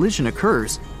when a collision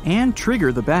occurs and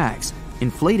trigger the bags,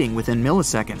 inflating within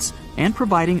milliseconds and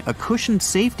providing a cushioned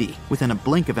safety within a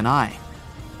blink of an eye.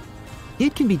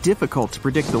 It can be difficult to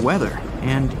predict the weather,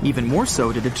 and even more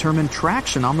so to determine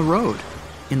traction on the road.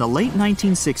 In the late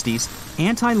 1960s,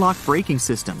 anti-lock braking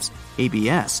systems,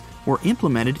 ABS, were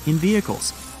implemented in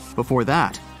vehicles. Before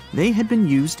that, they had been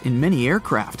used in many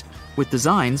aircraft, with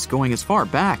designs going as far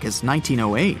back as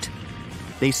 1908.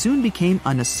 They soon became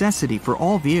a necessity for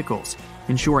all vehicles,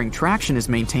 ensuring traction is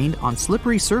maintained on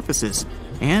slippery surfaces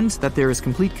and that there is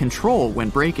complete control when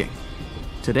braking.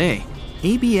 Today,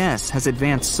 ABS has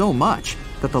advanced so much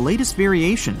that the latest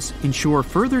variations ensure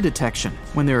further detection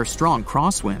when there are strong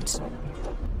crosswinds.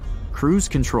 Cruise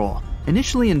control,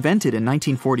 initially invented in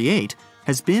 1948,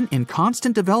 has been in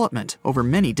constant development over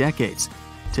many decades.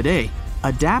 Today,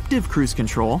 adaptive cruise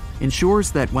control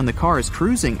ensures that when the car is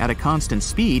cruising at a constant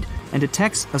speed and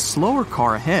detects a slower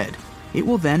car ahead, it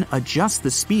will then adjust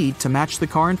the speed to match the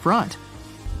car in front.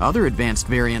 Other advanced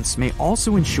variants may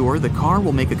also ensure the car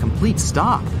will make a complete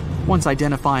stop once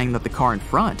identifying that the car in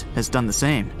front has done the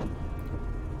same.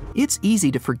 It's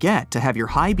easy to forget to have your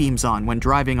high beams on when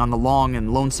driving on the long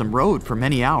and lonesome road for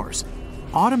many hours.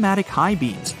 Automatic high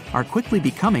beams are quickly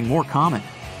becoming more common.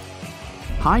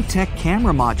 High-tech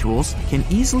camera modules can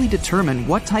easily determine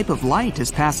what type of light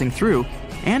is passing through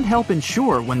and help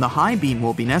ensure when the high beam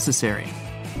will be necessary.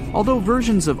 Although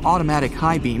versions of automatic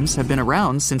high beams have been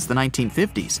around since the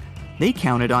 1950s, they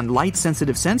counted on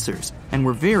light-sensitive sensors and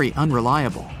were very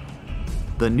unreliable.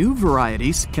 The new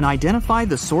varieties can identify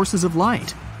the sources of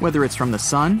light, whether it's from the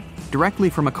sun,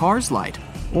 directly from a car's light,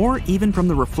 or even from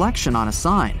the reflection on a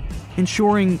sign,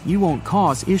 ensuring you won't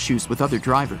cause issues with other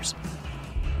drivers.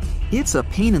 It's a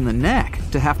pain in the neck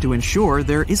to have to ensure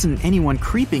there isn't anyone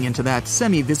creeping into that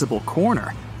semi-visible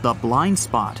corner, the blind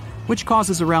spot, which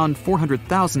causes around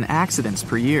 400,000 accidents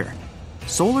per year.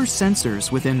 Solar sensors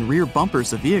within rear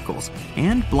bumpers of vehicles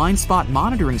and blind spot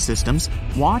monitoring systems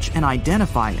watch and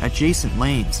identify adjacent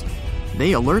lanes.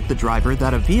 They alert the driver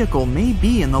that a vehicle may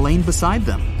be in the lane beside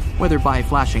them, whether by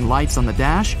flashing lights on the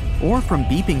dash or from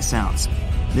beeping sounds.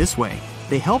 This way,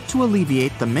 they help to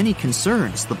alleviate the many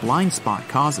concerns the blind spot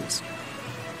causes.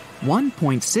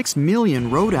 1.6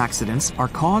 million road accidents are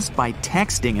caused by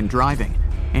texting and driving,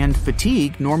 and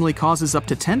fatigue normally causes up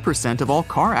to 10% of all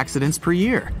car accidents per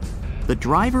year. The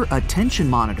Driver Attention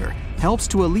Monitor helps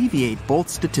to alleviate both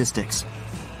statistics.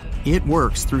 It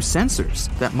works through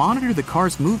sensors that monitor the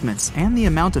car's movements and the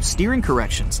amount of steering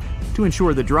corrections to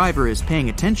ensure the driver is paying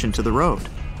attention to the road.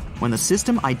 When the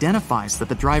system identifies that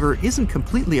the driver isn't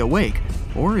completely awake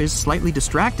or is slightly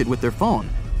distracted with their phone,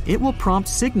 it will prompt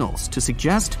signals to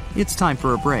suggest it's time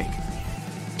for a break.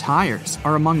 Tires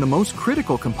are among the most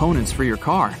critical components for your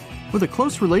car, with a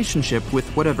close relationship with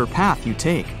whatever path you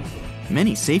take.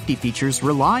 Many safety features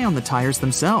rely on the tires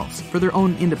themselves for their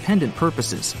own independent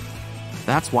purposes.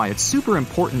 That's why it's super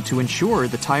important to ensure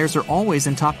the tires are always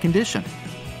in top condition.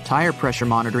 Tire pressure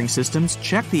monitoring systems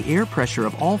check the air pressure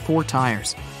of all 4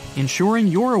 tires, ensuring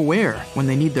you're aware when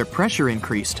they need their pressure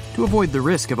increased to avoid the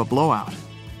risk of a blowout.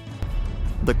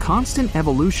 The constant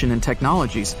evolution in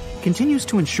technologies continues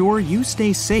to ensure you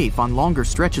stay safe on longer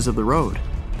stretches of the road.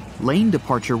 Lane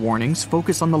departure warnings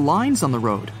focus on the lines on the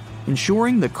road,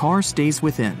 ensuring the car stays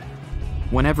within.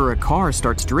 Whenever a car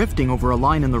starts drifting over a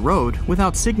line in the road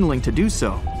without signaling to do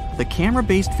so, the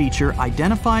camera-based feature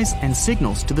identifies and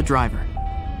signals to the driver.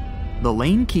 The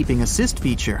lane keeping assist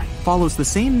feature follows the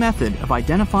same method of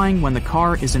identifying when the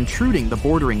car is intruding the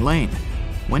bordering lane.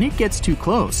 When it gets too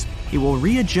close, it will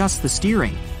readjust the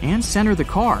steering and center the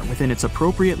car within its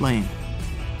appropriate lane.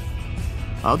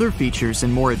 Other features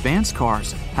in more advanced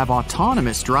cars have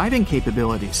autonomous driving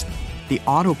capabilities. The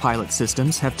autopilot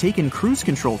systems have taken cruise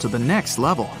control to the next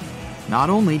level. Not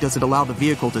only does it allow the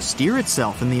vehicle to steer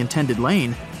itself in the intended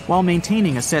lane while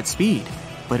maintaining a set speed,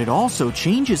 but it also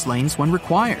changes lanes when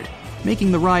required,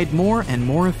 making the ride more and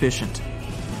more efficient.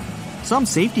 Some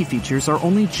safety features are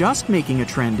only just making a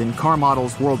trend in car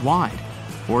models worldwide.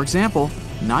 For example,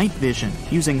 night vision,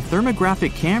 using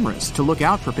thermographic cameras to look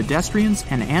out for pedestrians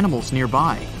and animals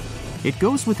nearby. It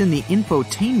goes within the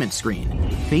infotainment screen,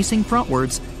 facing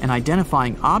frontwards and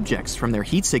identifying objects from their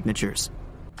heat signatures.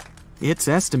 It's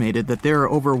estimated that there are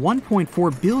over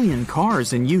 1.4 billion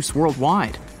cars in use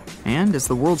worldwide, and as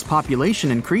the world's population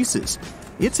increases,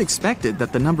 it's expected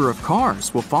that the number of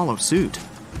cars will follow suit.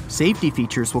 Safety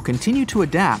features will continue to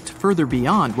adapt further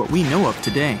beyond what we know of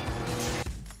today.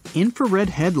 Infrared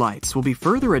headlights will be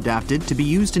further adapted to be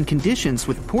used in conditions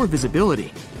with poor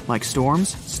visibility, like storms,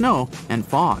 snow, and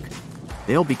fog.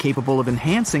 They'll be capable of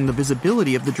enhancing the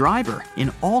visibility of the driver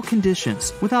in all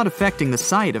conditions without affecting the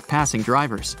sight of passing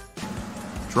drivers.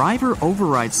 Driver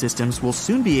override systems will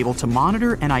soon be able to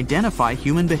monitor and identify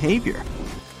human behavior.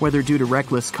 Whether due to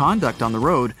reckless conduct on the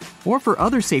road or for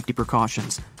other safety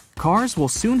precautions, cars will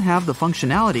soon have the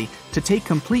functionality to take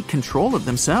complete control of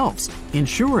themselves,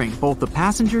 ensuring both the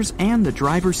passengers and the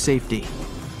driver's safety.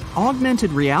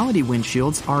 Augmented reality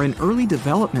windshields are in early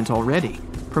development already,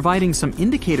 providing some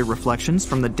indicator reflections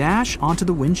from the dash onto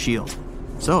the windshield.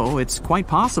 So it's quite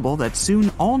possible that soon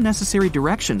all necessary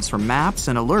directions from maps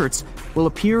and alerts will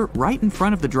appear right in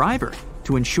front of the driver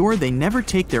to ensure they never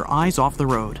take their eyes off the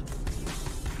road.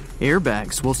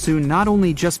 Airbags will soon not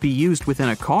only just be used within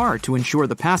a car to ensure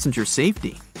the passenger's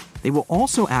safety, they will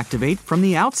also activate from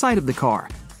the outside of the car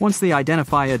once they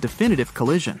identify a definitive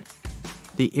collision.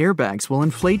 The airbags will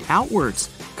inflate outwards,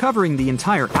 covering the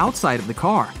entire outside of the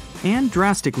car and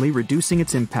drastically reducing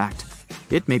its impact.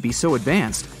 It may be so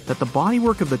advanced that the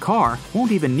bodywork of the car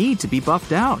won't even need to be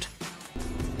buffed out.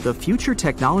 The future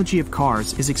technology of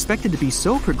cars is expected to be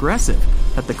so progressive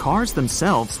that the cars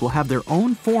themselves will have their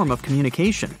own form of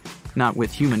communication, not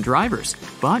with human drivers,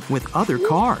 but with other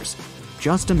cars.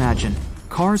 Just imagine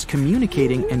cars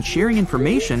communicating and sharing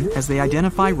information as they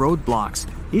identify roadblocks,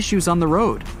 issues on the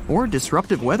road, or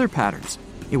disruptive weather patterns.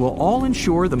 It will all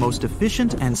ensure the most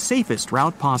efficient and safest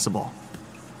route possible.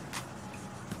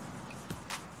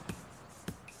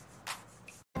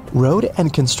 Road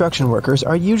and construction workers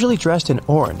are usually dressed in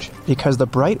orange because the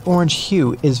bright orange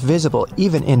hue is visible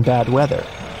even in bad weather.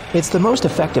 It's the most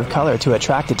effective color to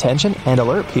attract attention and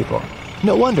alert people.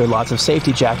 No wonder lots of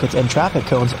safety jackets and traffic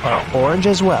cones are orange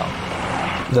as well.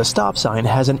 The stop sign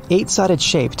has an 8-sided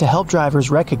shape to help drivers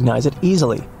recognize it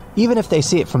easily, even if they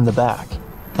see it from the back.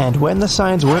 And when the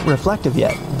signs weren't reflective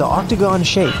yet, the octagon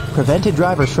shape prevented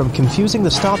drivers from confusing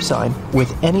the stop sign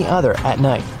with any other at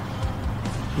night.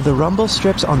 The rumble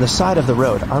strips on the side of the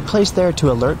road are placed there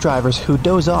to alert drivers who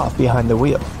doze off behind the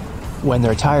wheel. When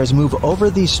their tires move over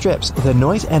these strips, the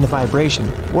noise and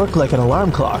vibration work like an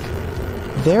alarm clock.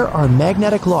 There are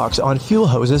magnetic locks on fuel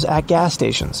hoses at gas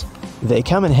stations. They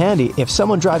come in handy if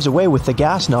someone drives away with the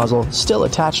gas nozzle still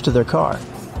attached to their car.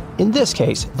 In this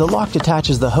case, the lock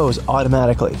detaches the hose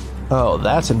automatically. Oh,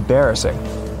 that's embarrassing.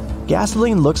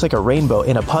 Gasoline looks like a rainbow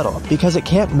in a puddle because it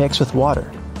can't mix with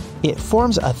water. It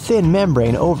forms a thin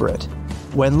membrane over it.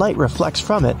 When light reflects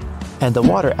from it, and the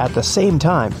water at the same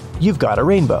time, you've got a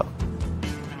rainbow.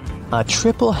 A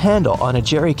triple handle on a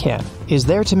jerry can is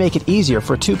there to make it easier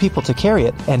for 2 people to carry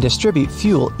it and distribute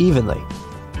fuel evenly.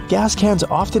 Gas cans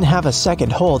often have a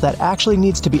second hole that actually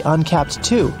needs to be uncapped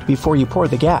too before you pour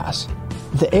the gas.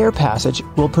 The air passage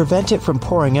will prevent it from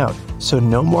pouring out, so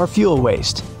no more fuel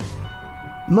waste.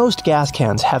 Most gas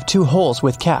cans have 2 holes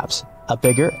with caps, a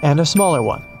bigger and a smaller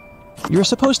one. You're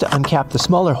supposed to uncap the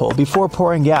smaller hole before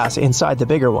pouring gas inside the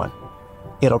bigger one.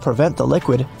 It'll prevent the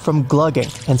liquid from glugging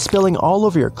and spilling all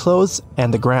over your clothes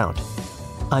and the ground.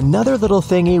 Another little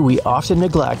thingy we often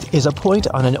neglect is a point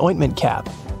on an ointment cap.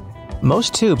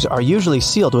 Most tubes are usually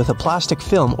sealed with a plastic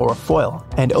film or foil,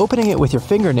 and opening it with your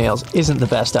fingernails isn't the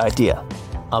best idea.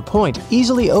 A point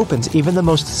easily opens even the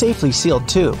most safely sealed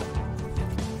tube.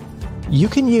 You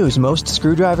can use most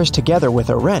screwdrivers together with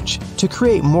a wrench to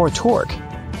create more torque.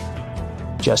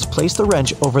 Just place the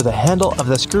wrench over the handle of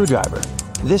the screwdriver.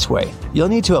 This way, you'll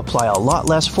need to apply a lot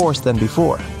less force than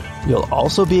before. You'll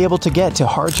also be able to get to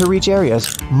hard-to-reach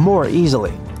areas more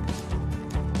easily.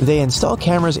 They install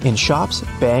cameras in shops,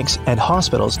 banks, and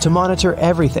hospitals to monitor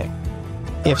everything.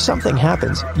 If something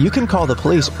happens, you can call the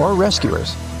police or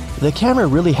rescuers. The camera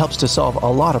really helps to solve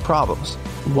a lot of problems.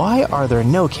 Why are there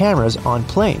no cameras on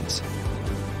planes?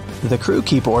 The crew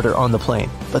keep order on the plane,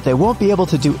 but they won't be able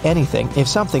to do anything if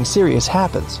something serious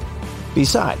happens.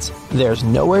 Besides, there's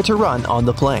nowhere to run on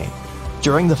the plane.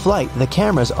 During the flight, the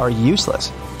cameras are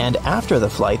useless, and after the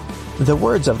flight, the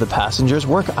words of the passengers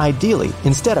work ideally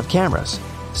instead of cameras.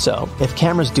 So, if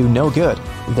cameras do no good,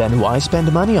 then why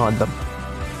spend money on them?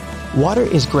 Water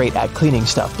is great at cleaning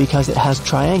stuff because it has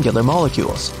triangular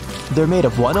molecules. They're made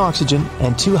of one oxygen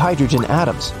and two hydrogen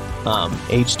atoms.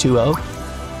 H2O?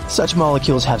 Such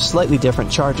molecules have slightly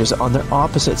different charges on their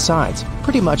opposite sides,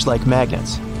 pretty much like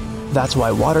magnets. That's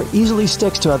why water easily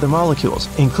sticks to other molecules,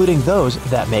 including those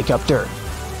that make up dirt.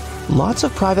 Lots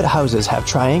of private houses have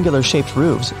triangular-shaped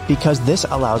roofs because this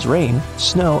allows rain,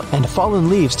 snow, and fallen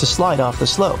leaves to slide off the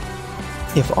slope.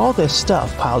 If all this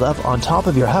stuff piled up on top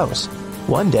of your house,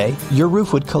 one day your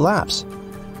roof would collapse.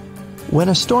 When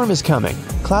a storm is coming,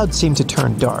 clouds seem to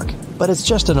turn dark, but it's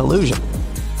just an illusion.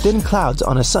 Thin clouds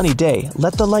on a sunny day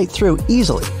let the light through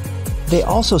easily. They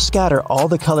also scatter all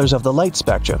the colors of the light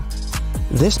spectrum.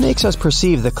 This makes us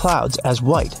perceive the clouds as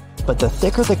white, but the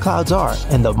thicker the clouds are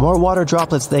and the more water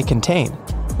droplets they contain,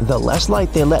 the less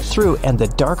light they let through and the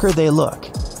darker they look.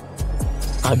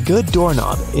 A good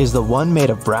doorknob is the one made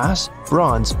of brass,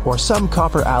 bronze, or some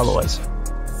copper alloys.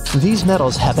 These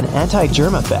metals have an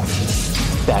anti-germ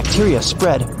effect. Bacteria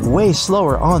spread way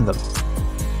slower on them.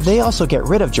 They also get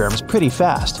rid of germs pretty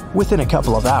fast, within a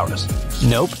couple of hours.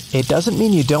 Nope, it doesn't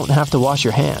mean you don't have to wash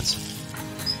your hands.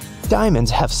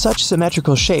 Diamonds have such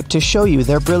symmetrical shape to show you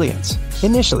their brilliance.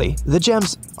 Initially, the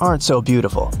gems aren't so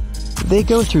beautiful. They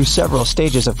go through several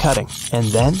stages of cutting, and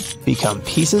then become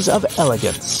pieces of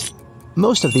elegance.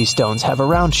 Most of these stones have a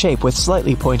round shape with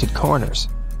slightly pointed corners.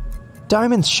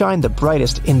 Diamonds shine the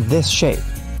brightest in this shape.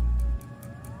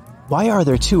 Why are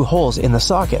there two holes in the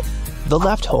socket? The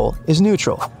left hole is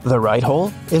neutral, the right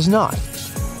hole is not.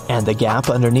 And the gap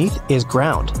underneath is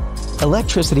ground.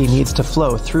 Electricity needs to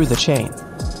flow through the chain.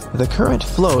 The current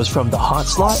flows from the hot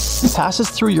slot, passes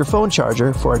through your phone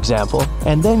charger, for example,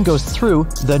 and then goes through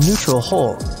the neutral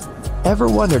hole. Ever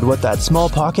wondered what that small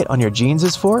pocket on your jeans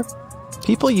is for?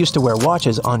 People used to wear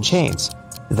watches on chains.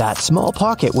 That small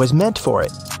pocket was meant for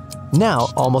it. Now,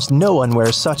 almost no one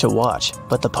wears such a watch,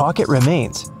 but the pocket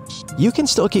remains. You can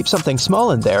still keep something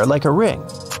small in there, like a ring.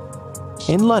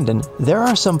 In London, there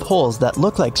are some poles that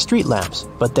look like street lamps,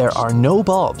 but there are no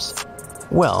bulbs.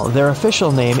 Well, their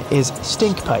official name is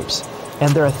stink pipes,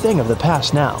 and they're a thing of the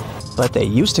past now, but they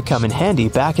used to come in handy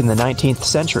back in the 19th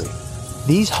century.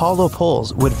 These hollow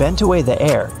poles would vent away the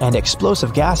air and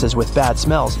explosive gases with bad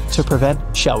smells to prevent,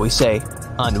 shall we say,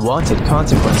 unwanted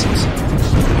consequences.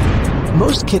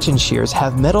 Most kitchen shears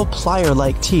have metal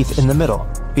plier-like teeth in the middle,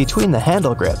 between the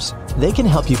handle grips. They can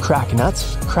help you crack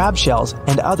nuts, crab shells,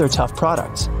 and other tough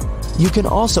products. You can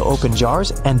also open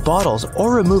jars and bottles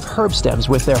or remove herb stems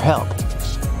with their help.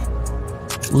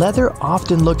 Leather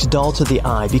often looks dull to the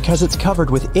eye because it's covered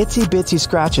with itsy-bitsy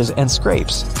scratches and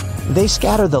scrapes. They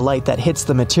scatter the light that hits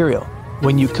the material.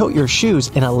 When you coat your shoes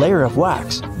in a layer of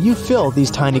wax, you fill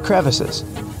these tiny crevices.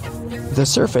 The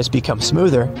surface becomes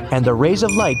smoother, and the rays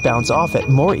of light bounce off it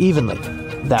more evenly.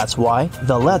 That's why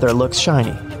the leather looks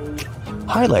shiny.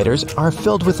 Highlighters are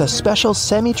filled with a special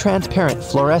semi-transparent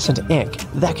fluorescent ink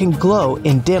that can glow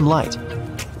in dim light.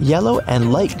 Yellow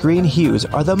and light green hues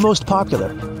are the most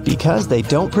popular because they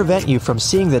don't prevent you from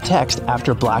seeing the text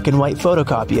after black and white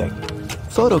photocopying.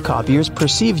 Photocopiers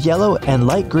perceive yellow and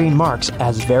light green marks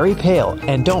as very pale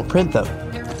and don't print them.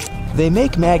 They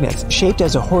make magnets shaped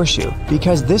as a horseshoe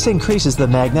because this increases the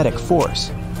magnetic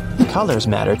force. Colors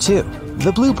matter too.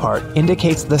 The blue part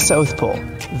indicates the South Pole,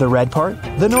 the red part,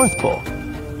 the North Pole.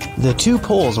 The two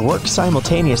poles work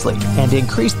simultaneously and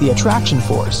increase the attraction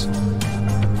force.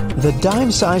 The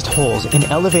dime-sized holes in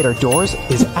elevator doors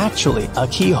is actually a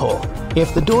keyhole.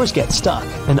 If the doors get stuck,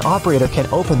 an operator can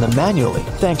open them manually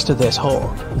thanks to this hole.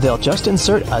 They'll just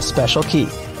insert a special key.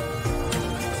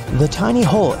 The tiny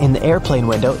hole in the airplane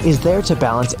window is there to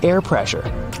balance air pressure.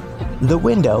 The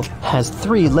window has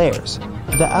 3 layers.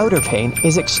 The outer pane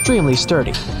is extremely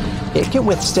sturdy. It can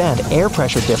withstand air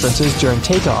pressure differences during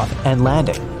takeoff and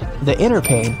landing. The inner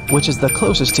pane, which is the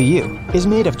closest to you, is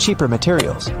made of cheaper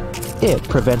materials. It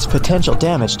prevents potential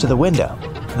damage to the window.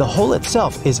 The hole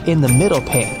itself is in the middle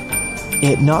pane.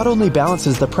 It not only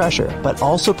balances the pressure, but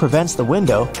also prevents the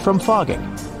window from fogging.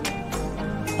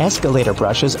 Escalator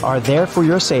brushes are there for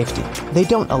your safety. They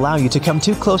don't allow you to come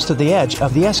too close to the edge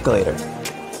of the escalator.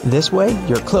 This way,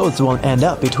 your clothes won't end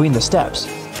up between the steps.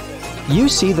 You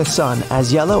see the sun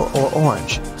as yellow or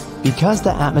orange, because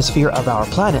the atmosphere of our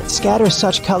planet scatters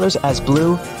such colors as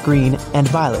blue, green, and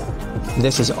violet.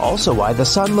 This is also why the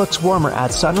sun looks warmer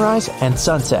at sunrise and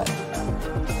sunset.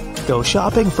 Go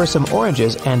shopping for some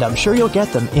oranges and I'm sure you'll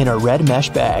get them in a red mesh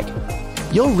bag.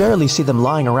 You'll rarely see them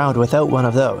lying around without one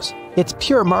of those. It's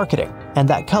pure marketing, and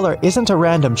that color isn't a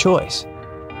random choice.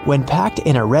 When packed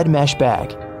in a red mesh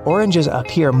bag, oranges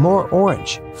appear more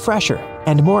orange, fresher,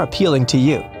 and more appealing to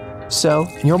you. So,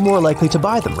 you're more likely to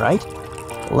buy them, right?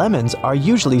 Lemons are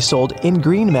usually sold in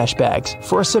green mesh bags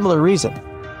for a similar reason.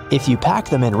 If you pack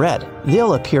them in red,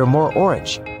 they'll appear more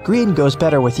orange. Green goes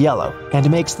better with yellow and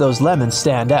makes those lemons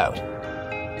stand out.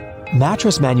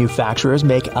 Mattress manufacturers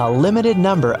make a limited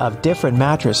number of different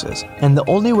mattresses, and the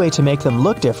only way to make them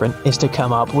look different is to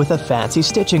come up with a fancy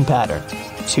stitching pattern.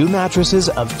 2 mattresses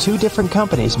of 2 different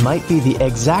companies might be the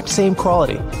exact same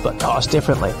quality, but cost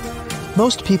differently.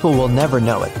 Most people will never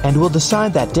know it and will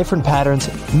decide that different patterns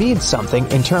mean something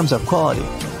in terms of quality.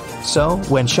 So,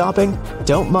 when shopping,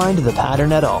 don't mind the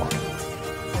pattern at all.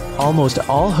 Almost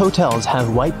all hotels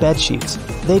have white bed sheets.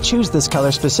 They choose this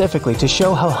color specifically to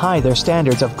show how high their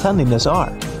standards of cleanliness are.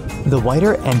 The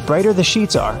whiter and brighter the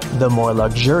sheets are, the more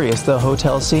luxurious the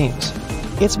hotel seems.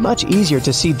 It's much easier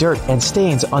to see dirt and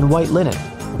stains on white linen.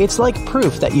 It's like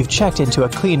proof that you've checked into a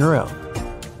clean room.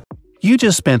 You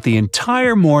just spent the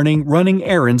entire morning running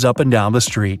errands up and down the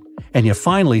street, and you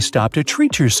finally stop to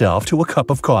treat yourself to a cup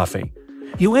of coffee.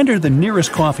 You enter the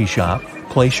nearest coffee shop,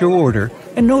 place your order,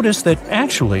 and notice that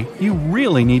actually you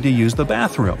really need to use the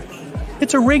bathroom.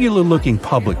 It's a regular-looking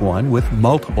public one with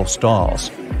multiple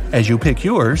stalls. As you pick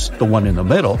yours, the one in the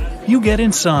middle, you get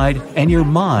inside and your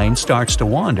mind starts to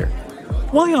wander.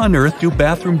 Why on earth do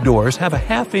bathroom doors have a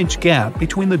half-inch gap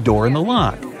between the door and the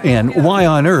lock? And why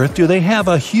on earth do they have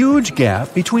a huge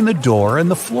gap between the door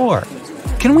and the floor?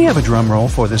 Can we have a drum roll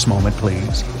for this moment,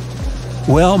 please?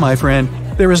 Well, my friend,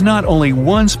 there is not only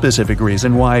one specific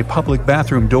reason why public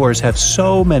bathroom doors have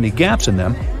so many gaps in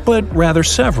them, but rather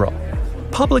several.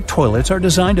 Public toilets are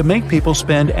designed to make people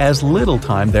spend as little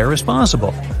time there as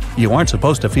possible. You aren't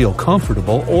supposed to feel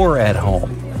comfortable or at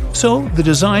home. So the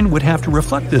design would have to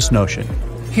reflect this notion.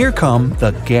 Here come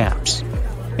the gaps.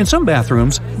 In some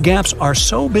bathrooms, gaps are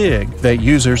so big that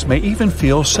users may even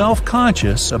feel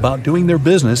self-conscious about doing their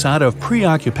business out of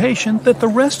preoccupation that the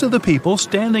rest of the people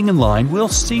standing in line will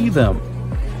see them.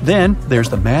 Then there's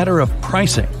the matter of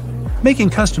pricing. Making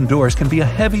custom doors can be a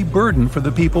heavy burden for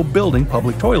the people building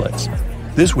public toilets.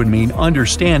 This would mean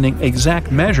understanding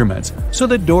exact measurements so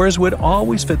that doors would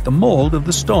always fit the mold of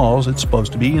the stalls it's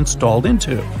supposed to be installed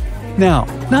into. Now,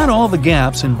 not all the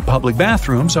gaps in public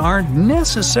bathrooms are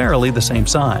necessarily the same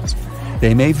size.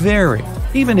 They may vary,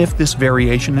 even if this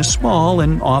variation is small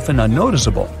and often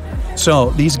unnoticeable. So,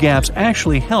 these gaps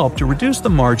actually help to reduce the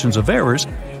margins of errors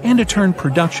and to turn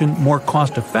production more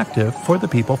cost-effective for the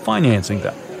people financing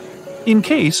them. In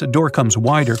case a door comes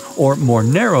wider or more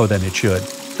narrow than it should,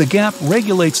 the gap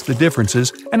regulates the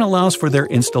differences and allows for their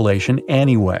installation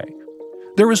anyway.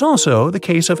 There is also the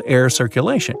case of air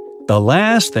circulation. The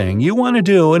last thing you want to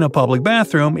do in a public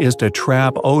bathroom is to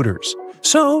trap odors.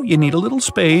 So you need a little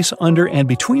space under and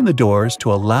between the doors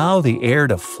to allow the air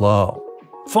to flow.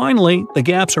 Finally, the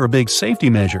gaps are a big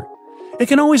safety measure. It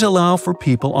can always allow for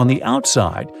people on the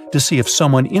outside to see if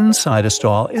someone inside a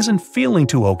stall isn't feeling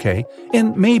too okay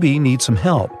and maybe needs some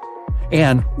help.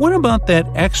 And what about that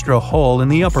extra hole in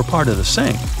the upper part of the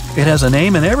sink? It has a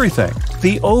name and everything,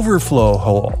 the overflow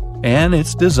hole, and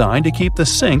it's designed to keep the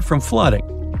sink from flooding.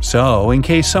 So, in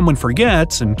case someone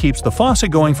forgets and keeps the faucet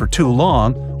going for too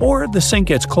long, or the sink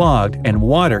gets clogged and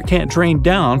water can't drain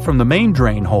down from the main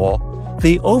drain hole,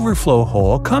 the overflow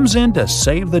hole comes in to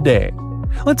save the day.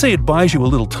 Let's say it buys you a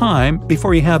little time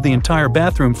before you have the entire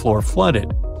bathroom floor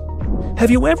flooded.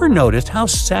 Have you ever noticed how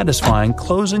satisfying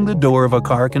closing the door of a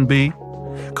car can be?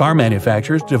 Car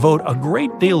manufacturers devote a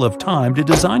great deal of time to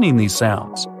designing these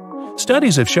sounds.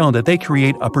 Studies have shown that they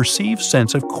create a perceived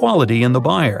sense of quality in the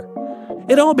buyer.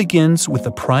 It all begins with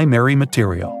the primary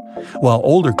material. While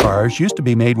older cars used to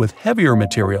be made with heavier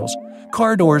materials,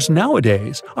 car doors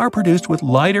nowadays are produced with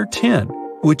lighter tin,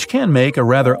 which can make a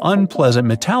rather unpleasant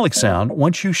metallic sound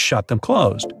once you shut them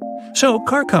closed. So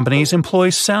car companies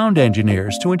employ sound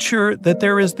engineers to ensure that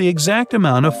there is the exact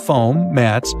amount of foam,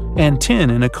 mats, and tin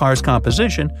in a car's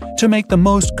composition to make the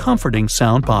most comforting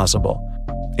sound possible.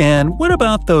 And what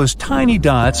about those tiny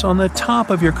dots on the top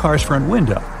of your car's front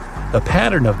window? The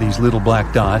pattern of these little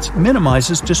black dots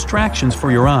minimizes distractions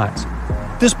for your eyes.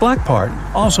 This black part,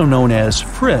 also known as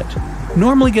frit,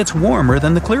 normally gets warmer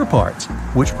than the clear parts,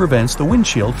 which prevents the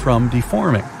windshield from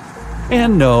deforming.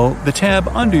 And no, the tab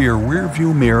under your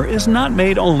rearview mirror is not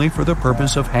made only for the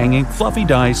purpose of hanging fluffy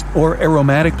dice or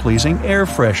aromatic-pleasing air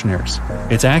fresheners.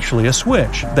 It's actually a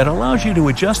switch that allows you to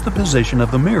adjust the position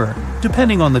of the mirror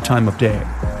depending on the time of day.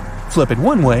 Flip it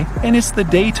one way and it's the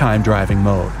daytime driving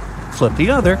mode. Flip the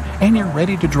other and you're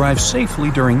ready to drive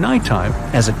safely during nighttime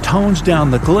as it tones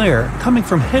down the glare coming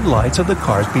from headlights of the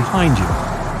cars behind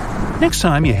you. Next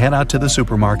time you head out to the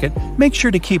supermarket, make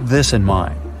sure to keep this in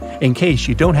mind. In case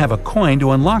you don't have a coin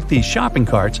to unlock these shopping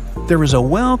carts, there is a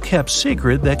well-kept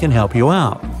secret that can help you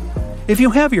out. If you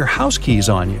have your house keys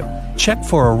on you, check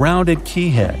for a rounded key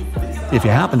head. If you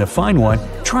happen to find one,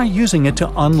 try using it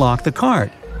to unlock the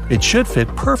cart. It should fit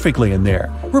perfectly in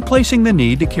there, replacing the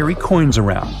need to carry coins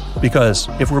around. Because,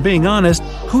 if we're being honest,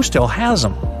 who still has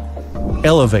them?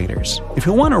 Elevators. If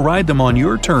you want to ride them on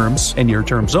your terms, and your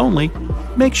terms only,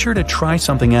 make sure to try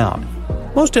something out.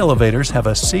 Most elevators have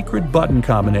a secret button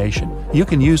combination you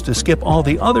can use to skip all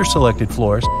the other selected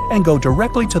floors and go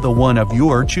directly to the one of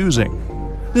your choosing.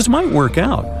 This might work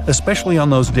out, especially on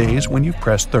those days when you've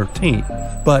pressed 13,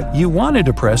 but you wanted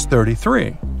to press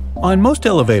 33. On most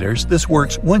elevators, this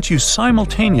works once you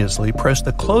simultaneously press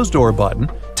the closed door button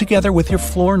together with your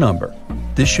floor number.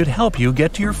 This should help you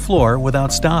get to your floor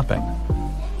without stopping.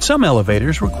 Some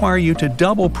elevators require you to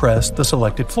double press the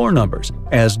selected floor numbers,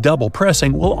 as double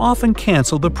pressing will often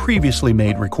cancel the previously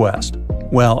made request.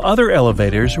 While other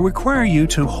elevators require you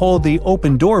to hold the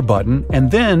open door button and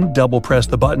then double press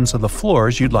the buttons of the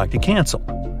floors you'd like to cancel.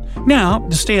 Now,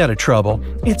 to stay out of trouble,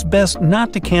 it's best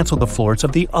not to cancel the floors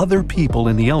of the other people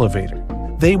in the elevator.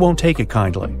 They won't take it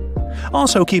kindly.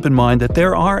 Also keep in mind that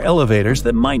there are elevators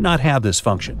that might not have this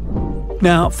function.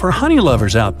 Now, for honey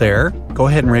lovers out there, go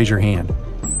ahead and raise your hand.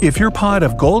 If your pot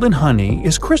of golden honey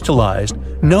is crystallized,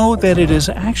 know that it is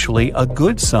actually a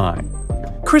good sign.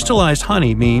 Crystallized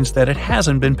honey means that it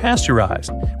hasn't been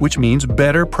pasteurized, which means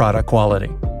better product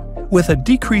quality. With a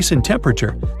decrease in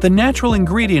temperature, the natural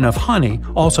ingredient of honey,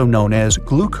 also known as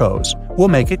glucose, will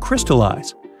make it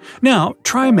crystallize. Now,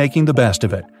 try making the best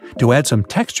of it. To add some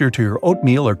texture to your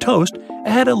oatmeal or toast,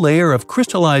 add a layer of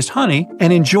crystallized honey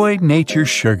and enjoy nature's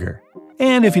sugar.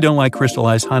 And if you don't like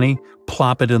crystallized honey,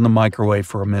 plop it in the microwave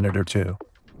for a minute or two.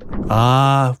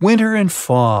 Ah, winter and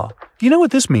fall. You know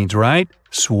what this means, right?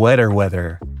 Sweater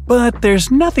weather. But there's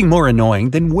nothing more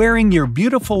annoying than wearing your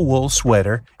beautiful wool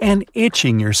sweater and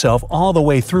itching yourself all the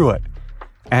way through it.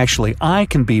 Actually, I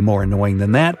can be more annoying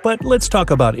than that, but let's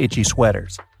talk about itchy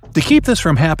sweaters. To keep this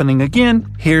from happening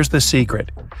again, here's the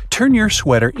secret. Turn your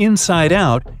sweater inside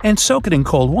out and soak it in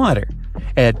cold water.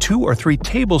 Add 2 or 3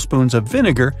 tablespoons of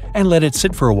vinegar and let it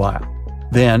sit for a while.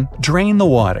 Then, drain the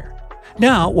water.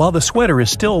 Now, while the sweater is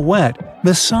still wet,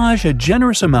 massage a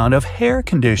generous amount of hair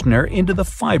conditioner into the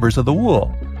fibers of the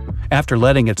wool. After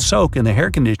letting it soak in the hair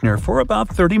conditioner for about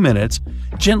 30 minutes,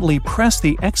 gently press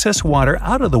the excess water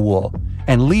out of the wool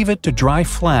and leave it to dry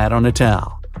flat on a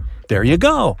towel. There you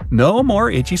go! No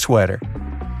more itchy sweater.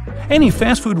 Any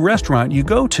fast food restaurant you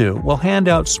go to will hand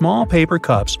out small paper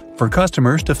cups for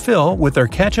customers to fill with their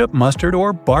ketchup, mustard,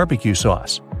 or barbecue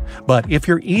sauce. But if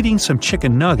you're eating some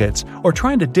chicken nuggets or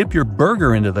trying to dip your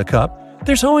burger into the cup,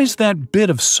 there's always that bit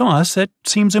of sauce that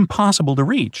seems impossible to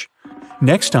reach.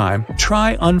 Next time,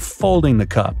 try unfolding the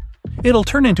cup. It'll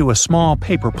turn into a small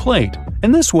paper plate,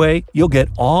 and this way you'll get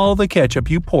all the ketchup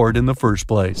you poured in the first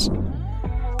place.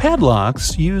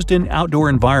 Padlocks used in outdoor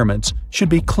environments should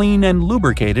be cleaned and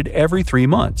lubricated every 3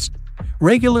 months.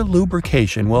 Regular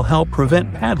lubrication will help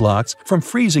prevent padlocks from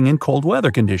freezing in cold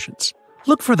weather conditions.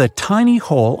 Look for the tiny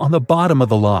hole on the bottom of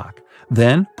the lock.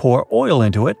 Then pour oil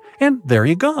into it, and there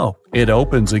you go. It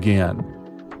opens again.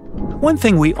 One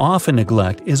thing we often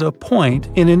neglect is a point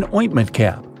in an ointment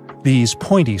cap. These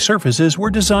pointy surfaces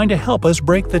were designed to help us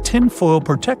break the tinfoil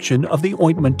protection of the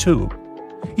ointment tube.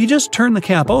 You just turn the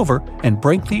cap over and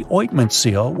break the ointment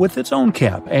seal with its own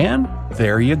cap, and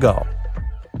there you go.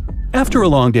 After a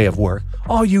long day of work,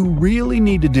 all you really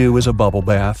need to do is a bubble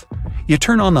bath. You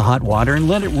turn on the hot water and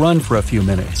let it run for a few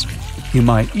minutes. You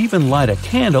might even light a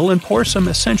candle and pour some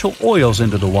essential oils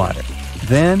into the water.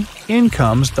 Then, in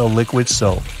comes the liquid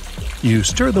soap. You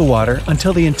stir the water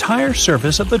until the entire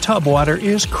surface of the tub water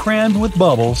is crammed with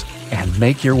bubbles and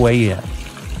make your way in.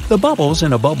 The bubbles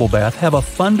in a bubble bath have a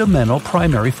fundamental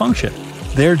primary function.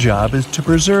 Their job is to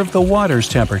preserve the water's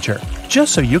temperature,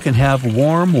 just so you can have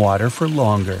warm water for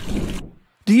longer.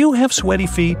 Do you have sweaty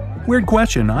feet? Weird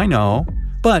question, I know.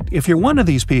 But if you're one of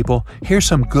these people, here's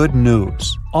some good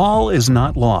news. All is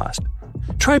not lost.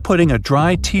 Try putting a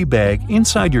dry tea bag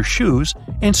inside your shoes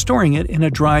and storing it in a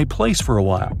dry place for a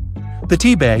while. The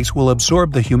tea bags will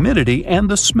absorb the humidity and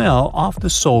the smell off the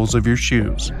soles of your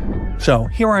shoes. So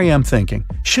here I am thinking,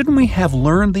 shouldn't we have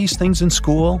learned these things in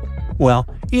school? Well,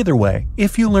 either way,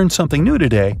 if you learned something new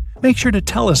today, make sure to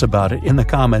tell us about it in the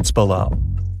comments below.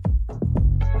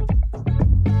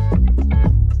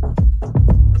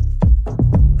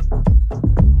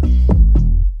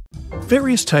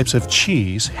 Various types of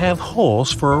cheese have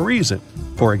holes for a reason.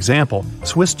 For example,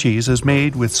 Swiss cheese is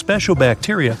made with special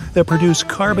bacteria that produce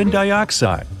carbon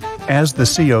dioxide. As the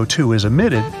CO2 is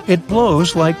emitted, it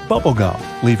blows like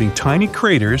bubblegum, leaving tiny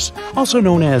craters, also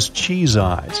known as cheese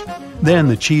eyes. Then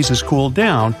the cheese is cooled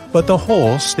down, but the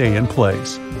holes stay in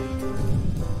place.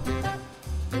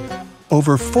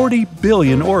 Over 40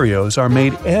 billion Oreos are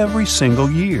made every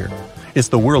single year. It's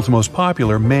the world's most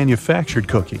popular manufactured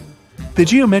cookie. The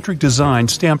geometric design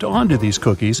stamped onto these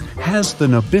cookies has the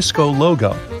Nabisco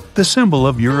logo, the symbol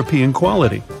of European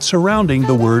quality, surrounding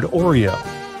the word Oreo.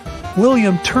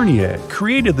 William Tournier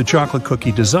created the chocolate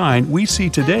cookie design we see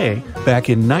today back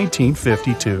in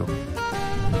 1952.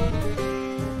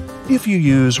 If you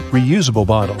use reusable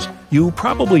bottles, you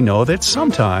probably know that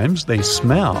sometimes they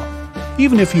smell.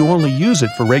 Even if you only use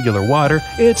it for regular water,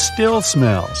 it still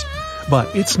smells.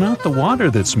 But it's not the water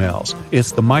that smells,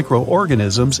 it's the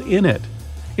microorganisms in it.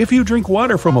 If you drink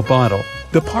water from a bottle,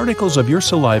 the particles of your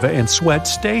saliva and sweat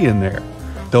stay in there.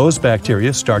 Those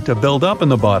bacteria start to build up in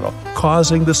the bottle,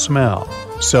 causing the smell.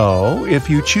 So, if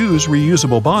you choose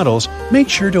reusable bottles, make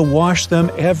sure to wash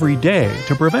them every day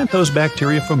to prevent those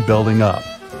bacteria from building up.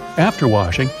 After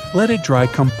washing, let it dry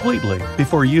completely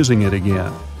before using it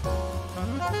again.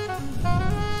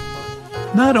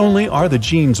 Not only are the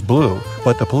jeans blue,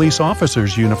 but the police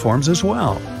officers' uniforms as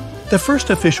well. The first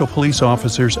official police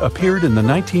officers appeared in the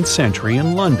 19th century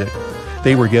in London.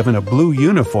 They were given a blue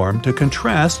uniform to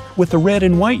contrast with the red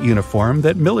and white uniform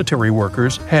that military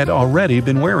workers had already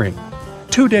been wearing.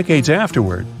 2 decades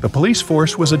afterward, the police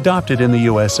force was adopted in the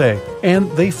USA,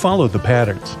 and they followed the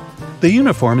patterns. The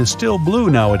uniform is still blue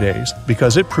nowadays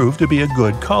because it proved to be a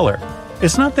good color.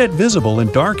 It's not that visible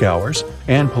in dark hours,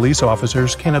 and police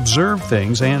officers can observe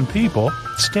things and people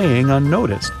staying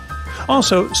unnoticed.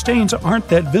 Also, stains aren't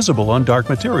that visible on dark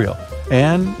material.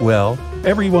 And, well,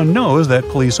 everyone knows that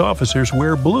police officers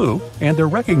wear blue and they're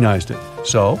recognized it.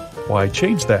 So, why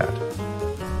change that?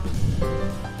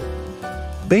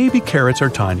 Baby carrots are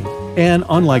tiny, and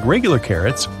unlike regular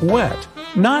carrots, wet,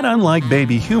 not unlike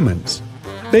baby humans.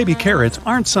 Baby carrots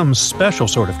aren't some special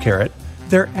sort of carrot.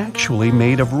 They're actually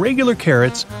made of regular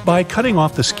carrots by cutting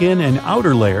off the skin and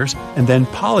outer layers and then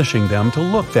polishing them to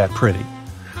look that pretty.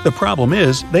 The problem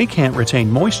is they can't retain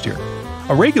moisture.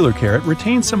 A regular carrot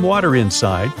retains some water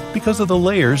inside because of the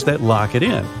layers that lock it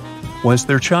in. Once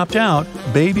they're chopped out,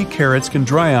 baby carrots can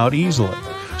dry out easily.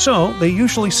 So they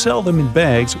usually sell them in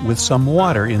bags with some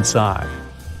water inside.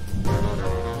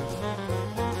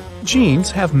 Jeans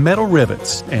have metal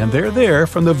rivets, and they're there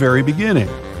from the very beginning.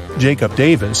 Jacob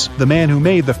Davis, the man who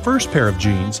made the first pair of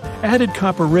jeans, added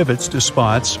copper rivets to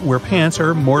spots where pants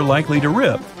are more likely to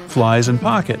rip, flies and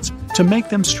pockets, to make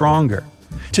them stronger.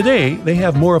 Today, they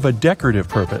have more of a decorative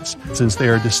purpose, since they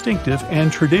are distinctive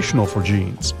and traditional for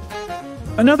jeans.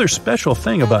 Another special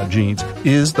thing about jeans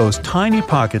is those tiny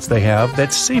pockets they have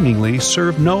that seemingly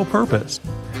serve no purpose.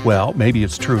 Well, maybe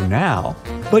it's true now,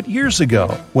 but years ago,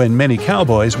 when many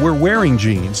cowboys were wearing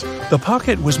jeans, the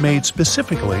pocket was made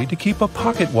specifically to keep a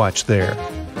pocket watch there.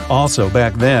 Also,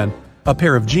 back then, a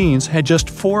pair of jeans had just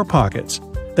 4 pockets.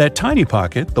 That tiny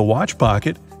pocket, the watch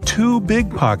pocket, 2 big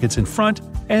pockets in front,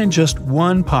 and just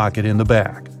 1 pocket in the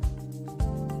back.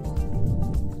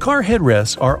 Car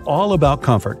headrests are all about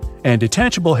comfort, and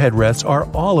detachable headrests are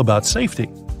all about safety.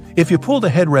 If you pull the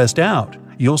headrest out,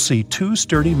 you'll see 2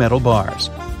 sturdy metal bars.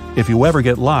 If you ever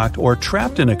get locked or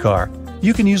trapped in a car,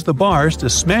 you can use the bars to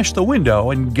smash the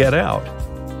window and get out.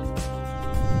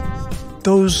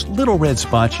 Those little red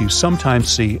spots you sometimes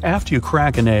see after you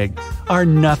crack an egg are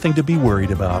nothing to be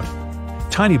worried about.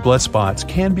 Tiny blood spots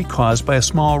can be caused by a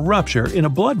small rupture in a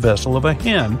blood vessel of a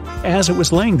hen as it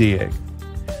was laying the egg.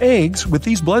 Eggs with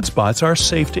these blood spots are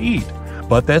safe to eat,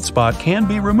 but that spot can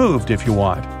be removed if you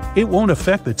want. It won't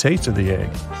affect the taste of the egg.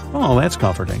 Oh, that's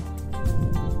comforting.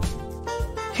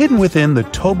 Hidden within the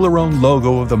Toblerone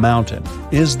logo of the mountain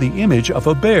is the image of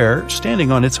a bear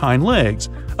standing on its hind legs,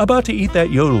 about to eat that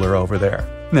yodeler over there.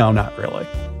 No, not really.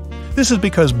 This is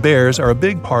because bears are a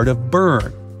big part of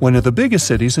Bern, one of the biggest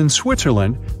cities in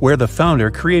Switzerland, where the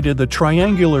founder created the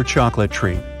triangular chocolate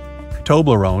treat.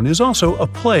 Toblerone is also a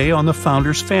play on the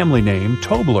founder's family name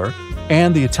Tobler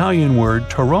and the Italian word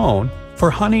Torrone for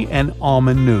honey and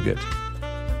almond nougat.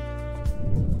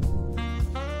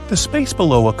 The space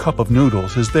below a cup of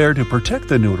noodles is there to protect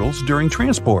the noodles during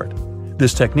transport.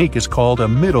 This technique is called a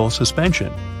middle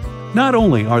suspension. Not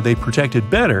only are they protected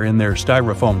better in their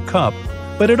styrofoam cup,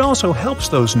 but it also helps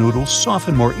those noodles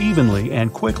soften more evenly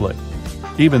and quickly.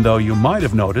 Even though you might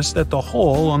have noticed that the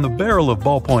hole on the barrel of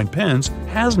ballpoint pens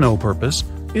has no purpose,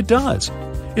 it does.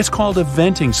 It's called a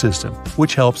venting system,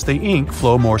 which helps the ink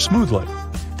flow more smoothly.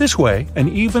 This way, an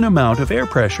even amount of air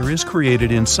pressure is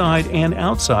created inside and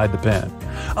outside the pen,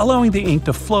 allowing the ink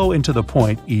to flow into the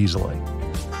point easily.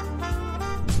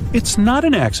 It's not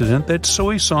an accident that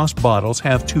soy sauce bottles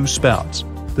have two spouts.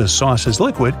 The sauce is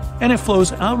liquid, and it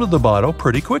flows out of the bottle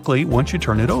pretty quickly once you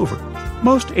turn it over.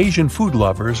 Most Asian food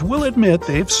lovers will admit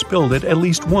they've spilled it at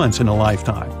least once in a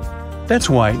lifetime.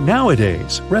 That's why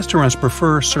nowadays, restaurants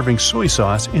prefer serving soy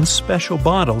sauce in special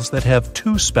bottles that have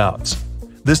two spouts.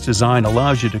 This design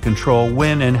allows you to control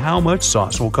when and how much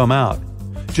sauce will come out.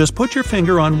 Just put your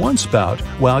finger on one spout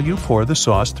while you pour the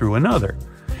sauce through another.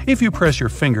 If you press your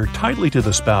finger tightly to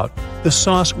the spout, the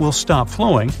sauce will stop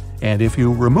flowing, and if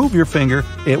you remove your finger,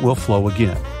 it will flow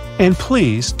again. And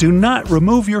please do not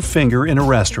remove your finger in a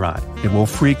restaurant. It will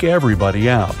freak everybody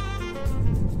out.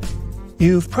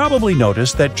 You've probably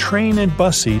noticed that train and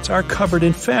bus seats are covered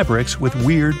in fabrics with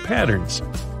weird patterns.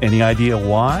 Any idea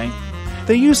why?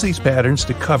 They use these patterns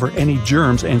to cover any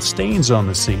germs and stains on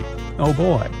the seat. Oh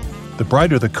boy. The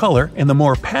brighter the color and the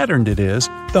more patterned it is,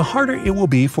 the harder it will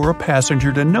be for a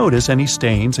passenger to notice any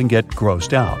stains and get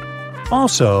grossed out.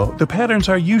 Also, the patterns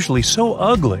are usually so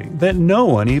ugly that no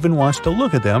one even wants to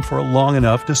look at them for long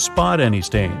enough to spot any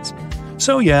stains.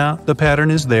 So yeah, the pattern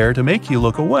is there to make you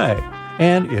look away,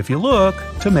 and if you look,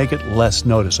 to make it less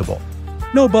noticeable.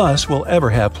 No bus will ever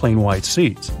have plain white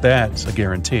seats, that's a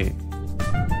guarantee.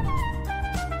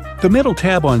 The middle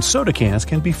tab on soda cans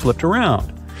can be flipped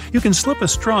around. You can slip a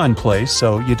straw in place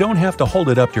so you don't have to hold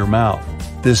it up your mouth.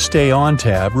 This Stay On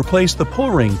tab replaced the pull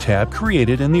ring tab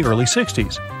created in the early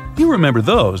 60s. You remember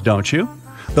those, don't you?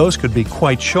 Those could be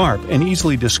quite sharp and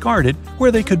easily discarded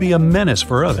where they could be a menace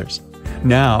for others.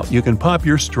 Now you can pop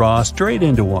your straw straight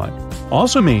into one.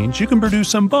 Also means you can produce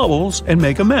some bubbles and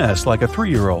make a mess like a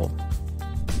 3-year-old.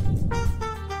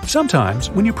 Sometimes,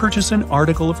 when you purchase an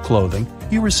article of clothing,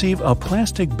 you receive a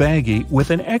plastic baggie with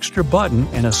an extra button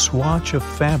and a swatch of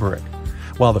fabric.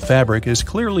 While the fabric is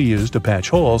clearly used to patch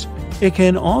holes, it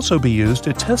can also be used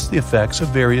to test the effects of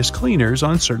various cleaners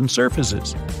on certain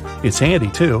surfaces. It's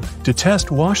handy, too, to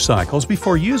test wash cycles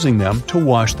before using them to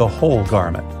wash the whole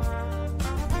garment.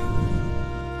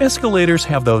 Escalators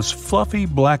have those fluffy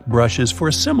black brushes for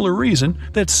a similar reason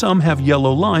that some have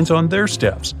yellow lines on their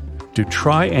steps, to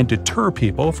try and deter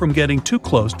people from getting too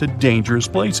close to dangerous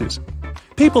places.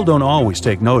 People don't always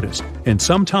take notice, and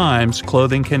sometimes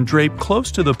clothing can drape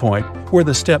close to the point where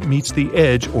the step meets the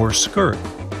edge or skirt.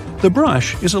 The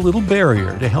brush is a little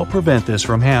barrier to help prevent this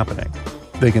from happening.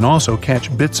 They can also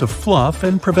catch bits of fluff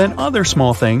and prevent other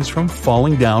small things from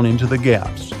falling down into the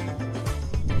gaps.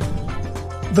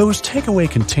 Those takeaway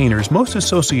containers most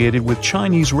associated with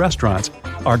Chinese restaurants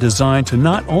are designed to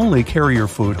not only carry your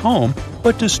food home,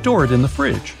 but to store it in the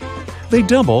fridge. They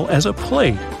double as a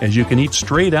plate, as you can eat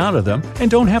straight out of them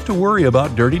and don't have to worry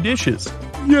about dirty dishes.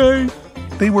 Yay!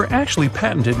 They were actually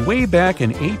patented way back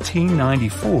in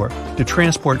 1894 to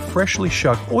transport freshly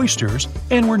shucked oysters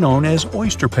and were known as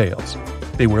oyster pails.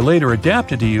 They were later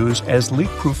adapted to use as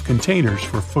leak-proof containers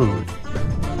for food.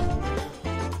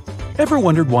 Ever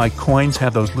wondered why coins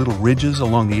have those little ridges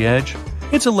along the edge?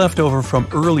 It's a leftover from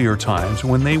earlier times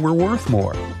when they were worth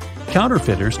more.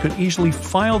 Counterfeiters could easily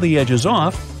file the edges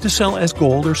off to sell as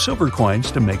gold or silver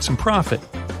coins to make some profit.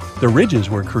 The ridges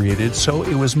were created so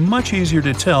it was much easier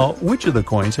to tell which of the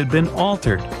coins had been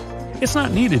altered. It's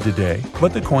not needed today,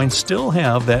 but the coins still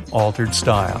have that altered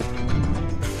style.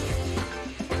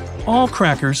 All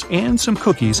crackers and some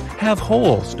cookies have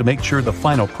holes to make sure the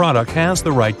final product has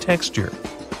the right texture.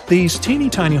 These teeny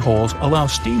tiny holes allow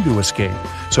steam to escape,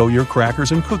 so your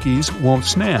crackers and cookies won't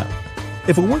snap.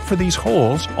 If it weren't for these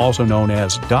holes, also known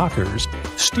as dockers,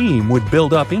 steam would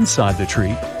build up inside the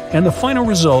treat, and the final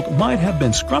result might have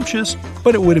been scrumptious,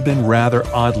 but it would have been rather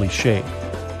oddly shaped.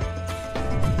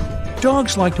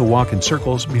 Dogs like to walk in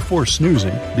circles before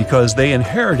snoozing because they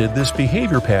inherited this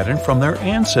behavior pattern from their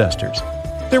ancestors.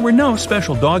 There were no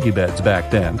special doggy beds back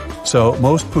then, so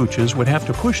most pooches would have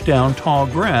to push down tall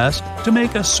grass to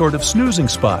make a sort of snoozing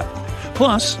spot.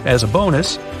 Plus, as a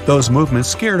bonus, those movements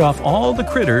scared off all the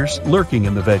critters lurking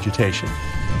in the vegetation.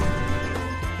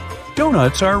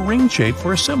 Donuts are ring-shaped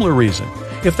for a similar reason.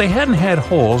 If they hadn't had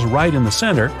holes right in the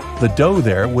center, the dough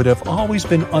there would have always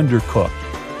been undercooked.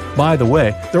 By the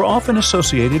way, they're often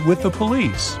associated with the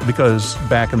police because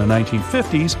back in the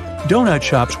 1950s, donut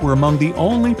shops were among the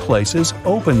only places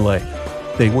open late.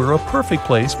 They were a perfect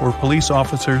place for police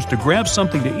officers to grab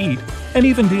something to eat and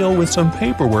even deal with some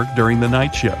paperwork during the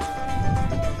night shift.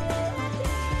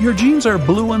 Your jeans are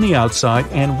blue on the outside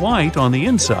and white on the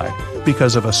inside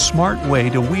because of a smart way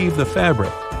to weave the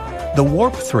fabric. The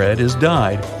warp thread is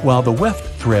dyed, while the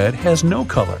weft thread has no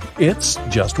color. It's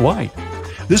just white.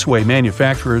 This way,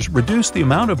 manufacturers reduce the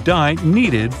amount of dye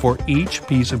needed for each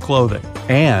piece of clothing.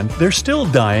 And they're still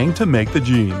dyeing to make the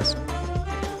jeans.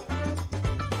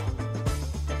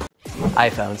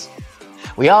 iPhones.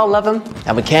 We all love them,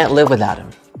 and we can't live without them.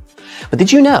 But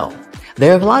did you know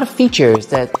there are a lot of features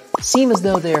that seem as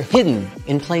though they're hidden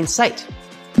in plain sight?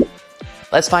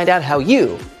 Let's find out how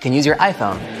you can use your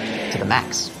iPhone to the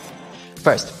max.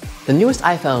 First, the newest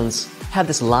iPhones have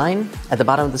this line at the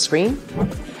bottom of the screen.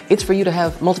 It's for you to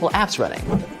have multiple apps running,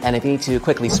 and if you need to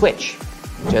quickly switch,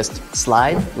 just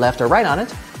slide left or right on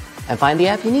it and find the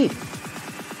app you need.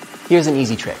 Here's an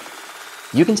easy trick.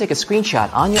 You can take a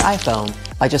screenshot on your iPhone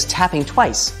by just tapping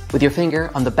twice with your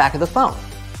finger on the back of the phone.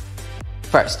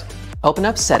 First, open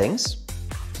up Settings,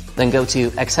 then go to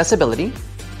Accessibility,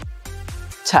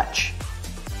 Touch,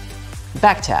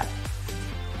 Back tap.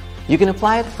 You can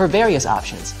apply it for various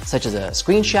options, such as a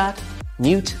screenshot,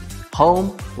 mute,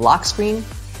 home, lock screen,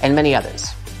 and many others.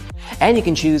 And you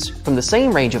can choose from the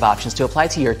same range of options to apply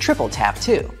to your triple tap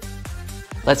too.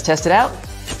 Let's test it out.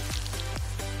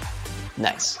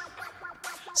 Nice.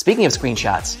 Speaking of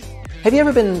screenshots, have you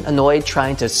ever been annoyed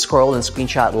trying to scroll and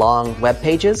screenshot long web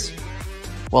pages?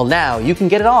 Well, now you can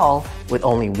get it all with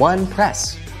only one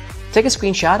press. Take a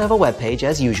screenshot of a web page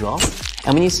as usual,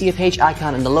 and when you see a page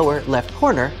icon in the lower left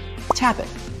corner, tap it.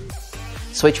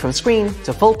 Switch from screen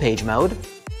to full page mode,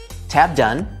 tap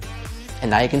Done, and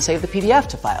now you can save the PDF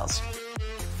to files.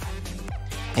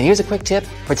 And here's a quick tip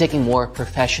for taking more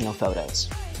professional photos.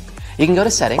 You can go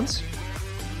to Settings,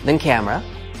 then Camera,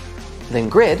 then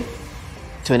Grid,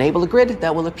 to enable a grid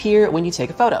that will appear when you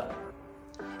take a photo.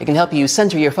 It can help you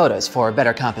center your photos for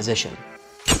better composition.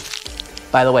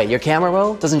 By the way, your camera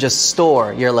roll doesn't just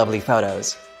store your lovely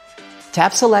photos.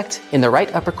 Tap Select in the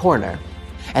right upper corner,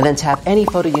 and then tap any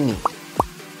photo you need.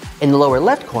 In the lower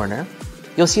left corner,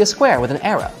 you'll see a square with an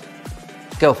arrow.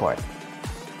 Go for it.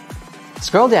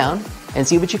 Scroll down and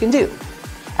see what you can do.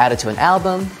 Add it to an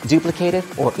album, duplicate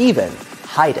it, or even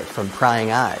hide it from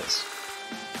prying eyes.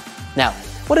 Now,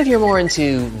 what if you're more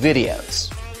into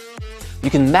videos? You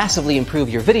can massively improve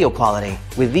your video quality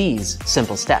with these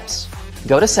simple steps.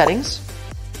 Go to Settings,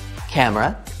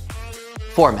 Camera,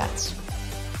 Formats.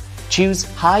 Choose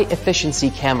High Efficiency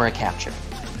Camera Capture.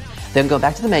 Then go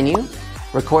back to the menu,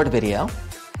 Record Video,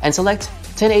 and select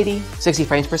 1080 60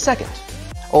 frames per second,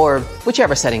 or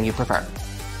whichever setting you prefer.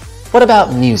 What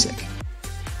about music?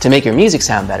 To make your music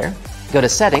sound better, go to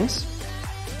Settings,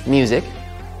 Music,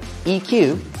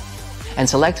 EQ, and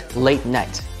select Late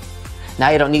Night. Now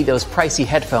you don't need those pricey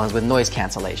headphones with noise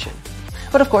cancellation.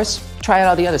 But of course, try out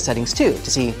all the other settings too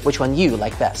to see which one you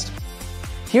like best.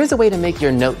 Here's a way to make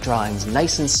your note drawings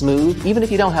nice and smooth even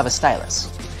if you don't have a stylus.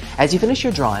 As you finish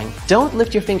your drawing, don't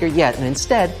lift your finger yet and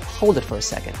instead hold it for a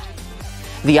second.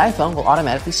 The iPhone will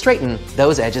automatically straighten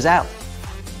those edges out.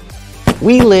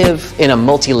 We live in a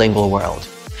multilingual world,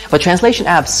 but translation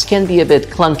apps can be a bit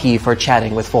clunky for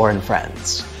chatting with foreign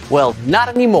friends. Well, not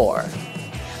anymore.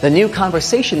 The new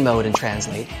conversation mode in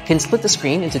Translate can split the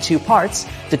screen into two parts,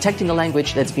 detecting the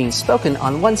language that's being spoken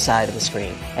on one side of the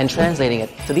screen and translating it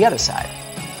to the other side.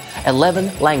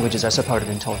 11 languages are supported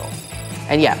in total.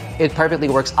 And yeah, it perfectly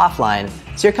works offline,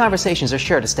 so your conversations are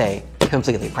sure to stay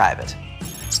completely private.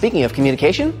 Speaking of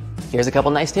communication, here's a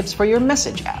couple nice tips for your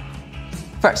Message app.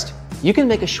 First, you can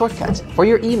make a shortcut for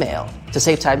your email to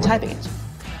save time typing it.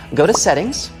 Go to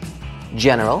Settings,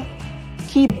 General,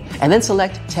 Keep, and then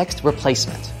select Text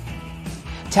Replacement.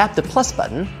 Tap the plus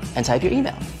button and type your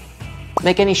email.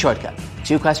 Make any shortcut,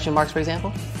 2 question marks for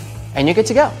example, and you're good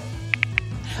to go.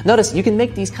 Notice you can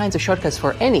make these kinds of shortcuts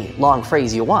for any long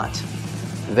phrase you want.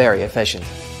 Very efficient.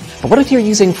 But what if you're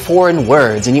using foreign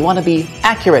words and you want to be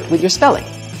accurate with your spelling?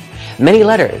 Many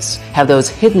letters have those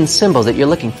hidden symbols that you're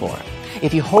looking for.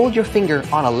 If you hold your finger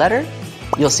on a letter,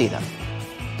 you'll see them.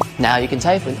 Now you can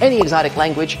type in any exotic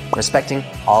language, respecting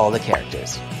all the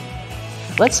characters.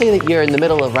 Let's say that you're in the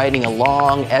middle of writing a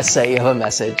long essay of a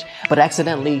message, but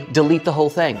accidentally delete the whole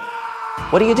thing.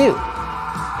 What do?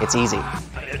 It's easy.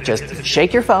 Just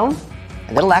shake your phone,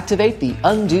 and it'll activate the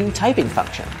undo typing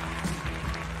function.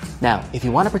 Now, if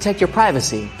you want to protect your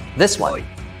privacy, this one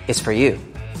is for you.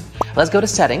 Let's go to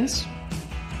Settings,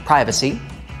 Privacy,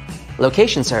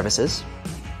 Location Services,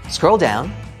 scroll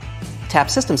down, tap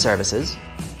System Services,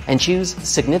 and choose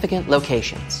Significant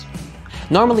Locations.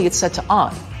 Normally it's set to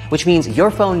On, which means your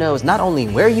phone knows not only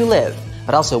where you live,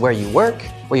 but also where you work,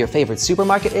 where your favorite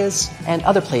supermarket is, and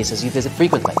other places you visit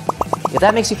frequently. If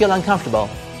that makes you feel uncomfortable,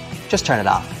 just turn it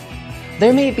off.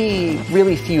 There may be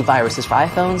really few viruses for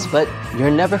iPhones, but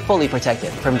you're never fully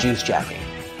protected from juice jacking.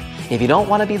 If you don't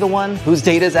want to be the one whose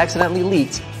data is accidentally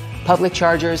leaked, public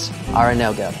chargers are a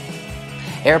no-go.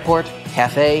 Airport,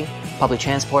 cafe, public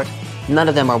transport, none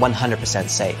of them are 100%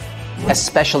 safe,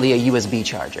 especially a USB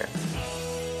charger.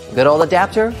 A good old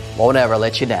adapter won't ever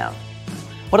let you down.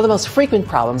 One of the most frequent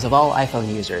problems of all iPhone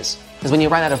users is when you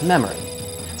run out of memory.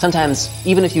 Sometimes,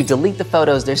 even if you delete the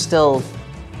photos, there's still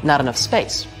not enough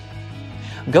space.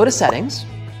 Go to Settings,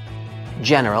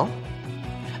 General,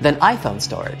 then iPhone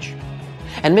Storage,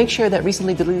 and make sure that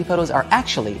recently deleted photos are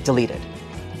actually deleted.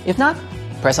 If not,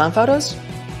 press on Photos,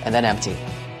 and then Empty.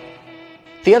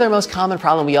 The other most common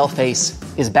problem we all face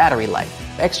is battery life.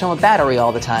 External battery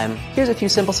all the time. Here's a few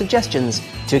simple suggestions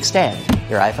to extend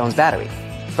your iPhone's battery.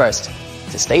 First,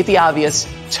 to state the obvious,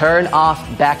 turn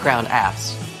off background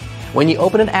apps. When you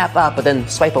open an app up but then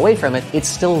swipe away from it, it's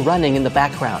still running in the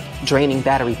background, draining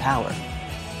battery power.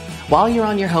 While you're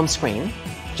on your home screen,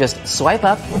 just swipe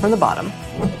up from the bottom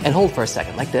and hold for a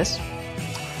second like this.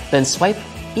 Then swipe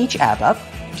each app up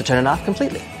to turn it off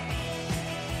completely.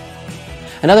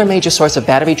 Another major source of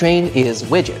battery drain is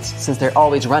widgets, since they're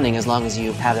always running as long as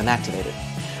you have them activated.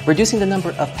 Reducing the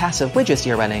number of passive widgets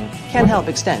you're running can help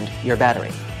extend your battery.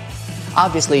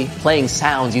 Obviously, playing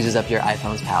sounds uses up your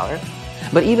iPhone's power,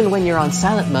 but even when you're on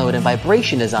silent mode and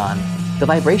vibration is on, the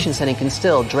vibration setting can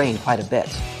still drain quite a bit.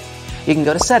 You can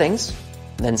go to Settings,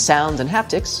 then Sounds and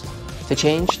Haptics to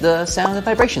change the sound and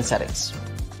vibration settings.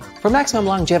 For maximum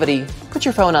longevity, put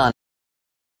your phone on.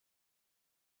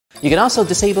 You can also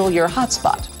disable your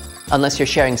hotspot, unless you're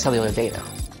sharing cellular data.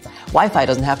 Wi-Fi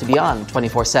doesn't have to be on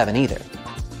 24/7 either.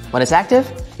 When it's active,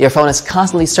 your phone is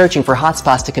constantly searching for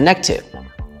hotspots to connect to.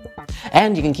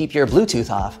 And you can keep your Bluetooth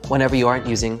off whenever you aren't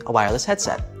using a wireless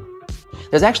headset.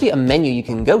 There's actually a menu you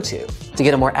can go to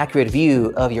get a more accurate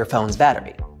view of your phone's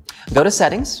battery. Go to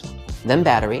Settings, then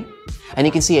Battery, and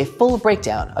you can see a full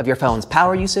breakdown of your phone's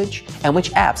power usage and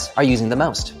which apps are using the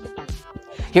most.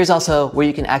 Here's also where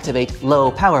you can activate low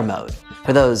power mode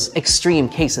for those extreme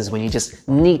cases when you just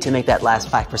need to make that last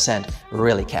 5%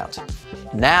 really count.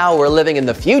 Now we're living in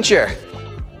the future!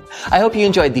 I hope you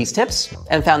enjoyed these tips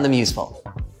and found them useful.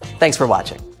 Thanks for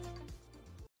watching.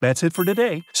 That's it for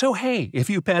today. So hey, if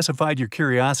you pacified your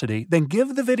curiosity, then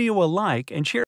give the video a like and share